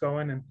 Airbnbs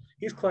going, and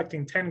he's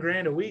collecting 10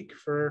 grand a week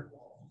for,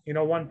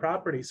 one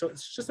property. So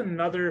it's just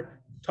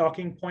another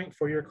talking point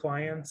for your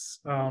clients,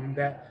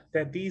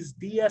 that these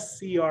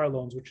DSCR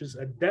loans, which is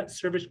a debt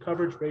service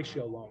coverage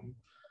ratio loan,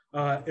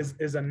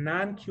 is a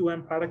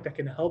non-QM product that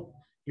can help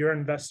your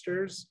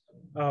investors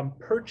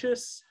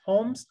purchase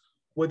homes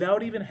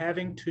without even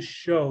having to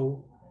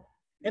show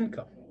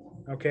income.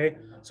 Okay,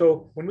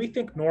 so when we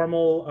think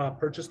normal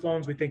purchase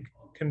loans, we think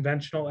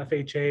conventional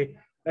FHA.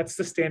 That's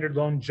the standard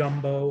loan,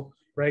 jumbo,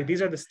 right?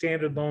 These are the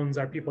standard loans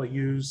our people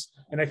use.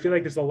 And I feel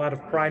like there's a lot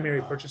of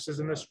primary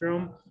purchases in this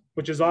room,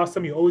 which is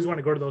awesome. You always want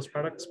to go to those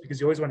products because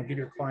you always want to give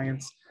your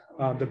clients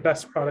the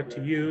best product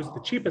to use,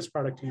 the cheapest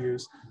product to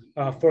use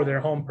for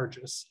their home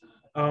purchase.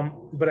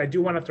 But I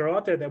do want to throw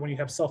out there that when you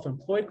have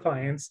self-employed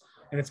clients,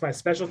 and it's my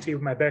specialty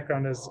with my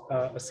background as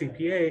a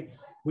CPA,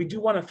 we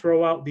do want to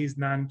throw out these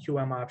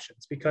non-QM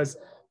options because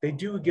they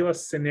do give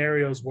us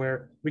scenarios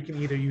where we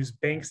can either use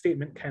bank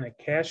statement kind of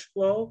cash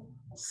flow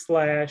 /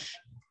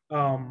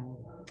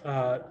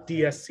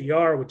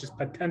 DSCR, which is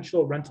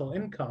potential rental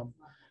income,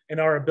 and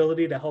our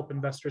ability to help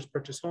investors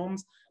purchase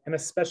homes, and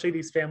especially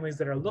these families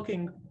that are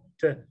looking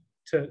to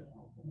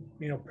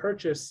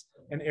purchase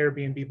an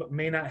Airbnb but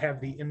may not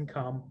have the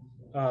income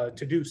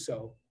to do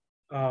so.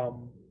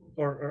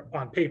 or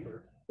on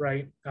paper,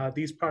 right?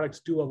 These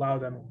products do allow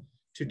them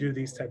to do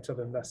these types of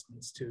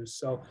investments too.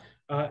 So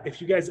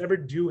if you guys ever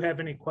do have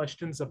any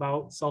questions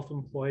about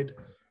self-employed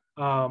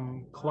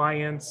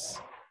clients,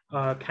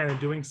 kind of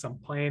doing some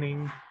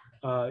planning,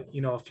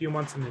 a few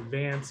months in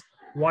advance,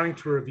 wanting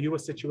to review a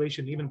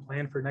situation, even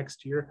plan for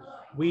next year,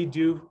 we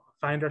do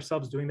find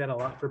ourselves doing that a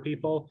lot for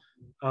people.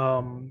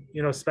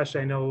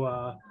 Especially I know,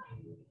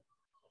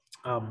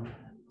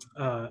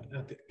 I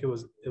think it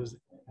was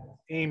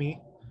Amy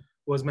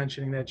was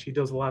mentioning that she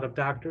does a lot of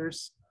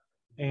doctors,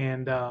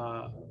 and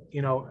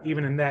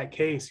even in that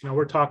case,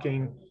 we're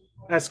talking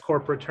S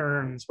corp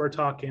returns, we're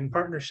talking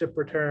partnership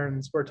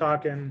returns, we're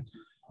talking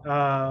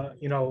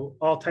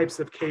all types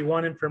of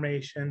K1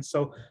 information.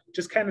 So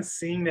just kind of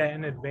seeing that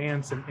in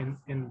advance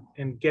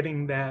and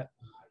getting that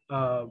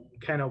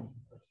kind of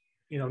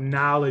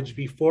knowledge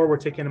before we're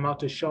taking them out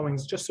to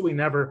showings, just so we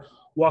never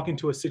walk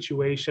into a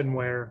situation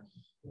where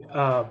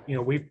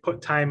we've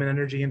put time and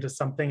energy into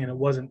something and it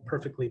wasn't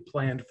perfectly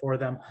planned for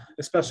them,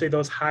 especially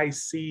those high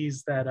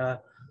C's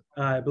that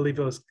I believe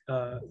it was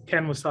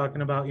Ken was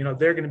talking about.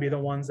 They're going to be the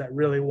ones that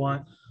really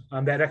want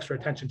that extra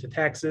attention to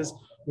taxes.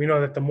 We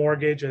know that the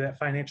mortgage or that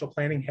financial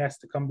planning has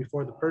to come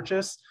before the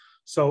purchase.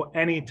 So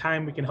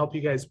anytime we can help you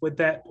guys with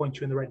that, point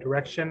you in the right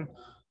direction,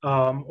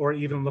 or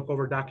even look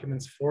over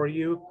documents for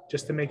you,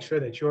 just to make sure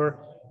that your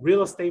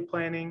real estate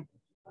planning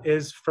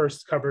is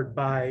first covered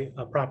by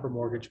a proper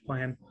mortgage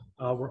plan.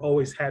 We're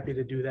always happy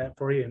to do that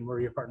for you, and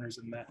we're your partners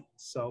in that.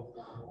 So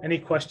any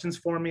questions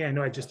for me? I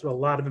know I just threw a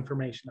lot of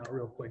information out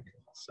real quick.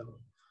 So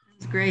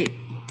that's great.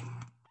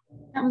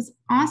 That was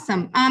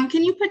awesome.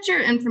 Can you put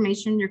your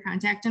information, your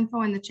contact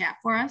info in the chat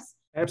for us?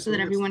 Absolutely. So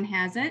that everyone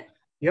has it?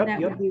 Yep.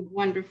 That would be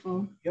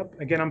wonderful. Yep.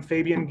 Again, I'm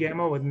Fabian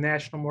Gamma with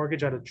National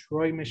Mortgage out of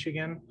Troy,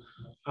 Michigan.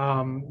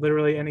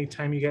 Literally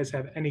anytime you guys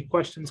have any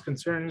questions,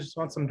 concerns, just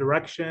want some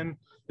direction,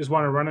 just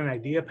want to run an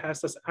idea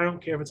past us. I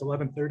don't care if it's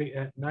 11:30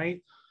 at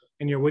night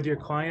and you're with your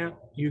client,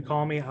 you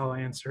call me, I'll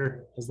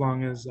answer, as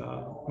long as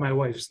my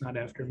wife's not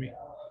after me.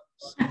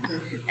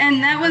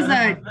 And that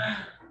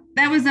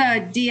was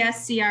a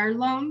DSCR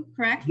loan,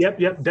 correct?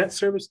 Yep. Debt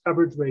service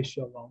coverage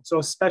ratio loan. So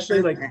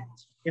especially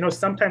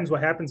sometimes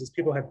what happens is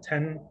people have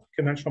 10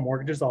 conventional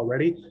mortgages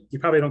already. You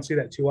probably don't see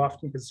that too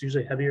often because it's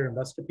usually heavier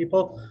investor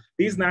people.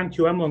 These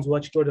non-QM loans will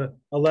let you go to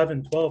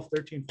 11, 12,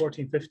 13,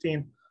 14,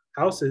 15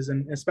 houses.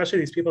 And especially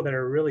these people that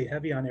are really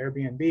heavy on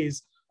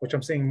Airbnbs, which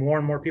I'm seeing more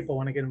and more people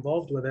want to get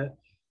involved with it.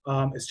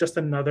 It's just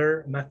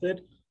another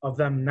method of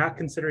them not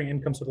considering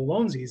income, so the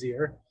loan's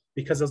easier,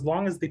 because as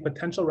long as the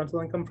potential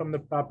rental income from the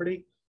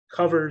property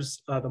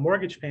covers the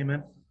mortgage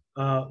payment,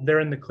 they're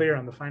in the clear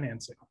on the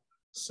financing.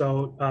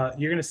 So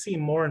you're going to see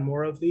more and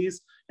more of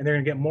these, and they're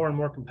going to get more and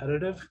more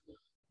competitive.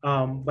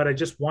 But I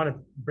just want to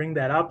bring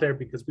that out there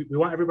because we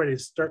want everybody to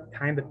start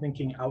kind of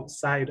thinking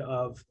outside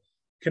of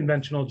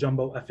conventional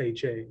jumbo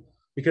FHA,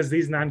 because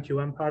these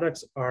non-QM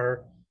products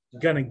are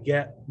going to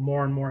get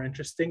more and more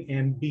interesting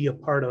and be a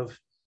part of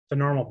the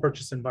normal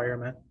purchase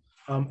environment,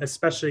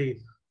 especially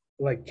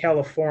like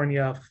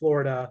California,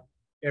 Florida,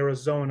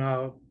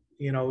 Arizona,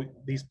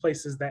 these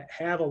places that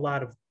have a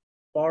lot of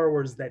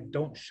borrowers that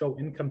don't show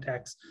income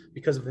tax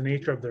because of the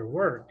nature of their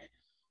work.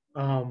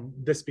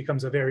 This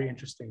becomes a very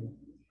interesting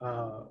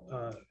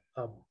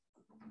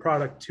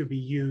product to be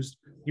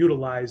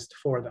utilized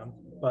for them.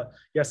 But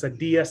yes, a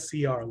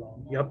DSCR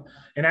loan. Yep.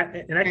 And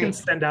I can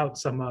send out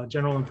some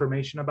general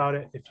information about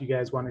it if you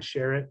guys want to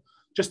share it,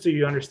 just so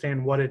you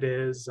understand what it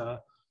is.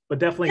 But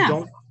definitely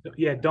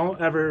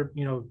don't ever,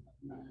 you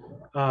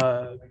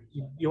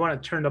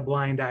want to turn a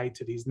blind eye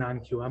to these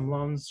non-QM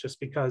loans, just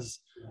because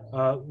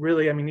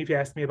really, I mean, if you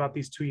asked me about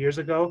these 2 years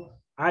ago,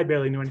 I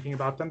barely knew anything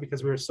about them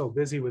because we were so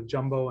busy with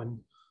jumbo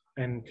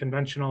and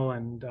conventional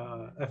and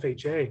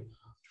FHA.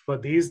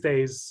 But these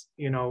days,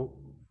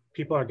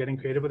 people are getting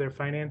creative with their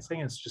financing.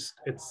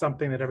 It's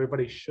something that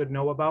everybody should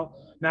know about,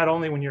 not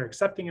only when you're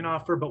accepting an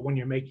offer, but when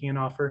you're making an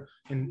offer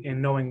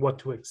and knowing what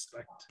to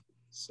expect.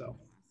 So.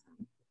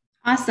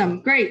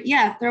 Awesome. Great.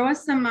 Yeah. Throw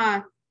us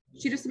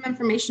shoot us some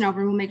information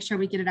over and we'll make sure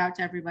we get it out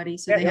to everybody.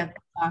 So they have.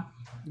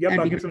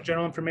 I'll give some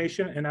general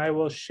information, and I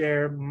will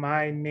share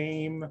my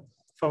name,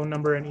 phone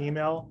number, and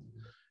email.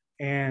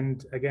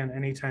 And again,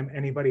 anytime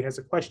anybody has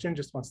a question,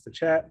 just wants to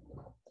chat,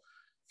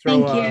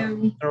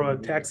 throw a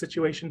tax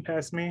situation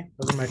past me.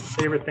 Those are my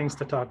favorite things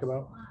to talk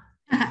about.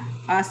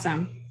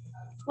 Awesome.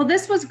 Well,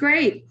 this was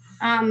great.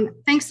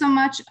 Thanks so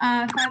much,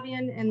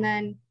 Fabian. And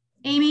then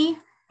Amy,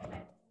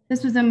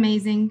 this was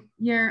amazing.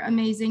 You're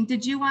amazing.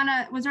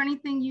 Was there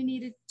anything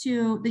that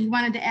you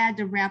wanted to add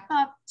to wrap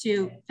up,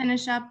 to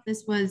finish up?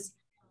 This was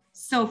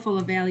so full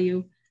of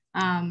value.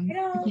 I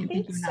don't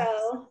think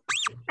so.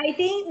 I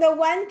think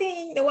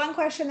the one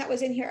question that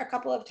was in here a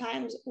couple of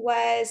times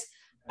was,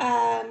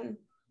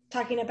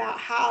 talking about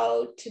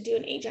how to do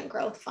an agent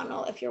growth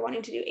funnel if you're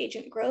wanting to do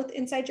agent growth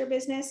inside your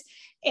business.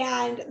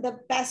 And the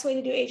best way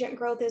to do agent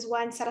growth is,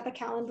 one, set up a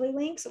Calendly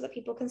link so that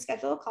people can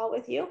schedule a call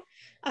with you.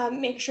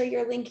 Make sure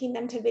you're linking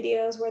them to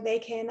videos where they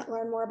can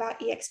learn more about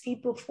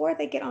EXP before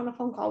they get on a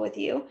phone call with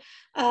you,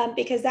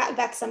 because that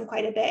vets them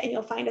quite a bit, and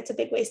you'll find it's a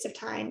big waste of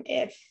time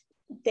if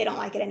they don't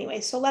like it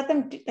anyway. So let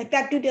them, like,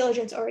 that due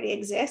diligence already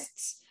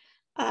exists.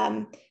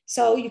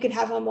 So you can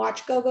have them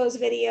watch Gogo's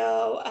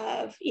video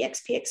of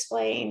EXP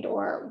explained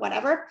or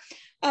whatever.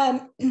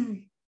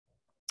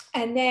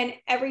 And then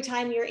every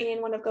time you're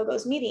in one of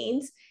Gogo's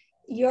meetings,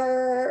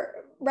 your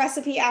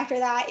recipe after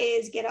that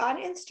is get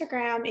on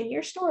Instagram in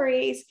your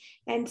stories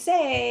and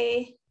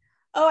say,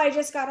 oh, I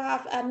just got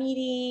off a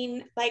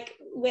meeting like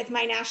with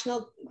my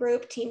national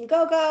group, Team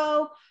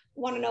Gogo.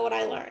 Want to know what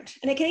I learned.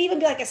 And it can even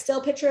be like a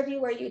still picture of you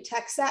where you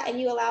text that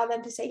and you allow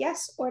them to say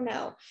yes or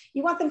no.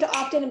 You want them to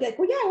opt in and be like,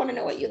 well, yeah, I want to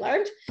know what you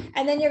learned.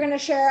 And then you're going to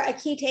share a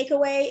key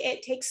takeaway.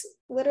 It takes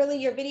literally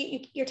your video,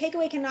 your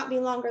takeaway cannot be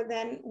longer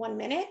than 1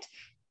 minute.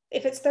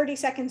 If it's 30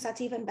 seconds,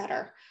 that's even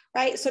better,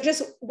 right? So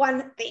just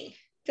one thing.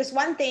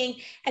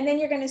 And then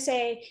you're going to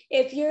say,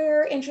 if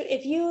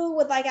you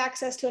would like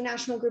access to a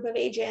national group of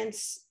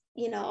agents,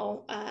 you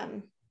know,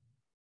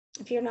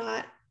 if you're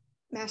not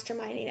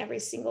masterminding every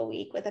single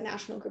week with a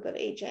national group of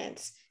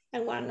agents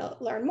and want to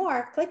learn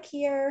more, click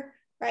here,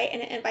 right?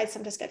 And it invites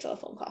them to schedule a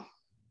phone call.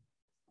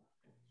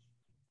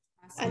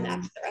 Awesome. And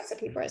that's the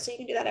recipe for it. So you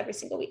can do that every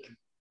single week.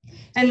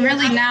 And so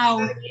really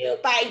now,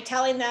 by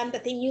telling them the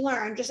thing you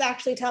learned, just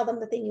actually tell them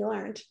the thing you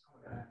learned.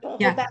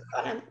 Don't hold back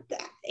on them.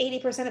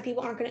 80% of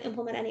people aren't going to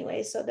implement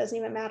anyway, so it doesn't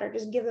even matter.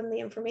 Just give them the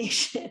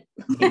information.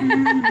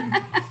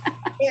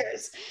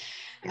 Here's.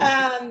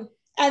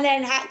 And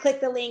then click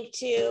the link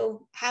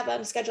to have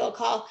them schedule a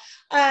call.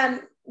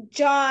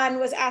 John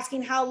was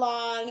asking how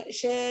long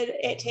should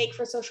it take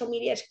for social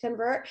media to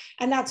convert?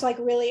 And that's like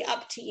really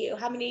up to you.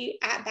 How many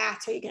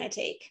at-bats are you going to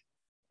take,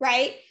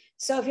 right?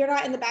 So if you're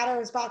not in the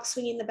batter's box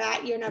swinging the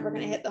bat, you're never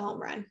going to hit the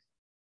home run.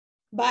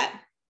 But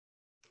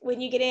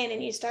when you get in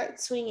and you start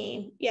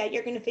swinging, yeah,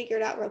 you're going to figure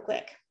it out real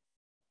quick.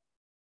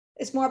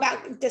 It's more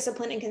about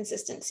discipline and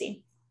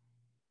consistency.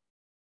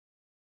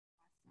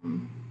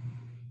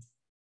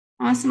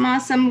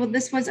 Awesome. Well,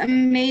 this was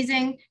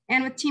amazing.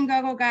 And with Team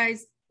Gogo,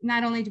 guys,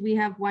 not only do we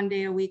have 1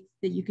 day a week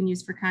that you can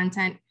use for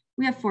content,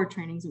 we have 4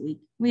 trainings a week.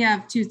 We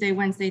have Tuesday,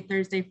 Wednesday,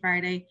 Thursday,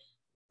 Friday,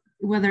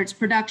 whether it's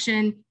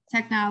production,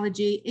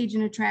 technology,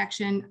 agent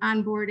attraction,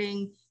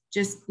 onboarding,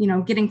 just, you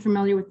know, getting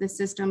familiar with the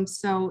system.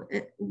 So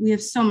we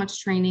have so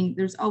much training.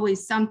 There's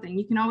always something.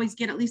 You can always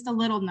get at least a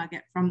little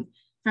nugget from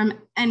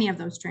any of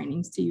those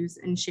trainings to use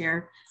and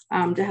share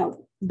to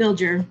help build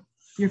your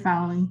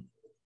following.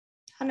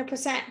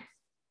 100%.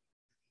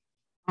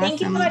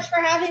 Thank you so much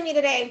for having me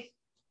today.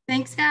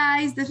 Thanks,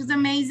 guys. This was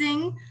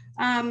amazing.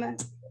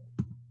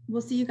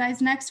 We'll see you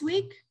guys next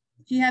week.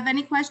 If you have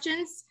any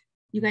questions,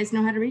 you guys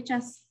know how to reach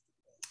us.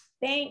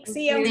 Thanks.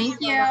 See you. Thank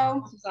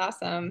you. This is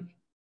awesome.